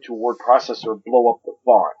copy it into a word processor and blow up the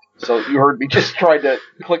font. So you heard me just trying to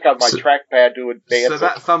click on my trackpad to advance. So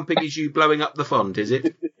that thumping is you blowing up the font, is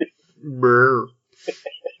it? Brr.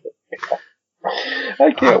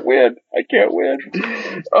 I can't win.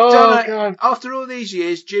 Oh, God. After all these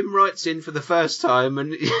years, Jim writes in for the first time,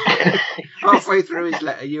 and halfway through his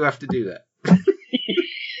letter, you have to do that.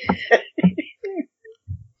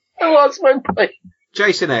 I lost my place.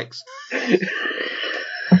 Jason X.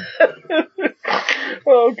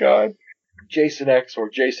 Oh, God. Jason X or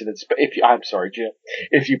Jason I'm sorry, Jim,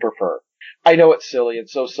 if you prefer. I know it's silly and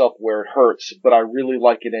so self-aware it hurts, but I really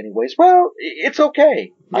like it anyways. Well, it's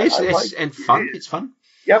okay. And fun. It's fun.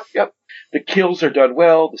 Yep. The kills are done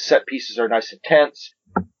well. The set pieces are nice and tense.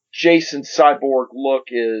 Jason's cyborg look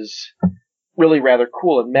is really rather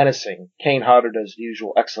cool and menacing. Kane Hodder does the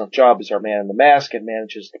usual excellent job as our man in the mask and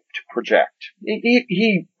manages to project.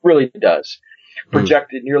 He really does.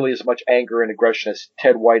 Projected nearly as much anger and aggression as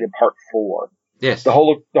Ted White in Part 4. Yes. The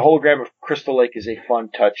hologram of Crystal Lake is a fun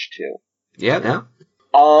touch, too. Yeah.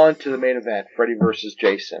 On to the main event, Freddy vs.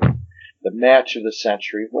 Jason. The match of the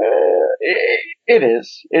century. Well, it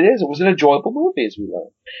is. It was an enjoyable movie, as we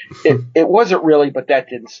learned. It wasn't really, but that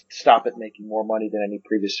didn't stop it making more money than any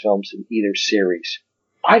previous films in either series.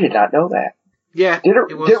 I did not know that. Yeah. Did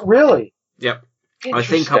it really? Yep. I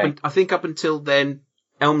think up until then,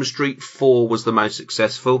 Elm Street 4 was the most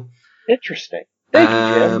successful. Interesting. Thank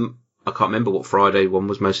you, Jim. I can't remember what Friday one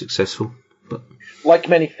was most successful. But like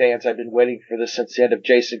many fans, I've been waiting for this since the end of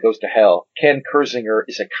Jason Goes to Hell. Ken Kirzinger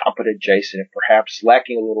is a competent Jason, and perhaps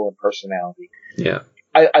lacking a little in personality. Yeah.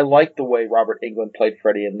 I like the way Robert Englund played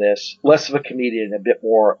Freddy in this. Less of a comedian, a bit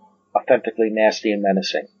more authentically nasty and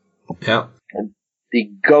menacing. Yeah. And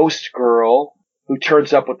the ghost girl who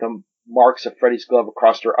turns up with the marks of Freddy's glove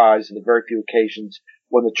across her eyes in the very few occasions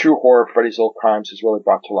when the true horror of Freddy's old crimes is really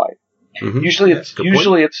brought to life. Mm-hmm. Usually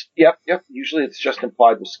it's just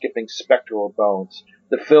implied with skipping Spectre or Bones.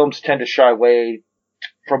 The films tend to shy away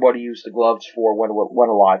from what he used the gloves for when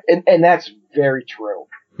alive. And that's very true.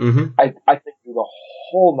 Mm-hmm. I think through the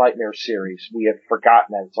whole Nightmare series, we have forgotten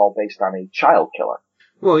that it's all based on a child killer.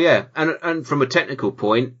 Well, yeah. And from a technical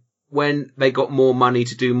point, when they got more money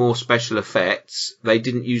to do more special effects, they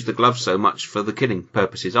didn't use the glove so much for the killing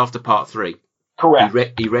purposes. After Part 3.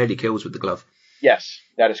 Correct. He rarely kills with the glove. Yes,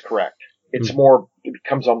 that is correct. It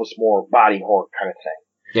becomes almost more body horror kind of thing.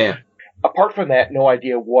 Yeah. Apart from that, no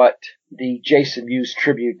idea what the Jason Mewes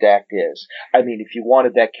tribute act is. I mean, if you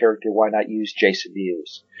wanted that character, why not use Jason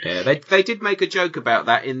Mewes? Yeah, they did make a joke about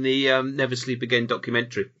that in the Never Sleep Again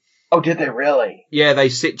documentary. Oh, did they really? Yeah, they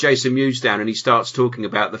sit Jason Mewes down and he starts talking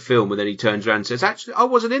about the film and then he turns around and says, actually, I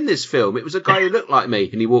wasn't in this film. It was a guy who looked like me,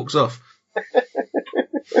 and he walks off.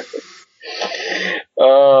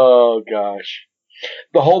 Oh, gosh.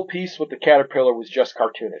 The whole piece with the caterpillar was just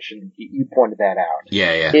cartoonish, and you pointed that out.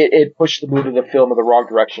 Yeah. It pushed the mood of the film in the wrong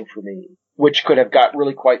direction for me, which could have got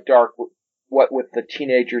really quite dark with the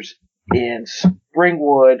teenagers in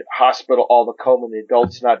Springwood Hospital, all the coma, and the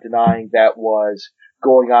adults not denying that was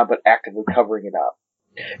going on, but actively covering it up.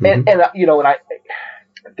 Mm-hmm.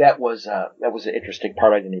 That was an interesting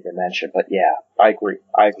part I didn't even mention, but yeah, I agree,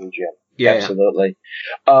 Jim. Yeah, absolutely.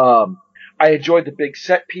 I enjoyed the big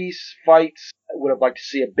set piece fights. I would have liked to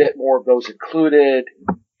see a bit more of those included,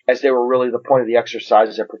 as they were really the point of the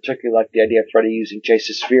exercises. I particularly liked the idea of Freddy using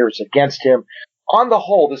Jason's fears against him. on the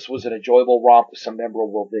whole, this was an enjoyable romp with some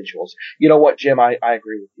memorable visuals. You know what, Jim? I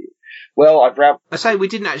agree with you. Well, I say we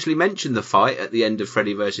didn't actually mention the fight at the end of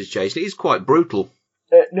Freddy vs. Jason. It is quite brutal.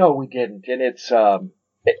 No, we didn't. And it's, and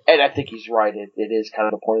I think he's right. It is kind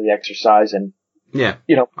of the point of the exercise. And, yeah.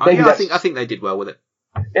 You know, maybe I think they did well with it.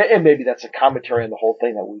 And maybe that's a commentary on the whole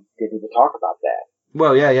thing that we didn't even talk about that.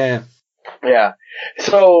 Well, yeah. Yeah.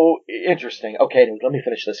 So, interesting. Okay, let me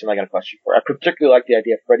finish this and I got a question for you. I particularly like the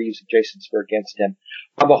idea of Freddy using Jason's fear against him.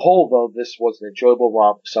 On the whole, though, this was an enjoyable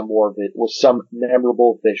romp with some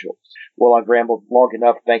memorable visuals. Well, I've rambled long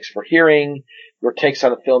enough. Thanks for hearing your takes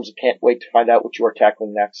on the films and can't wait to find out what you are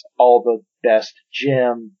tackling next. All the best,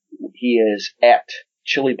 Jim. He is at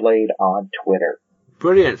Chiliblade on Twitter.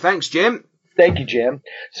 Brilliant. Thanks, Jim. Thank you, Jim.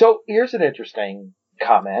 So, here's an interesting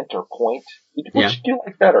comment or point. Which do you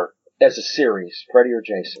like better as a series, Freddy or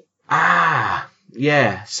Jason?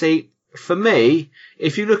 Yeah. See, for me,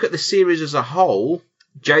 if you look at the series as a whole,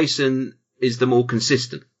 Jason is the more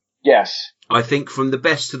consistent. Yes. I think from the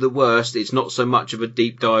best to the worst, it's not so much of a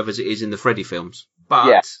deep dive as it is in the Freddy films.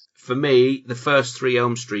 But for me, the first 3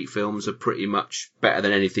 Elm Street films are pretty much better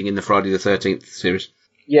than anything in the Friday the 13th series.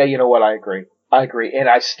 Yeah, you know what? I agree. And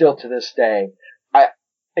I still, to this day,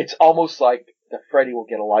 it's almost like the Freddy will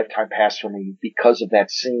get a lifetime pass from me because of that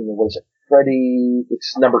scene. Was it Freddy?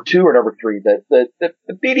 It's number 2 or number 3? The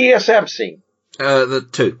BDSM scene.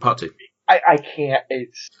 Part 2. I can't.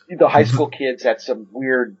 It's the high school kids at some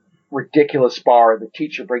weird, ridiculous bar, and the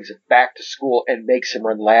teacher brings it back to school and makes him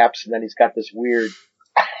run laps, and then he's got this weird.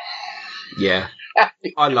 Yeah.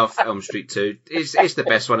 I love Elm Street 2. It's the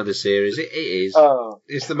best one of the series. It is.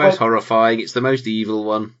 It's the most horrifying. It's the most evil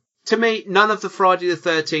one. To me, none of the Friday the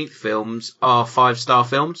 13th films are 5-star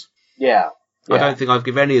films. Yeah. I don't think I'd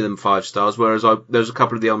give any of them 5 stars, whereas there's a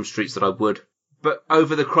couple of the Elm Streets that I would. But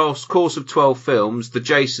over the course of 12 films, the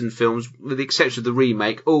Jason films, with the exception of the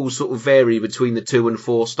remake, all sort of vary between the 2 and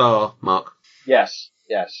 4 star mark. Yes.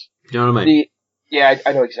 Do you know what I mean?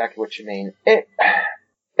 I know exactly what you mean.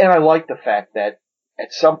 And I like the fact that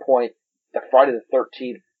at some point, the Friday the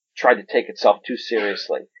 13th tried to take itself too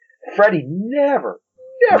seriously. Freddy never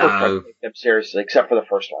tried to take them seriously, except for the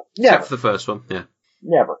first one. Never. Except for the first one, yeah.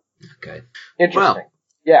 Never. Okay. Interesting. Well,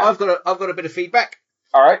 yeah. I've got a bit of feedback.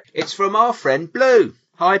 All right. It's from our friend Blue.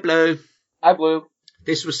 Hi, Blue. Hi, Blue.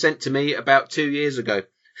 This was sent to me about 2 years ago.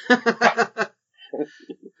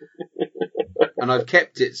 And I've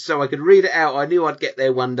kept it so I could read it out. I knew I'd get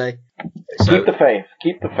there one day. So, keep the faith.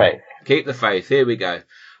 Keep the faith. Keep the faith. Here we go.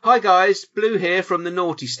 Hi, guys. Blue here from the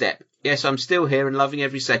Naughty Step. Yes, I'm still here and loving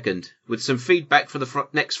every second. With some feedback for the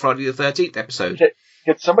next Friday the 13th episode.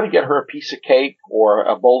 Can somebody get her a piece of cake or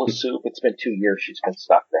a bowl of soup? It's been 2 years she's been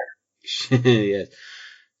stuck there. Yes.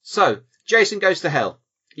 So, Jason Goes to Hell.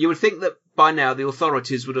 You would think that by now the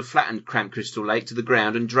authorities would have flattened Camp Crystal Lake to the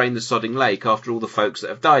ground and drained the sodding lake after all the folks that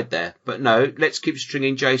have died there. But no, let's keep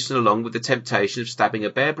stringing Jason along with the temptation of stabbing a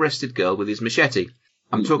bare-breasted girl with his machete.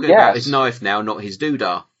 I'm talking about his knife now, not his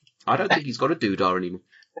doodah. I don't think he's got a doodah anymore.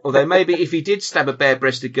 Although maybe if he did stab a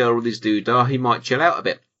bare-breasted girl with his doodah, he might chill out a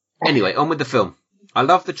bit. Anyway, on with the film. I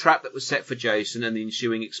love the trap that was set for Jason and the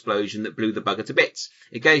ensuing explosion that blew the bugger to bits.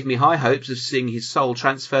 It gave me high hopes of seeing his soul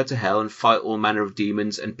transfer to hell and fight all manner of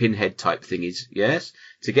demons and pinhead-type thingies, yes,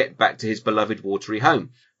 to get back to his beloved watery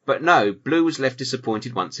home. But no, Blue was left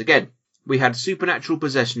disappointed once again. We had supernatural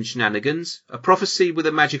possession shenanigans, a prophecy with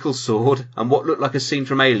a magical sword, and what looked like a scene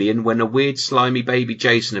from Alien when a weird slimy baby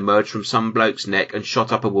Jason emerged from some bloke's neck and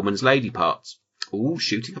shot up a woman's lady parts. Ooh,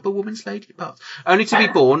 shooting up a woman's lady parts. Only to be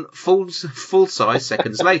born full-size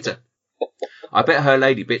seconds later. I bet her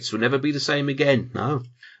lady bits will never be the same again. No.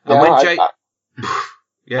 And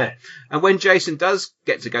yeah. And when Jason does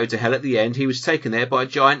get to go to hell at the end, he was taken there by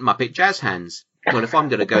giant Muppet jazz hands. Well, if I'm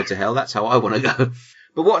going to go to hell, that's how I want to go.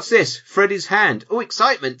 But what's this? Freddy's hand. Oh,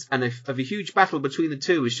 excitement! And of a huge battle between the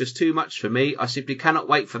two is just too much for me. I simply cannot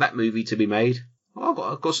wait for that movie to be made. Oh,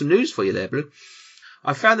 I've got some news for you there, Blue.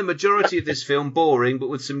 I found the majority of this film boring, but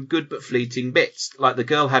with some good but fleeting bits, like the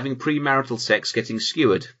girl having premarital sex getting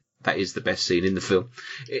skewered. That is the best scene in the film,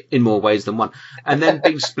 in more ways than one. And then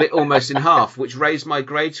being split almost in half, which raised my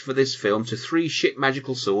grades for this film to 3 shit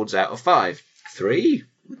magical swords out of 5. 3?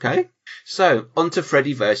 Okay. So, on to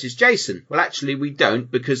Freddy versus Jason. Well, actually, we don't,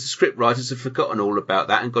 because the scriptwriters have forgotten all about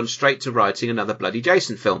that and gone straight to writing another bloody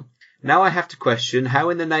Jason film. Now I have to question how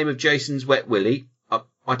in the name of Jason's wet willy...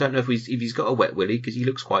 I don't know if he's got a wet willy, because he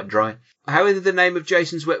looks quite dry. How in the name of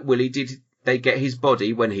Jason's wet willy did they get his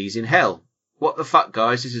body when he's in hell? What the fuck,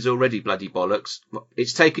 guys? This is already bloody bollocks.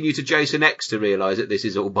 It's taken you to Jason X to realise that this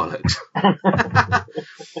is all bollocks.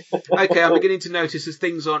 Okay, I'm beginning to notice that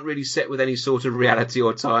things aren't really set with any sort of reality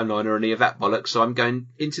or timeline or any of that bollocks, so I'm going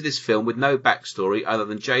into this film with no backstory other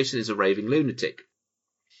than Jason is a raving lunatic.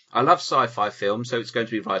 I love sci-fi films, so it's going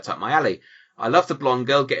to be right up my alley. I love the blonde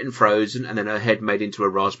girl getting frozen and then her head made into a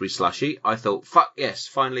raspberry slushy. I thought, fuck yes,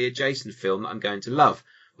 finally a Jason film that I'm going to love.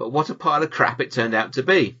 But what a pile of crap it turned out to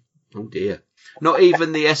be. Oh dear. Not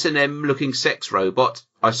even the S&M looking sex robot.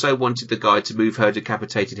 I so wanted the guy to move her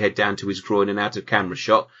decapitated head down to his groin and out of camera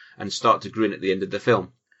shot and start to grin at the end of the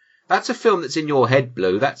film. That's a film that's in your head,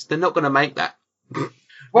 Blue. They're not going to make that.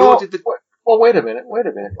 Well, wait a minute.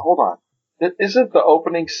 Hold on. Isn't the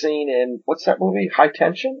opening scene in, what's that movie? High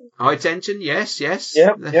Tension? High Tension, yes. Yep.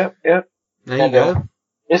 There you go.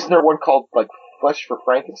 Isn't there one called, like, Flesh for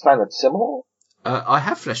Frankenstein that's similar? I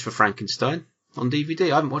have Flesh for Frankenstein on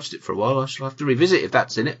DVD. I haven't watched it for a while. I shall have to revisit if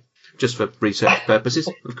that's in it. Just for research purposes,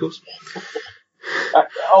 of course.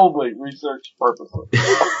 Only research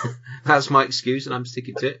purposes. That's my excuse, and I'm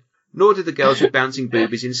sticking to it. Nor did the girls with bouncing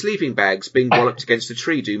boobies in sleeping bags being walloped against a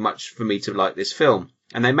tree do much for me to like this film.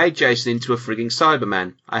 And they made Jason into a frigging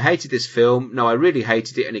Cyberman. I hated this film. No, I really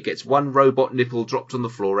hated it, and it gets 1 robot nipple dropped on the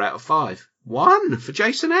floor out of 5. 1 for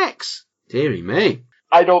Jason X. Deary me.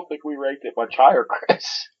 I don't think we ranked it much higher, Chris.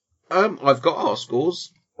 I've got our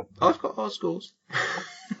scores.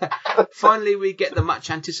 Finally, we get the much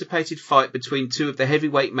anticipated fight between 2 of the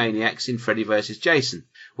heavyweight maniacs in Freddy vs. Jason.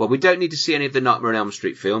 Well, we don't need to see any of the Nightmare on Elm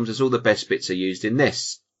Street films, as all the best bits are used in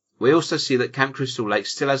this. We also see that Camp Crystal Lake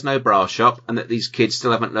still has no bra shop, and that these kids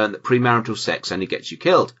still haven't learned that premarital sex only gets you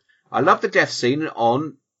killed. I love the death scene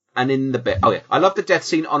on and in the bed. Oh yeah, I love the death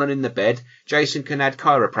scene on and in the bed. Jason can add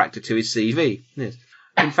chiropractor to his CV. Yes.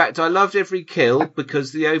 In fact, I loved every kill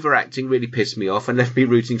because the overacting really pissed me off and left me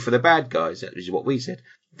rooting for the bad guys. That is what we said.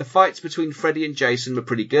 The fights between Freddy and Jason were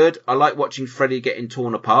pretty good. I like watching Freddy getting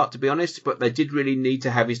torn apart, to be honest, but did they really need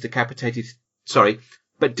to have his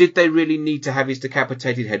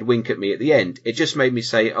decapitated head wink at me at the end? It just made me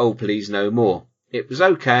say, oh, please, no more. It was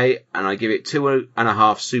okay, and I give it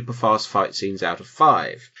 2.5 super fast fight scenes out of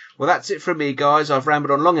 5. Well, that's it from me, guys. I've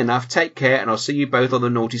rambled on long enough. Take care, and I'll see you both on the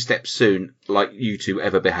naughty steps soon, like you two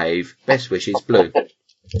ever behave. Best wishes, Blue.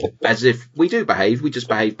 As if we do behave, we just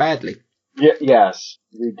behave badly. Yes,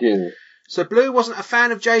 we do. So Blue wasn't a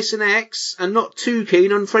fan of Jason X, and not too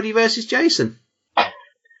keen on Freddy vs. Jason.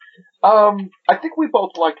 I think we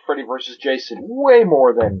both liked Freddy vs. Jason way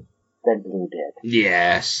more than Blue did.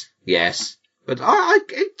 Yes. But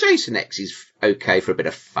Jason X is okay for a bit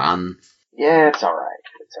of fun. Yeah, it's alright.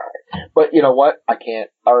 But you know what? I can't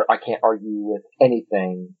argue with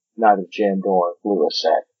anything neither Jim nor Blue has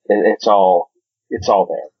said. It's all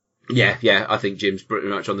there. Yeah, I think Jim's pretty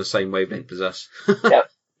much on the same wavelength as us.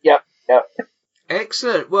 Yep.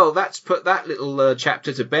 Excellent. Well, that's put that little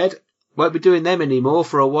chapter to bed. Won't be doing them anymore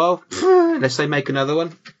for a while, unless they make another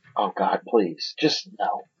one. Oh God, please, just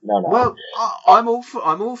no. Well, I'm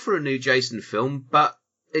all for a new Jason film, but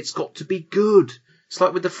it's got to be good. It's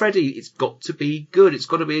like with the Freddy, it's got to be good. It's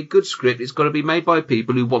got to be a good script. It's got to be made by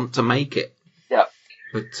people who want to make it. Yeah.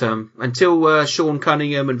 But until Sean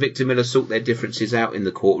Cunningham and Victor Miller sort their differences out in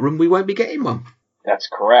the courtroom, we won't be getting one. That's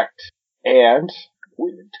correct. And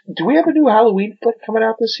do we have a new Halloween flick coming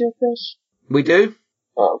out this year, Chris? We do.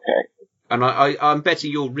 Oh, okay. And I'm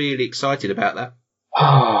betting you're really excited about that.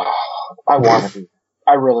 I want to be.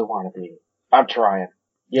 I really want to be. I'm trying.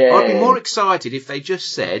 Yeah. I'd be more excited if they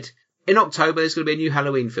just said, in October there's going to be a new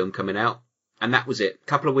Halloween film coming out, and that was it. A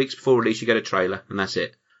couple of weeks before release you get a trailer, and that's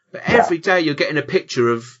it. But every day you're getting a picture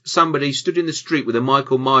of somebody stood in the street with a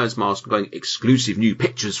Michael Myers mask going, exclusive new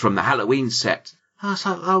pictures from the Halloween set. I was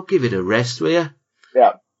like, I'll give it a rest, will you?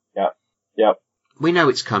 Yep. We know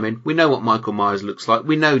it's coming. We know what Michael Myers looks like.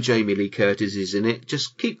 We know Jamie Lee Curtis is in it.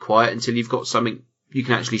 Just keep quiet until you've got something you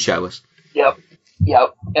can actually show us. Yep.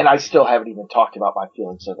 And I still haven't even talked about my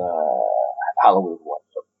feelings of the Halloween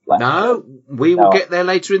one. No, we will get there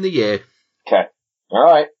later in the year. Okay. All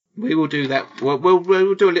right. We will do that.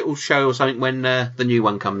 We'll do a little show or something when the new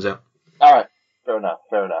one comes out. All right.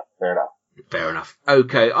 Fair enough.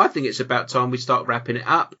 Okay, I think it's about time we start wrapping it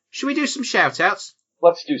up. Should we do some shout-outs?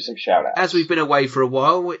 Let's do some shout-outs. As we've been away for a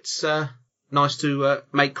while, it's nice to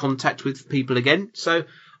make contact with people again. So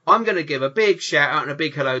I'm going to give a big shout-out and a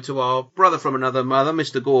big hello to our brother from another mother,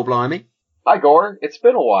 Mr. Gore Blimey. Hi, Gore. It's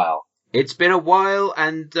been a while. It's been a while,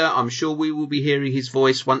 and I'm sure we will be hearing his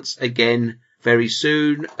voice once again very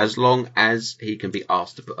soon, as long as he can be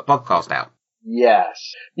asked to put a podcast out.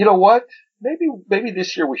 Yes. You know what? Maybe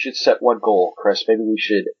this year we should set one goal, Chris. Maybe we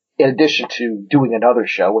should in addition to doing another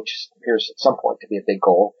show, which appears at some point to be a big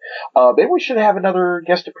goal, maybe we should have another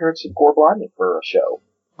guest appearance of Gore Blimey for a show.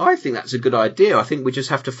 I think that's a good idea. I think we just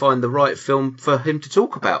have to find the right film for him to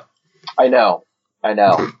talk about. I know.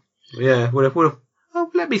 Yeah, well,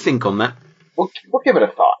 let me think on that. We'll give it a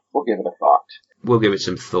thought. We'll give it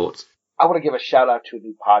some thought. I want to give a shout out to a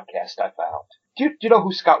new podcast I found. Do you know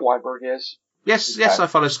who Scott Weinberg is? Yes, I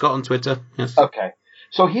follow Scott on Twitter. Yes. Okay.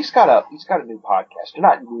 So he's got a new podcast. They're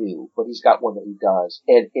not new, but he's got one that he does,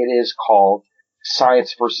 and it is called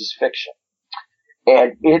Science versus Fiction.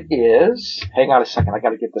 And it is, hang on a second, I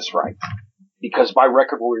gotta get this right. Because my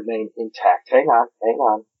record will remain intact. Hang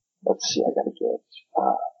on. Let's see, I gotta get,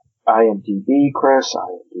 IMDb, Chris,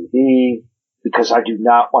 IMDb, because I do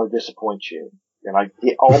not want to disappoint you. And I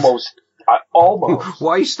almost.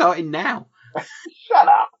 Why are you starting now? Shut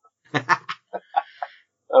up.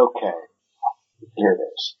 Okay. Here it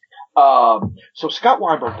is. So Scott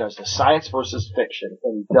Weinberg does the Science versus Fiction,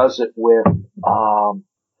 and he does it with,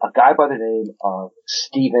 a guy by the name of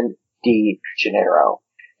Stephen D. Gennaro.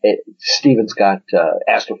 Stephen's got,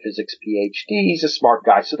 astrophysics PhD. He's a smart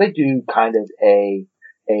guy. So they do kind of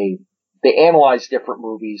they analyze different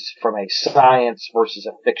movies from a science versus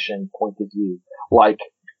a fiction point of view. Like,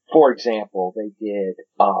 for example, they did,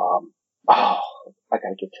 I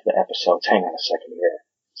gotta get to the episodes. Hang on a second here.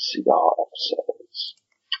 Let's see all episodes.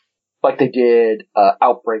 Like they did,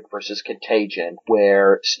 Outbreak versus Contagion,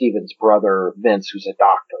 where Stephen's brother, Vince, who's a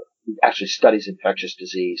doctor, who actually studies infectious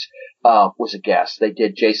disease, was a guest. They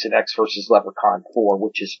did Jason X versus Leprechaun 4,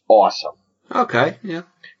 which is awesome. Okay, yeah.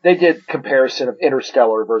 They did comparison of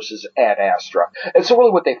Interstellar versus Ad Astra. And so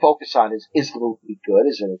really what they focus on is the movie good?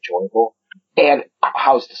 Is it enjoyable? And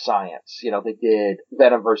how's the science? You know, they did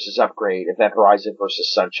Venom versus Upgrade, Event Horizon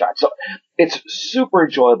versus Sunshine. So it's super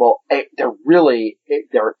enjoyable. They're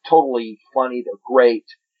totally funny. They're great.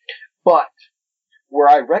 But where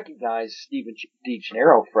I recognize Stephen D.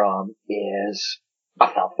 Gennaro from is a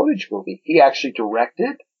found footage movie. He actually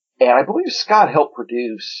directed, and I believe Scott helped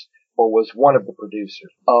produce, or was one of the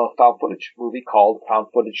producers, a found footage movie called Found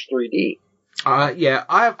Footage 3D. Yeah,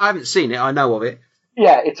 I haven't seen it. I know of it.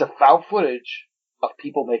 Yeah, it's a found footage of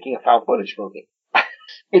people making a found footage movie.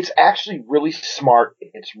 It's actually really smart.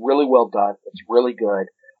 It's really well done. It's really good.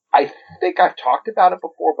 I think I've talked about it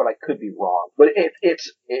before, but I could be wrong. But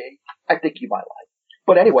I think you might like it.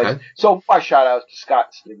 But anyway, okay. So my shout out to Scott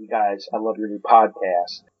and Steve, you guys. I love your new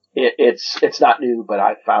podcast. It's not new, but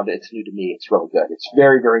I found it's new to me. It's really good. It's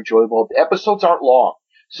very, very enjoyable. The episodes aren't long.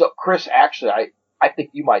 So Chris, actually, I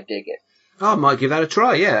think you might dig it. I might give that a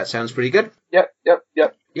try. Yeah, that sounds pretty good. Yep.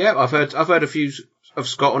 Yeah, I've heard a few of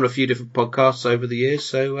Scott on a few different podcasts over the years.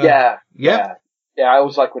 So yeah. I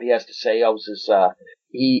always like what he has to say.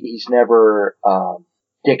 He's never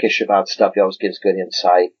dickish about stuff. He always gives good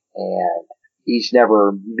insight, and he's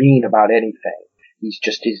never mean about anything. He's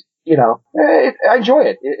I enjoy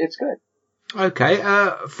it. It's good. Okay,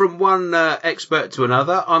 from one expert to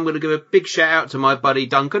another, I'm going to give a big shout out to my buddy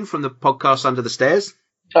Duncan from the podcast Under the Stairs.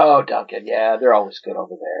 Oh, Duncan, yeah, they're always good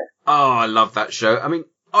over there. Oh, I love that show. I mean,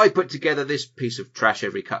 I put together this piece of trash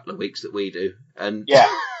every couple of weeks that we do, and yeah,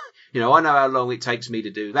 I know how long it takes me to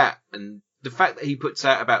do that, and the fact that he puts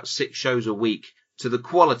out about 6 shows a week to the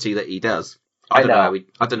quality that he does, I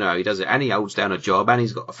don't know how he does it, and he holds down a job, and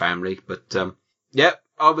he's got a family, but yeah,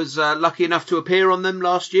 I was lucky enough to appear on them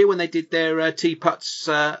last year when they did their Teapots.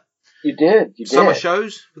 You did summer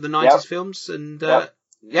shows for the 90s films, and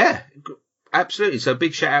yeah. Absolutely. So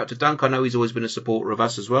big shout out to Dunk. I know he's always been a supporter of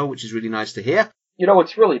us as well, which is really nice to hear.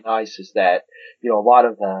 What's really nice is that, a lot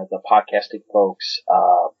of the podcasting folks,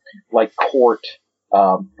 like Court,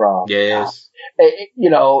 from, yes.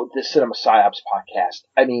 The Cinema Psyops podcast.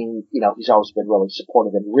 I mean, he's always been really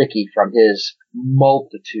supportive, and Ricky from his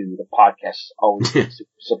multitude of podcasts always been super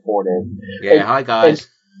supportive. Yeah. And, hi guys.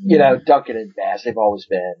 And, Duncan and Baz, they've always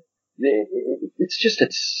been,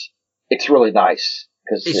 it's really nice.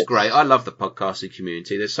 It's great. I love the podcasting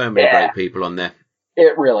community. There's so many great people on there.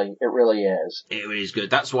 It really is. It really is good.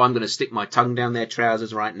 That's why I'm going to stick my tongue down their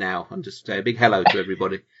trousers right now and just say a big hello to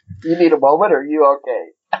everybody. You need a moment, or are you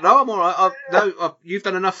okay? No, I'm all right. You've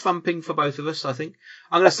done enough thumping for both of us, I think.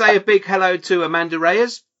 I'm going to say a big hello to Amanda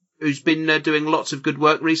Reyes, who's been doing lots of good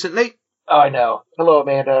work recently. Oh, I know. Hello,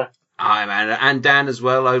 Amanda. Hi, Amanda. And Dan as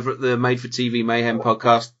well over at the Made for TV Mayhem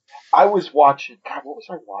podcast. I was watching, God, what was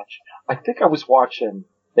I watching? I think I was watching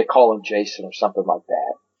They Call Him Jason or something like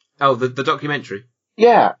that. Oh, the documentary?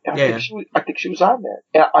 Yeah. I think she was on there.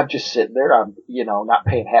 And I'm just sitting there, I'm, not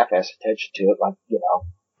paying half-ass attention to it like,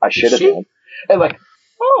 I should have been. And like,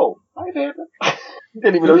 oh, hi, Amanda.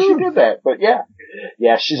 Didn't even know she did that. But yeah,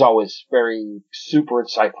 Yeah, she's always very super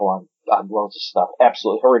insightful on loads of stuff.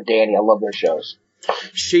 Absolutely. Her and Danny, I love their shows.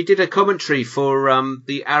 She did a commentary for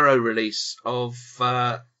the Arrow release of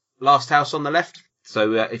Last House on the Left.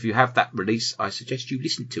 So if you have that release, I suggest you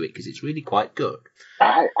listen to it because it's really quite good.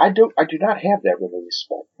 I do not have that release,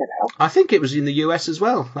 but you know. I think it was in the US as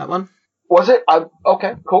well, that one. Was it?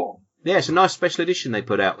 Okay, cool. Yeah, it's a nice special edition they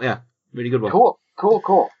put out. Yeah, really good one. Cool.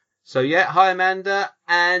 So yeah, hi Amanda,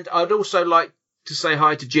 and I'd also like to say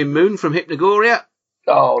hi to Jim Moon from Hypnagoria.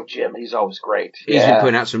 Oh, Jim, he's always great. He's been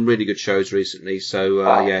putting out some really good shows recently, so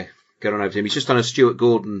yeah, get on over to him. He's just done a Stuart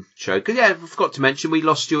Gordon show. Because yeah, I forgot to mention we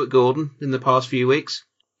lost Stuart Gordon in the past few weeks.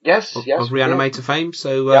 Yes, of Reanimator fame.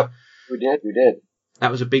 So yep, we did. That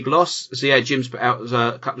was a big loss. So yeah, Jim's put out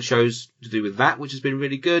a couple of shows to do with that, which has been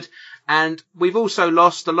really good. And we've also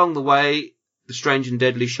lost along the way the Strange and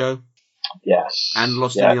Deadly show. Yes. And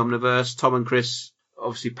Lost in the Omniverse. Tom and Chris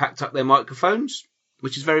obviously packed up their microphones,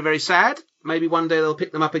 which is very, very sad. Maybe one day they'll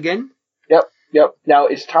pick them up again. Yep. Now,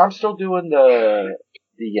 is Tom still doing the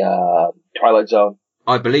Twilight Zone?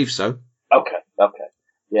 I believe so. Okay.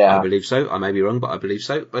 Yeah. I believe so. I may be wrong, but I believe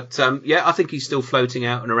so. But yeah, I think he's still floating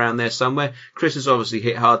out and around there somewhere. Chris has obviously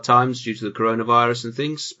hit hard times due to the coronavirus and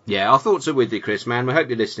things. Yeah, our thoughts are with you, Chris, man. We hope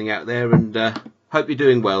you're listening out there and hope you're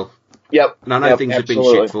doing well. Yep. And I know things have been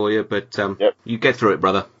shit for you, but you get through it,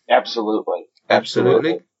 brother. Absolutely.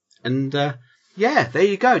 And yeah, there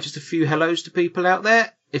you go. Just a few hellos to people out there.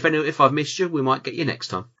 If I've missed you, we might get you next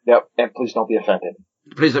time. Yep. And please don't be offended.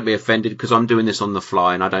 Please don't be offended because I'm doing this on the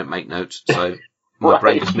fly and I don't make notes. So my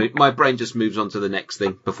brain just moves on to the next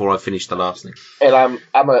thing before I finish the last thing. And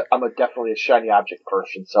I'm definitely a shiny object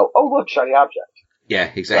person. So look, shiny object.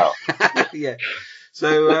 Yeah, exactly. So. Yeah.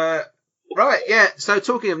 So right, yeah. So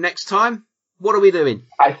talking of next time, what are we doing?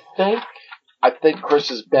 I think Chris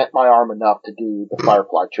has bent my arm enough to do the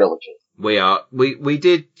Firefly trilogy. We are. We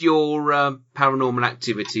did your Paranormal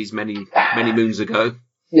Activities many moons ago.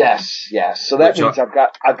 Yes. So that means I've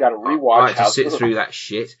got to rewatch. I had to sit through that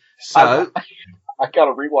shit. So I got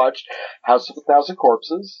to rewatch House of a Thousand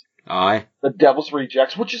Corpses. Aye. The Devil's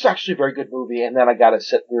Rejects, which is actually a very good movie, and then I got to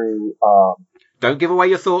sit through. Don't give away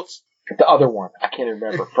your thoughts. The other one, I can't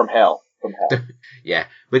remember. From Hell. Yeah,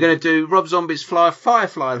 we're going to do Rob Zombie's Firefly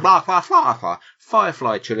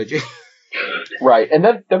trilogy. Right, and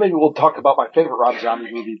then maybe we'll talk about my favorite Rob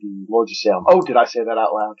Zombie movie, The Lords of Salem. Oh, did I say that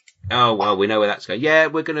out loud? Oh, well, we know where that's going. Yeah,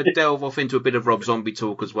 we're going to delve off into a bit of Rob Zombie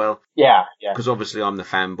talk as well. Yeah. Because obviously I'm the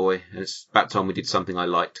fanboy, and it's about time we did something I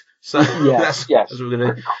liked. So yes. That's what we're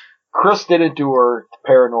going to. Chris didn't do her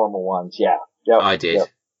paranormal ones, yeah. Yep, I did.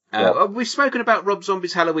 Yep. We've spoken about Rob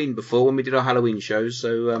Zombie's Halloween before when we did our Halloween shows,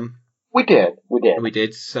 so... We did.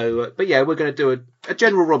 So, but yeah, we're going to do a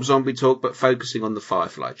general Rob Zombie talk, but focusing on the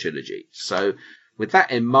Firefly trilogy. So, with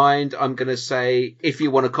that in mind, I'm going to say, if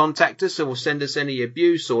you want to contact us or send us any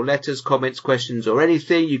abuse or letters, comments, questions, or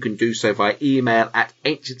anything, you can do so via email at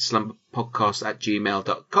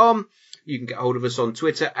ancientslumberpodcast@gmail.com. You can get hold of us on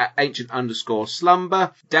Twitter at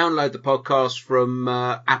ancient_slumber. Download the podcast from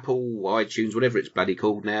Apple, iTunes, whatever it's bloody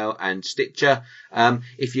called now, and Stitcher.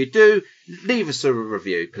 If you do, leave us a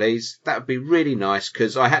review, please. That would be really nice,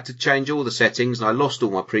 because I had to change all the settings, and I lost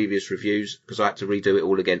all my previous reviews, because I had to redo it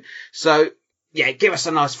all again. So, yeah, give us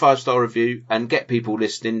a nice 5-star review, and get people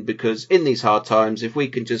listening, because in these hard times, if we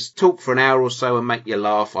can just talk for an hour or so and make you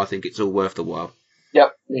laugh, I think it's all worth the while.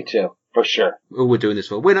 Yep, me too. For sure. All we're doing this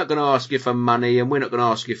for. We're not going to ask you for money, and we're not going to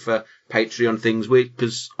ask you for Patreon things,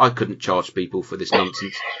 because I couldn't charge people for this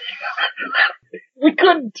nonsense. We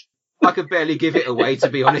couldn't. I could barely give it away, to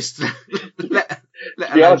be honest. let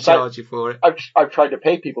alone charge you for it. I've tried to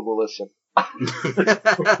pay people to listen.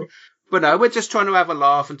 But no, we're just trying to have a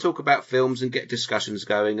laugh and talk about films and get discussions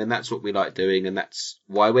going, and that's what we like doing, and that's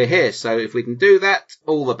why we're here. So if we can do that,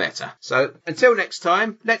 all the better. So until next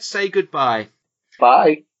time, let's say goodbye.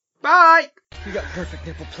 Bye. Bye! You got perfect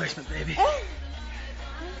nipple placement, baby.